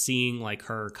 as seeing like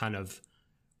her kind of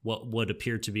what would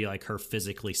appear to be like her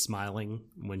physically smiling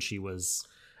when she was,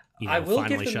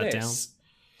 finally shut down.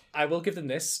 I will give them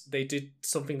this. They did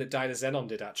something that Dinah Zenon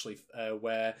did, actually,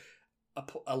 where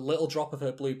a little drop of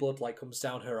her blue blood like comes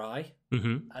down her eye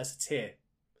as a tear.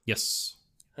 Yes.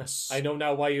 I know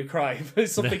now why you cry.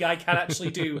 It's something I can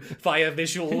actually do via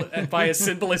via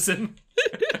symbolism.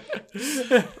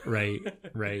 Right.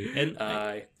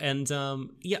 And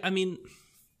yeah, I mean,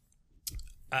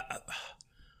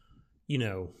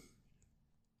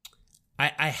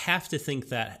 I have to think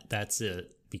that that's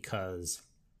it, because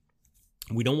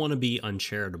we don't want to be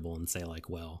uncharitable and say like,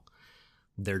 well,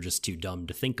 they're just too dumb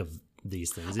to think of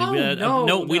these things.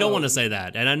 No, we don't want to say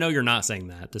that. And I know you're not saying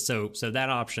that. So that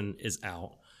option is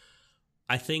out.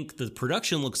 I think the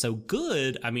production looks so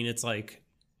good. I mean, it's like,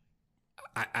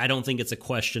 I don't think it's a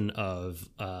question of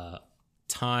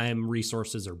time,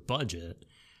 resources, or budget.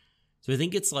 So I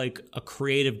think it's like a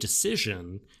creative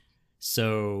decision.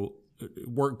 So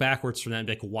work backwards from that and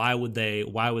be like, why would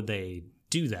they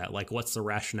do that? Like, what's the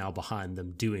rationale behind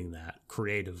them doing that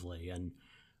creatively? And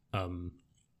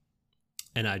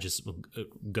I just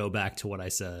go back to what I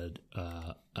said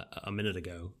a minute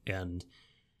ago, and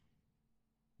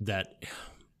that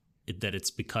it's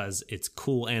because it's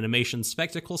cool animation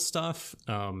spectacle stuff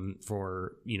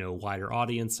for wider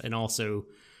audience, and also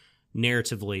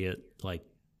narratively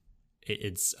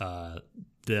it's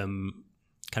them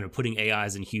kind of putting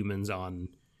AIs and humans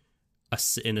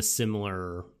in a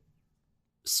similar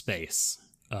space,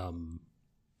 and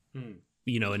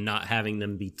not having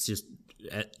them be just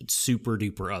super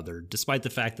duper other, despite the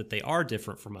fact that they are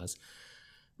different from us.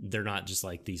 They're not just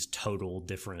like these total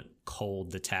different,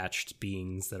 cold, detached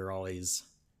beings that are always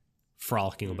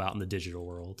frolicking about in the digital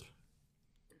world.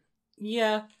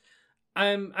 Yeah.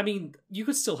 I mean, you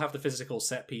could still have the physical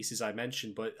set pieces I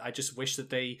mentioned, but I just wish that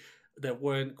there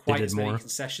weren't quite as many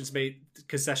concessions made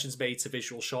to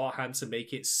visual shorthand to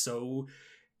make it so.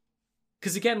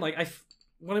 Because again, like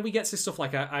when we get to stuff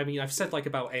like I've said like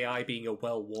about AI being a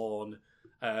well-worn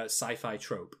sci-fi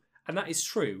trope, and that is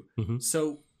true. Mm-hmm.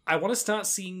 So I want to start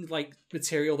seeing like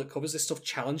material that covers this stuff,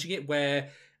 challenging it, where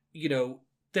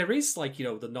there is like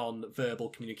the non-verbal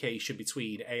communication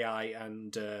between AI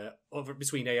and other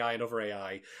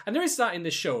AI, and there is that in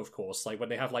this show, of course, like when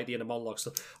they have like the inner monologue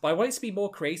stuff. But I want it to be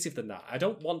more creative than that. I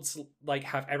don't want to like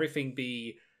have everything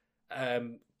be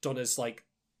done as like,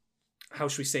 how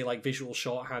should we say, like visual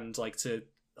shorthand,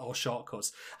 or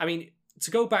shortcuts. I mean,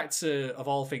 to go back to, of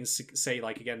all things, to say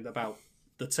like again about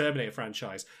the Terminator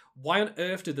franchise, why on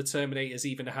earth did the Terminators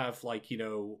even have like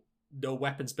no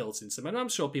weapons built into them? And I'm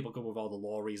sure people come with all the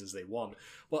lore reasons they want,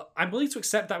 but I'm willing to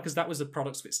accept that because that was the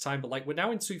product of its time. But like, we're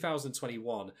now in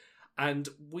 2021 and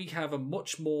we have a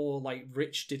much more like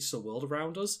rich digital world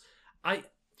around us. I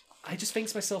just think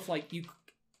to myself, like,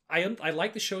 I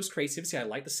like the show's creativity, I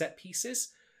like the set pieces,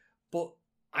 but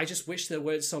I just wish there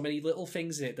weren't so many little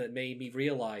things in it that made me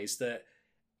realize that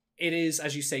it is,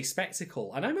 as you say,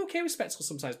 spectacle. And I'm okay with spectacle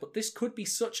sometimes, but this could be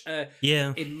such a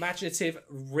imaginative,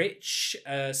 rich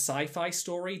sci-fi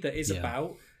story that is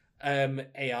about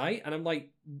AI. And I'm like,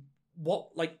 what?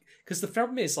 Like, because the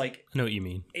problem is, like, I know what you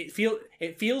mean. It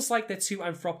feels like they're too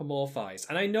anthropomorphized.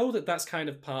 And I know that that's kind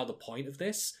of part of the point of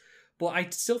this, but I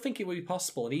still think it would be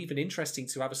possible and even interesting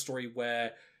to have a story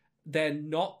where they're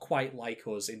not quite like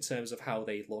us in terms of how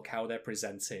they look, how they're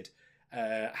presented.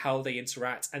 how they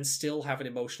interact, and still have an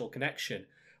emotional connection.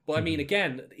 But I mean,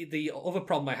 again, the other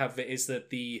problem I have with it is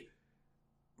that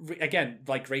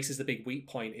like Grace is the big weak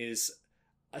point, is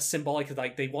a symbolic of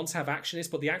like they want to have action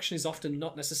but the action is often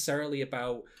not necessarily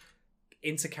about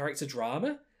inter-character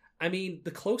drama. I mean,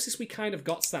 the closest we kind of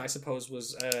got to that, I suppose,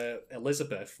 was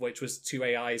Elizabeth, which was two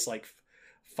AIs like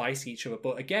fight each other.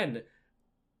 But again,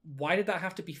 why did that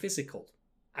have to be physical?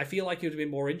 I feel like it would have been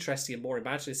more interesting and more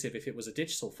imaginative if it was a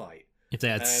digital fight. If they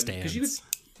had stands.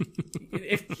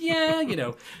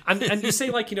 And you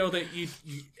say like, that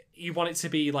you want it to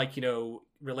be like,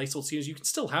 relatable scenes. You can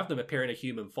still have them appear in a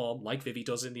human form, like Vivi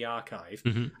does in the archive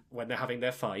when they're having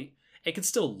their fight. It can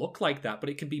still look like that, but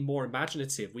it can be more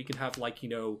imaginative. We can have like,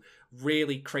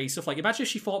 really crazy stuff. Like imagine if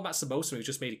she fought Matsumoto, who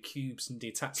just made of cubes, and he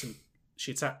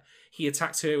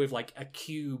attacked her with like a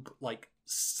cube like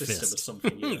system Fist. or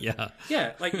something.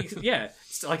 Yeah, like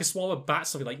it's like a swarm of bats,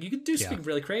 something like you could do something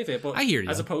really creative. But I hear you.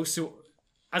 As opposed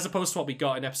to what we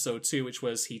got in episode 2, which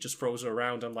was he just throws her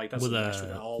around and like that's with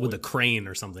a crane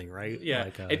or something, right? Yeah,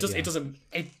 like,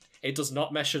 it does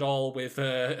not mesh at all with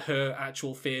her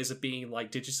actual fears of being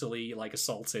like digitally like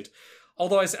assaulted.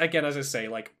 Although as I say,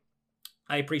 like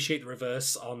I appreciate the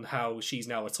reverse on how she's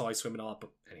now a toy swimming art.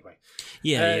 But anyway,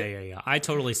 yeah. I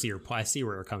totally see I see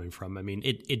where you're coming from. I mean,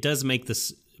 it does make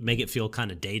it feel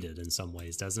kind of dated in some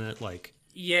ways, doesn't it? Like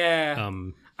I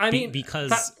mean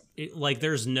because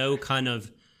there's no kind of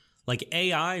like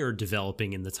AI are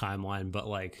developing in the timeline, but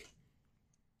like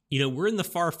we're in the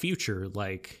far future.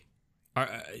 Like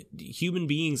human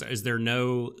beings, is there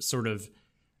no sort of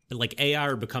like AI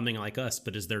are becoming like us,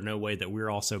 but is there no way that we're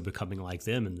also becoming like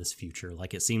them in this future?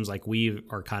 Like it seems like we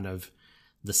are kind of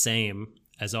the same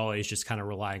as always, just kind of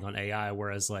relying on AI,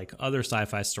 whereas like other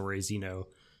sci-fi stories,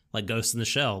 like Ghost in the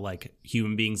Shell, like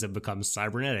human beings have become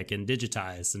cybernetic and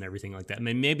digitized and everything like that. I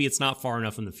mean, maybe it's not far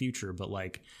enough in the future, but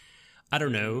like I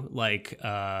don't know, like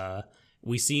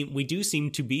we do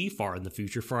seem to be far in the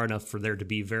future, far enough for there to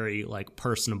be very like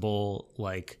personable,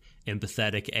 like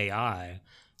empathetic AI.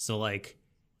 So like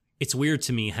it's weird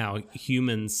to me how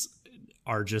humans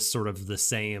are just sort of the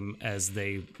same as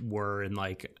they were in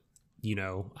like,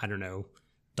 I don't know,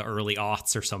 the early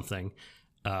aughts or something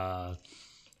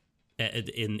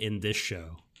in this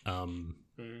show.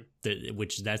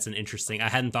 Which that's an interesting, I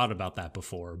hadn't thought about that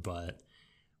before, but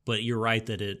you're right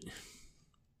that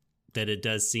it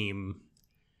does seem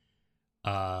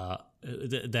that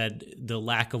the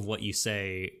lack of what you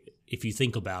say, if you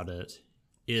think about it,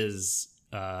 is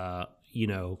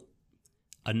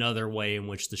another way in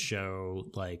which the show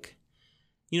like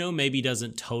maybe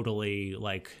doesn't totally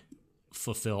like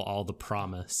fulfill all the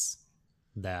promise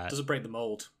that doesn't break the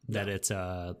mold that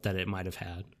it might have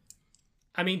had.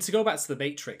 I mean, to go back to the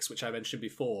Matrix, which I mentioned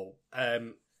before,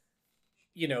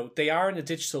 they are in a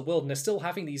digital world and they're still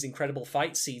having these incredible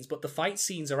fight scenes, but the fight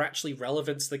scenes are actually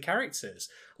relevant to the characters.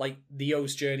 Like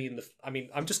Neo's journey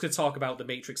I'm just going to talk about the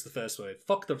Matrix, the first one.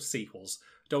 Fuck the sequels.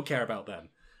 Don't care about them.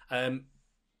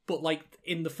 But like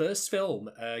in the first film,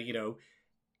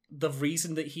 the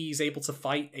reason that he's able to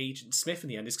fight Agent Smith in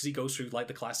the end is because he goes through like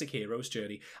the classic hero's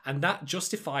journey, and that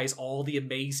justifies all the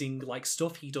amazing like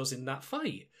stuff he does in that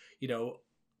fight.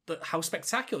 How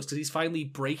spectacular it is because he's finally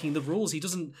breaking the rules. He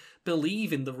doesn't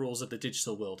believe in the rules of the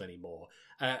digital world anymore.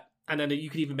 And then you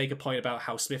could even make a point about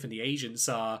how Smith and the agents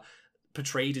are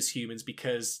portrayed as humans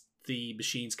because the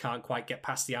machines can't quite get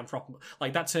past the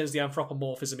like that turns the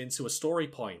anthropomorphism into a story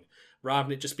point rather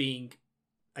than it just being,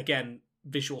 again,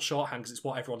 visual shorthand because it's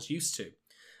what everyone's used to.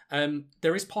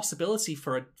 There is possibility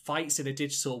for fights in a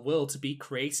digital world to be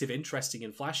creative, interesting,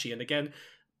 and flashy. And again,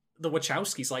 the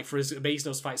Wachowskis, like for as amazing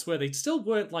those fights were, they still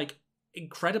weren't like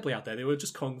incredibly out there. They were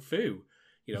just kung fu.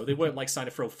 They weren't like trying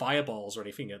to throw fireballs or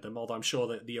anything at them. Although I'm sure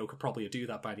that Neo could probably do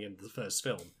that by the end of the first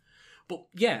film. But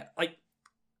yeah, like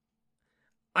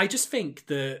I just think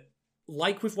that,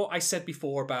 like with what I said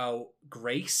before about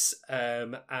Grace,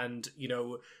 and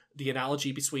the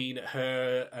analogy between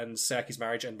her and Serki's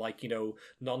marriage and like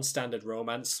non-standard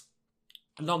romance,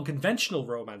 non-conventional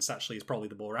romance actually is probably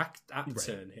the more apt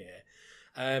term here.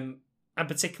 And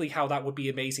particularly how that would be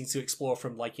amazing to explore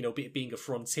from like being a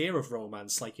frontier of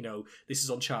romance, like this is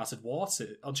uncharted waters.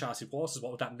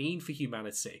 What would that mean for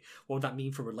humanity? What would that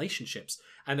mean for relationships?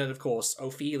 And then of course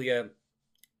Ophelia,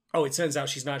 it turns out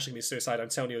she's not actually committed suicide.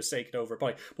 Antonio's taken over her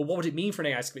body. But what would it mean for an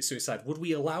AI to commit suicide? Would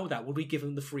we allow that? Would we give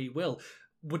them the free will?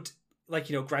 Would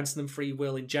granting them free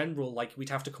will in general, like we'd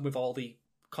have to come with all the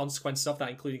consequences of that,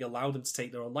 including allow them to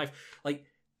take their own life. Like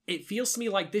it feels to me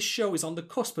like this show is on the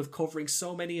cusp of covering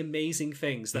so many amazing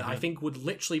things that I think would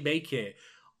literally make it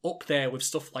up there with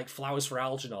stuff like Flowers for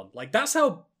Algernon. Like that's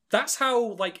how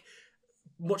like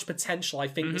much potential I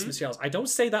think this material has. I don't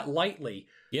say that lightly.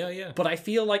 Yeah. But I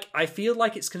feel like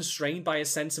it's constrained by a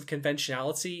sense of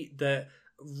conventionality that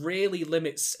really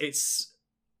limits its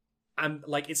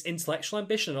its intellectual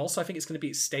ambition, and also I think it's going to be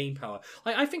its staying power.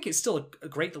 I think it's still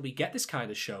great that we get this kind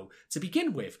of show to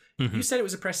begin with. You said it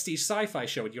was a prestige sci-fi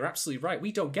show, and you're absolutely right.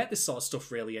 We don't get this sort of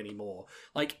stuff really anymore.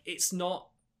 Like, it's not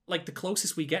like the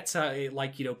closest we get to it,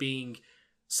 like, you know, being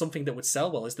something that would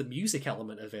sell well is the music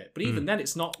element of it. But even then,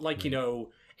 it's not like, you know,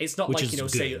 it's not Which like, you know,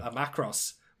 is say good. a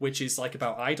Macross, which is like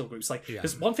about idol groups. Like,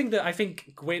 there's one thing that I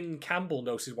think Gwyn Campbell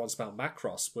noted once about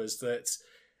Macross was that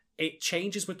it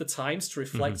changes with the times to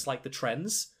reflect like the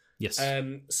trends. Yes.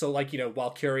 So like, you know, while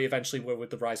Curie eventually were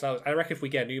with the Rise of Alice, I reckon if we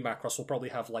get a new Macross, we'll probably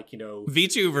have like, you know,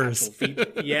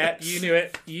 VTubers. yeah, you knew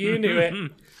it.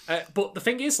 But the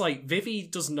thing is, like, Vivi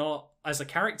does not, as a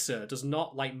character, does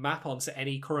not like map onto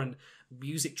any current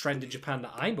music trend in Japan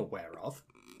that I'm aware of.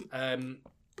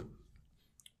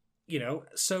 You know,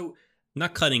 so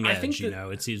Not cutting I edge, think you know.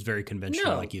 It seems very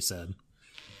conventional, No. like you said.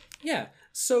 yeah.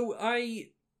 So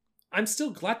I'm still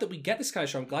glad that we get this kind of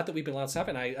show. I'm glad that we've been allowed to have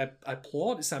it. And I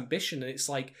applaud its ambition and its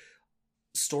like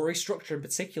story structure in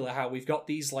particular. How we've got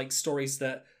these like stories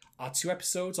that are 2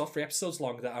 episodes or 3 episodes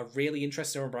long that are really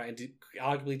interesting and bright and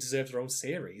arguably deserve their own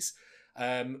series.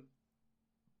 But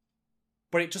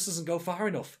it just doesn't go far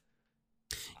enough.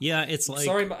 Yeah, it's like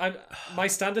Sorry, my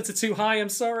standards are too high. I'm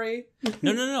sorry.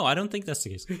 No. I don't think that's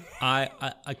the case.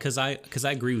 Because I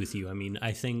agree with you. I mean,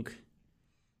 I think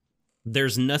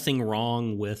there's nothing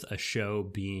wrong with a show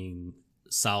being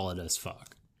solid as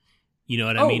fuck. You know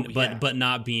what I mean? Yeah. But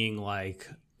not being like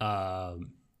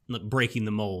breaking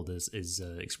the mold is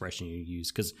an expression you use,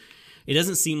 because it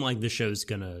doesn't seem like the show's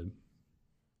gonna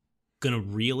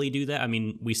really do that. I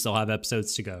mean, we still have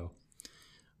episodes to go,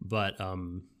 but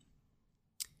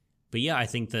yeah, I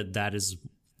think that is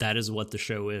what the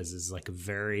show is like a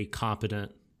very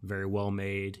competent, very well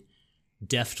made,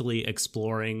 deftly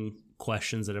exploring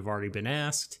questions that have already been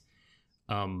asked,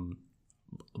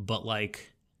 but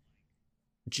like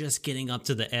just getting up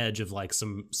to the edge of like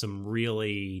some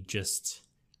really just,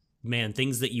 man,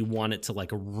 things that you want it to like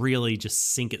really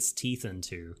just sink its teeth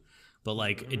into, but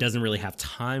like it doesn't really have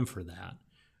time for that.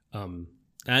 I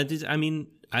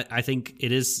think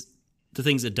it is, the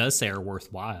things it does say are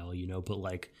worthwhile, you know, but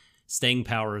like staying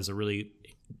power is a really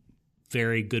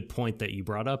very good point that you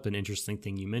brought up, an interesting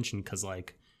thing you mentioned, because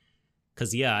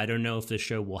yeah, I don't know if this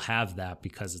show will have that,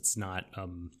 because it's not I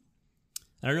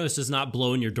don't know, it's just not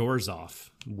blowing your doors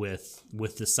off with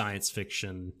the science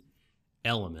fiction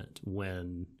element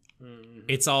when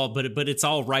it's all but it's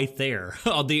all right there.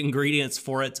 All the ingredients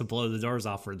for it to blow the doors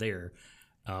off are there.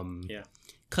 Yeah.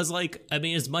 Cuz like, I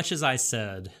mean, as much as I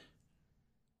said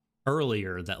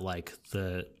earlier that like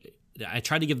I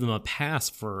tried to give them a pass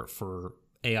for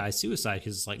AI suicide,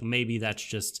 because like maybe that's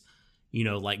just, you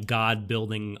know, like God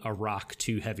building a rock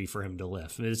too heavy for him to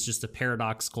lift. It's just a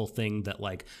paradoxical thing that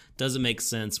like doesn't make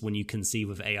sense when you conceive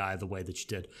of AI the way that you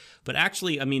did. But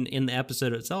actually, I mean, in the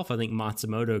episode itself, I think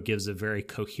Matsumoto gives a very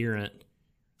coherent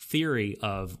theory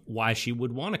of why she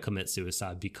would want to commit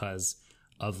suicide, because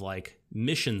of like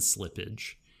mission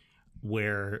slippage,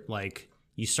 where like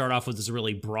you start off with this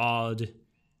really broad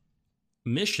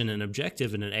mission and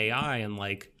objective in an AI, and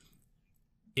like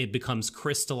it becomes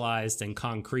crystallized and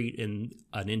concrete in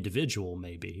an individual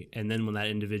maybe. And then when that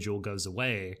individual goes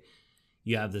away,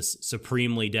 you have this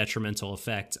supremely detrimental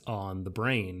effect on the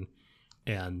brain.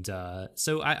 And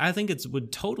so I think it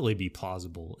would totally be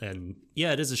plausible. And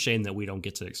yeah, it is a shame that we don't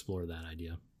get to explore that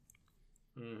idea.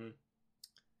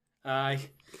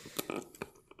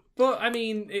 But I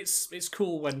mean, it's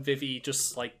cool when Vivi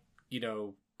just like, you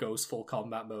know, goes full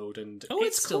combat mode, and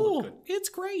it's still cool. good. It's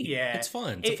great. Yeah, it's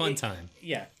fun. It's a fun time.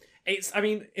 Yeah, it's. I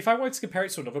mean, if I wanted to compare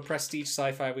it to another prestige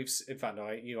sci-fi, in fact, no,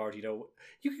 you already know.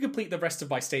 You can complete the rest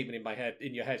of my statement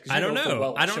in your head. I don't know.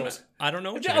 Well I don't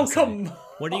know. What you're oh gonna come! Say.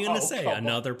 What are you going to say? Come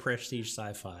Another prestige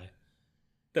sci-fi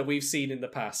that we've seen in the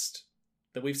past,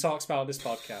 that we've talked about on this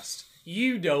podcast.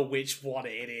 You know which one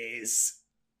it is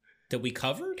that we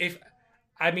covered.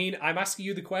 I'm asking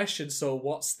you the question. So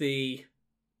what's the?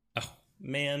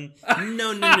 Man,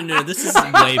 no. This is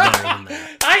way better than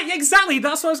that. Exactly.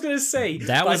 That's what I was going to say.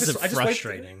 That was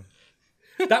frustrating.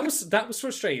 That was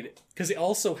frustrating, because it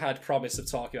also had promise of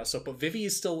talking about stuff, but Vivi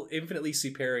is still infinitely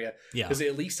superior. Yeah, because it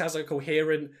at least has a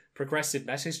coherent, progressive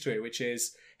message to it, which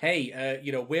is, hey,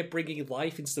 you know, we're bringing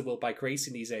life into the world by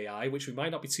creating these AI, which we might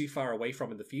not be too far away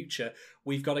from in the future.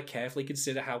 We've got to carefully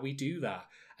consider how we do that.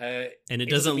 And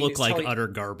it doesn't look like utter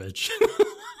garbage.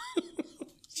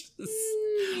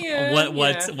 Yeah,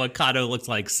 what Kato looks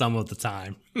like some of the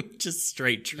time. Just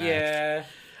straight trash. Yeah.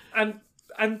 And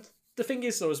the thing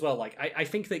is, though, as well, like, I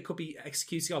think they could be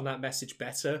executing on that message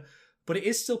better, but it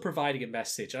is still providing a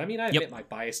message. I mean, I admit my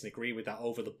bias and agree with that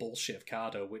over the bullshit of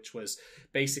Cardo, which was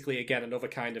basically, again, another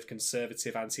kind of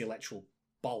conservative anti-electoral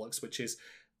bollocks, which is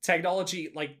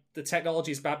technology, like, the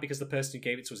technology is bad because the person who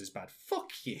gave it to us is bad. Fuck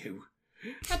you.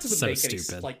 That doesn't so make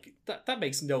stupid. any, like, that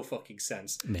makes no fucking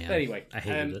sense. Man, but anyway, I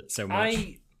hated it so much.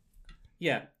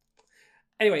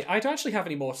 Anyway, I don't actually have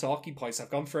any more talking points.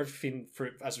 I've gone for everything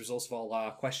as a result of all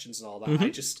our questions and all that. I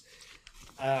just...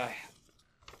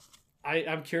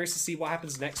 I'm curious to see what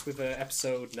happens next with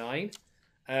episode 9.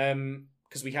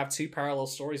 Because we have 2 parallel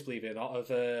stories, believe it or not,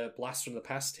 of Blast from the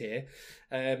Past here.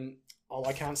 All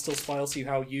I can't still spoil to you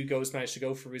how Yugo's managed to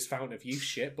go through his Fountain of Youth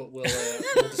shit, but we'll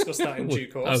discuss that in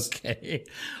due course. Okay.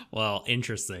 Well,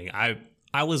 interesting. I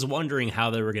was wondering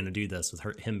how they were going to do this with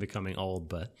him becoming old,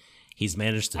 but he's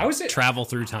managed to travel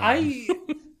through time.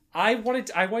 I wanted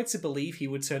to believe he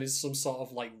would turn into some sort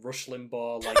of like Rush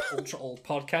Limbaugh, like ultra old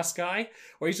podcast guy,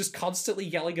 where he's just constantly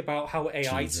yelling about how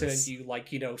AI turned you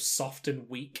like, you know, soft and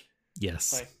weak.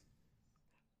 Yes. Like,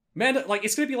 man, like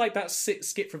it's gonna be like that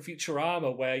skit from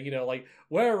Futurama where, you know, like,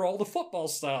 where are all the football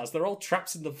stars? They're all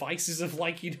trapped in the vices of,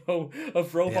 like, you know,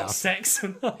 of robot sex.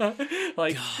 Like, God.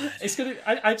 It's gonna.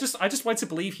 I just want to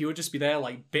believe he would just be there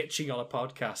like bitching on a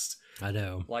podcast. I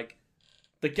know. Like,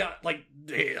 the guy, like,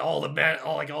 all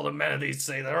the men of these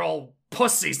say they're all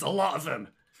pussies, a lot of them.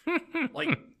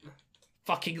 Like,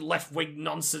 fucking left-wing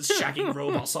nonsense, shagging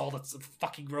robots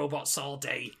all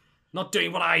day. Not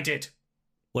doing what I did.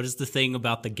 What is the thing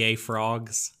about the gay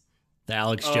frogs? The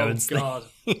Alex Jones thing? Oh,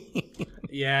 God.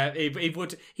 Yeah,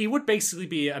 he would basically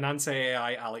be an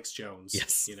anti-AI Alex Jones.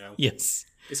 Yes. You know? Yes.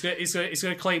 It's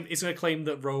gonna claim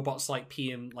that robots like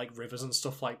pee in like rivers and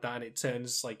stuff like that, and it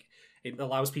turns like it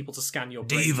allows people to scan your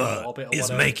brain Diva orbit or is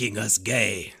whatever. making us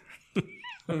gay.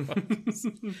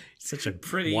 Such a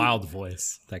pretty wild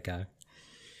voice, that guy.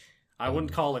 I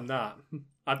wouldn't call him that.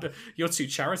 You're too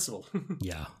charitable.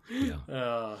 Yeah.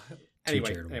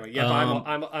 Anyway, yeah.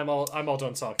 But I'm all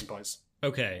done talking points.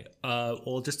 Okay.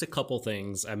 Well, just a couple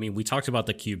things. I mean, we talked about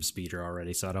the cube speeder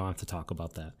already, so I don't have to talk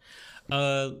about that.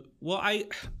 Well, I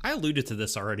alluded to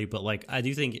this already, but like I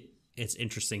do think it's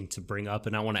interesting to bring up,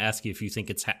 and I want to ask you if you think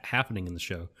it's happening in the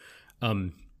show.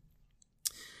 Do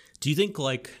you think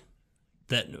like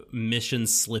that mission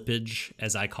slippage,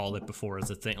 as I called it before, is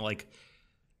a thing? Like,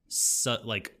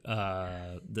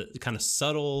 the kind of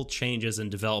subtle changes in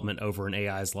development over an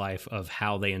AI's life of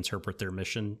how they interpret their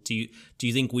mission. Do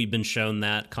you think we've been shown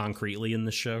that concretely in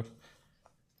the show?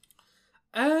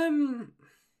 I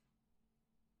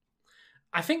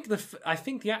think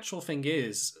the actual thing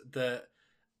is that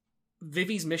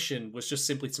Vivi's mission was just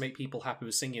simply to make people happy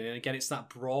with singing, and again, it's that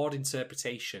broad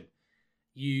interpretation.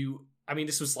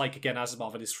 This was like, again,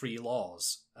 Asimov and his 3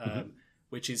 laws,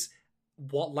 which is,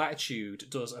 what latitude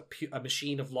does a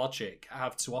machine of logic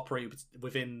have to operate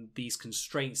within these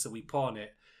constraints that we put on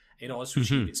it in order to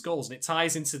achieve its goals? And it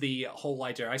ties into the whole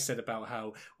idea I said about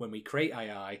how when we create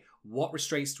AI, what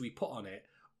restraints do we put on it?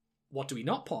 What do we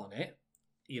not put on it?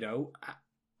 You know,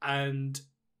 and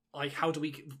like, how do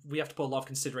we have to put a lot of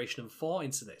consideration and thought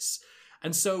into this?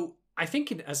 And so I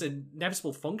think as an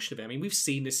inevitable function of it, I mean, we've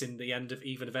seen this in the end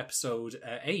of episode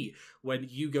 8, when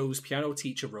Yugo's piano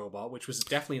teacher robot, which was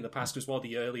definitely in the past as well,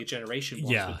 the earlier generation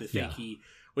was,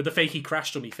 with the fake he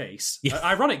crashed on my face. Yeah.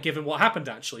 Ironic given what happened,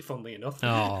 actually, funnily enough.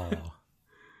 Oh.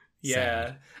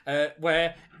 Yeah.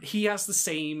 Where he has the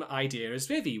same idea as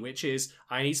Vivi, which is,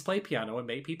 I need to play piano and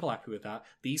make people happy with that.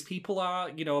 These people are,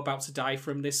 you know, about to die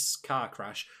from this car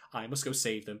crash. I must go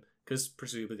save them, because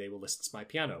presumably they will listen to my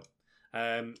piano.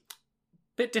 I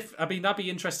mean, that'd be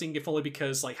interesting if only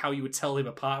because, like, how you would tell him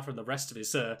apart from the rest of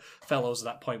his fellows at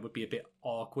that point would be a bit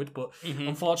awkward. But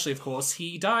unfortunately, of course,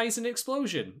 he dies in an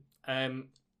explosion.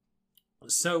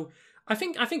 So I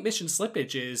think mission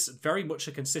slippage is very much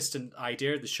a consistent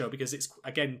idea of the show, because it's,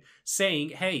 again, saying,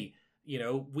 hey, you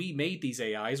know, we made these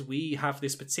AIs, we have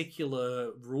this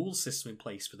particular rule system in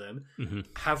place for them.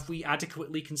 Have we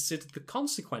adequately considered the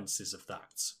consequences of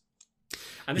that?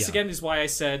 And this again is why I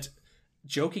said,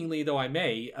 jokingly though I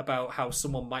may, about how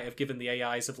someone might have given the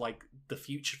AIs of like the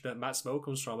future that Matt Smoke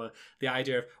comes from, the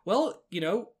idea of, well, you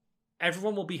know,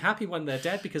 everyone will be happy when they're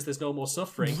dead because there's no more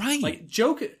suffering. Right. Like,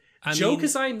 joke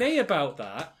as I may about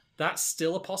that, that's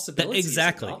still a possibility.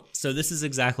 Exactly. So this is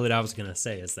exactly what I was going to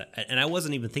say, is that, and I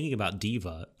wasn't even thinking about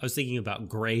Diva. I was thinking about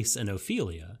Grace and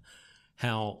Ophelia,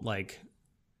 how like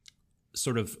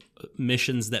sort of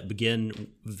missions that begin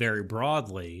very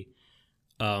broadly,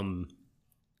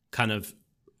 kind of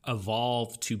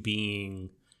evolve to being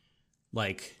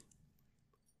like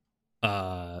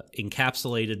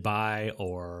encapsulated by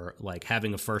or like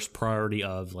having a first priority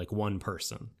of like one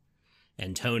person,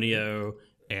 Antonio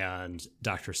and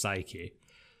Dr. Psyche.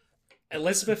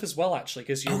 Elizabeth as well, actually,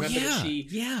 because you remember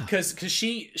that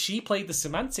she played the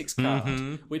semantics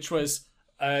card, which was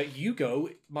Hugo,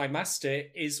 my master,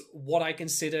 is what I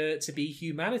consider to be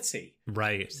humanity.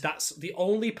 Right. That's the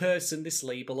only person this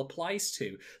label applies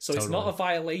to. So it's not a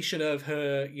violation of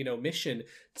her, mission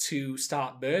to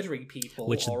start murdering people.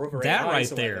 Which or other that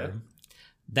AIs right or there. whatever.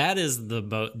 That is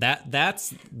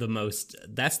that's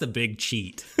the big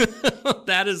cheat.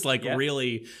 That is like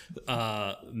really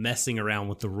messing around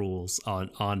with the rules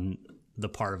on the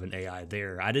part of an AI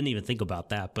there. I didn't even think about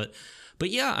that, but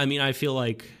yeah, I mean, I feel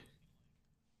like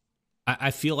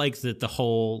that the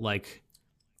whole like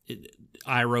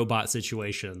iRobot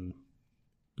situation,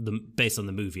 based on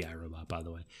the movie iRobot, by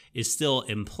the way, is still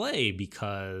in play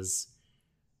because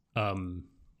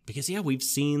yeah, we've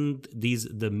seen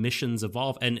the missions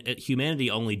evolve, and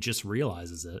humanity only just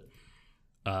realizes it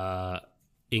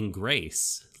in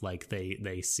Grace. Like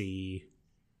they see,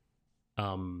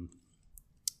 how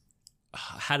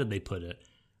did they put it?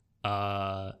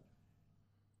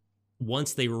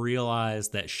 Once they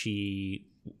realized that she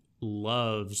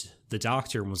loved the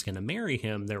Doctor and was going to marry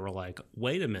him, they were like,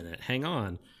 wait a minute, hang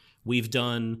on. We've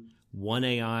done one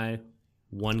AI,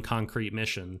 one concrete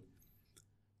mission.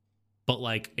 But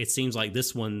like, it seems like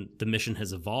this one, the mission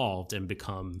has evolved and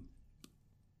become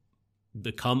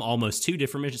almost two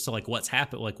different missions. So like, what's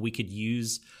happened? Like, we could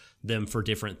use them for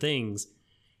different things.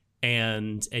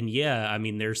 And yeah, I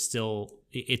mean, it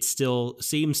still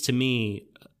seems to me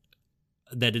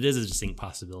that it is a distinct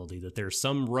possibility that there's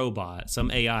some robot, some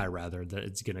AI rather, that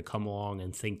is going to come along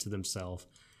and think to themselves,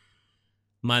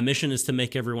 my mission is to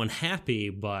make everyone happy,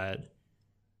 but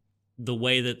the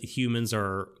way that humans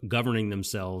are governing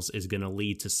themselves is going to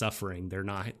lead to suffering.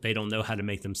 They don't know how to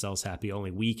make themselves happy.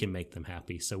 Only we can make them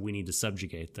happy. So we need to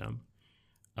subjugate them.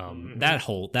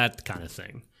 That kind of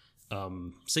thing.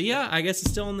 So yeah, I guess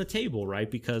it's still on the table, right?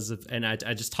 And I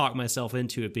just talked myself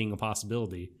into it being a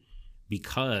possibility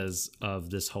because of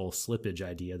this whole slippage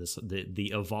idea,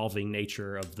 the evolving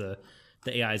nature of the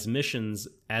AI's missions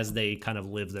as they kind of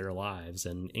live their lives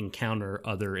and encounter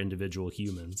other individual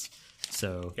humans.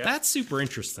 So that's super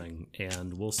interesting,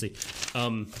 and we'll see.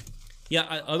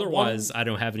 Otherwise, I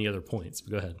don't have any other points,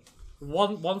 but go ahead.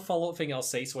 One follow-up thing I'll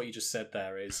say to what you just said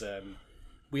there is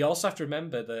we also have to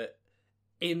remember that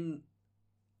in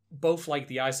both like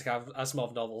the Isaac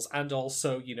Asimov novels and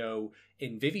also,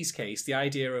 in Vivi's case, the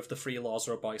idea of the three laws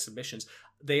of robotic submissions,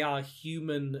 they are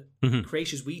human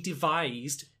creations. We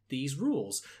devised these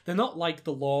rules. They're not like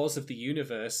the laws of the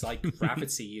universe, like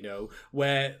gravity,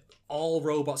 where all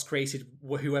robots created,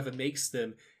 whoever makes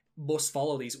them, must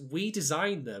follow these. We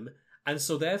designed them, and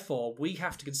so therefore we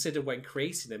have to consider when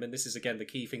creating them, and this is again the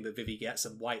key thing that Vivi gets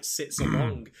and why it sits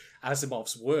along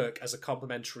Asimov's work as a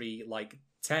complementary like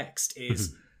text,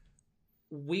 is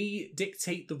we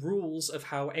dictate the rules of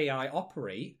how AI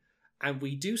operate, and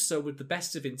we do so with the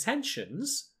best of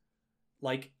intentions,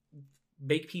 like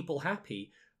make people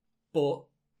happy, but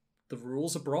the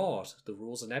rules are broad, the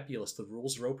rules are nebulous, the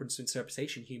rules are open to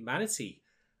interpretation. Humanity,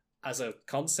 as a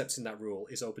concept in that rule,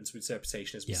 is open to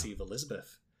interpretation, as we see with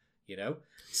Elizabeth,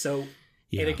 So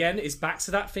it again is back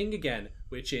to that thing again,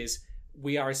 which is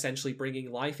we are essentially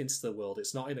bringing life into the world.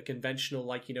 It's not in a conventional,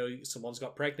 like, someone's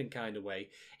got pregnant kind of way.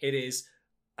 It is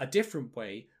a different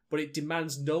way, but it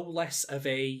demands no less of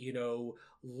a,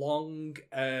 long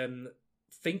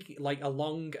thinking, like a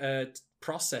long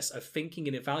process of thinking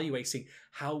and evaluating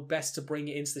how best to bring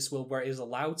it into this world where it is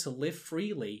allowed to live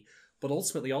freely, but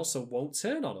ultimately also won't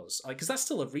turn on us. Because that's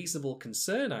still a reasonable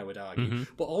concern, I would argue.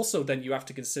 But also then you have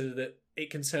to consider that it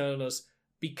can turn on us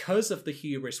because of the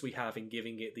hubris we have in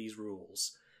giving it these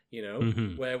rules.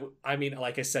 Where, I mean,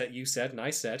 like I said, you said, and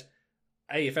I said,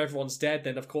 hey, if everyone's dead,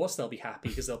 then of course they'll be happy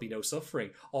because there'll be no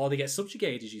suffering. Or they get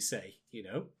subjugated, as you say,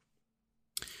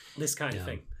 This kind of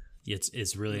thing.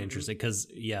 It's really interesting because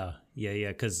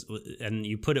because and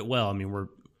you put it well. I mean,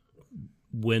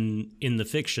 when in the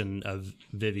fiction of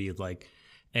Vivi, like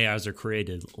AIs are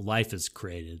created, life is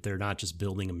created. They're not just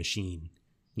building a machine.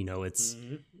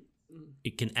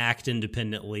 It can act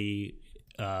independently,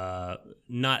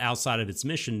 not outside of its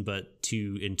mission, but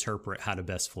to interpret how to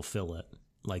best fulfill it.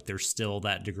 Like there's still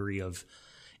that degree of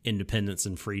independence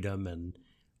and freedom and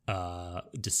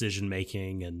decision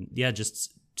making, and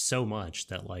just so much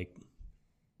that like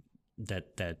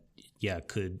that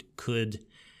could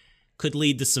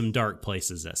lead to some dark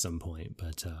places at some point.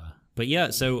 But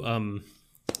yeah. So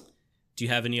do you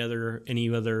have any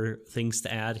other things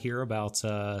to add here about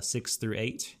 6 through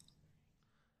 8?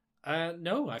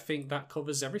 No, I think that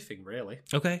covers everything, really.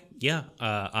 Okay, yeah.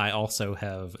 I also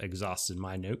have exhausted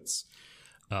my notes.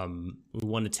 We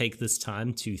want to take this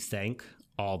time to thank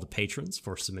all the patrons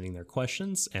for submitting their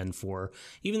questions, and for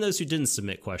even those who didn't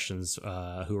submit questions,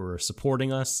 who are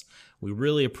supporting us. We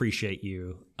really appreciate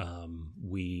you.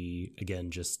 We,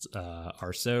 again, just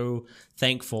are so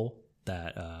thankful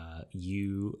that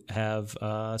you have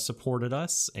supported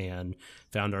us and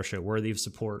found our show worthy of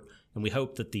support. And we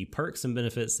hope that the perks and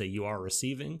benefits that you are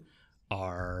receiving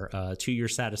are to your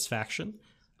satisfaction.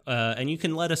 And you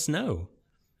can let us know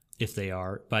if they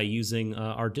are by using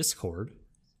our Discord.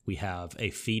 We have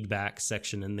a feedback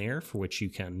section in there for which you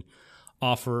can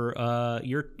offer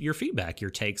your feedback, your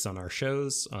takes on our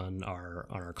shows, on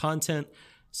our content,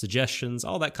 suggestions,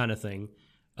 all that kind of thing.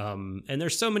 And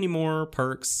there's so many more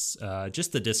perks.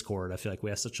 Just the Discord, I feel like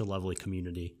we have such a lovely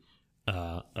community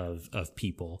of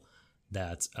people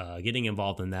that getting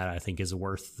involved in that, I think, is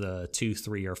worth the $2,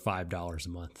 $3, or $5 a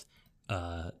month.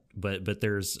 But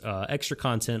there's extra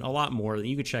content, a lot more.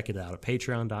 You can check it out at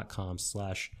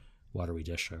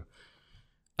patreon.com/WateryDishShow.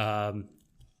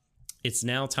 It's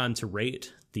now time to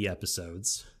rate the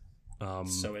episodes.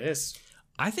 So it is.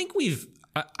 I think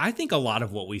a lot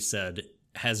of what we said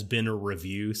has been a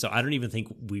review, so I don't even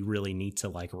think we really need to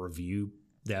like review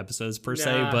the episodes per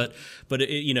se. But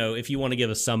if you want to give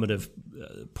a summative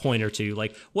point or two,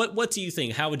 like what do you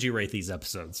think? How would you rate these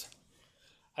episodes?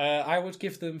 I would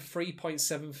give them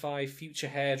 3.75 future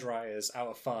hairdryers out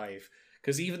of 5.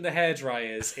 Because even the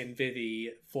hairdryers in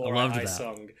Vivi, Flora, Ice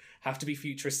Song have to be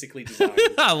futuristically designed.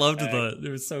 I loved that. It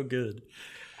was so good.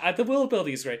 The world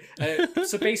building is great.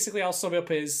 So basically, I'll sum it up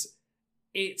as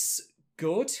it's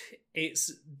good,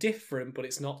 it's different, but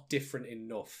it's not different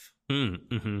enough.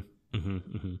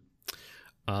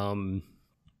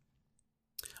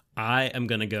 I am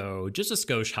going to go just a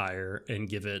skosh higher and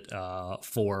give it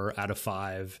 4 out of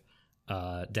 5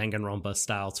 Danganronpa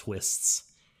style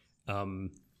twists.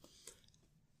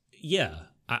 Yeah,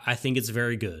 I think it's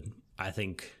very good. I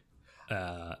think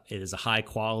it is a high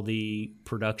quality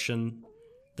production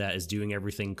that is doing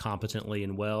everything competently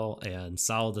and well and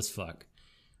solid as fuck.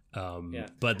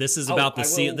 But this is about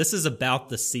this is about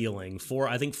the ceiling.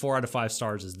 I think 4 out of 5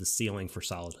 stars is the ceiling for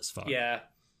solid as fuck. Yeah.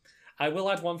 I will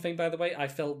add one thing, by the way. I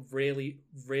felt really,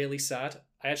 really sad.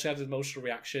 I actually had an emotional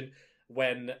reaction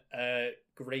when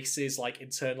Grace's like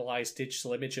internalized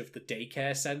digital image of the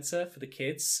daycare center for the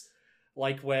kids,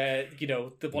 like where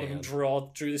one of them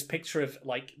drew this picture of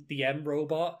like the M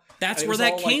robot. That's where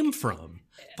that came from.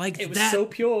 Like it was so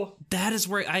pure. That is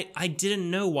where I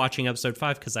didn't know watching episode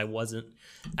 5 because I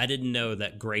didn't know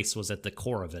that Grace was at the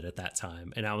core of it at that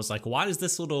time, and I was like, why does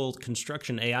this little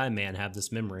construction AI man have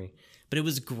this memory? But it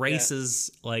was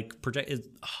Grace's like project.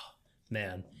 Oh,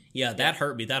 man, yeah, that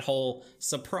hurt me. That whole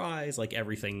surprise, like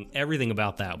everything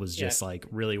about that was just like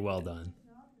really well done.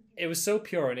 It was so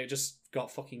pure, and it just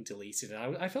got fucking deleted,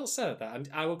 and I felt sad at that. And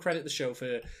I will credit the show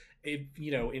for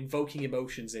invoking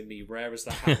emotions in me, rare as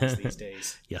that happens these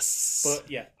days. Yes.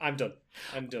 But yeah, I'm done.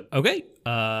 Okay.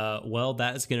 Well,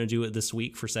 that is going to do it this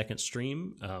week for Second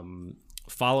Stream.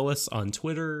 Follow us on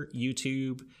Twitter,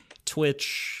 YouTube,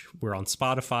 Twitch. We're on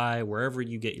Spotify, wherever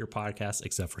you get your podcasts,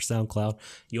 except for SoundCloud.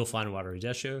 You'll find Watery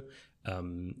Desho.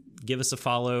 Give us a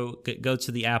follow. Go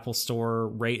to the Apple Store,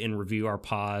 rate and review our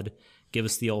pod. Give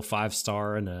us the old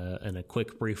 5-star and a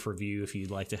quick brief review if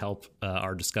you'd like to help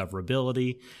our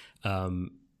discoverability.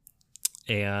 And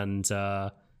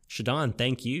Shadon,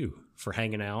 thank you for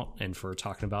hanging out and for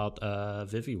talking about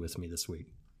Vivi with me this week.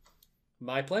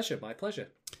 My pleasure.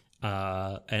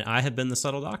 And I have been the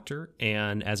Subtle Doctor,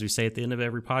 and as we say at the end of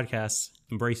every podcast,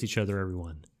 embrace each other,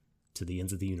 everyone, to the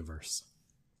ends of the universe.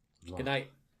 Good night.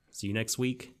 See you next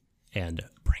week, and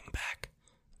bring back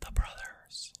the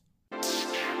brothers.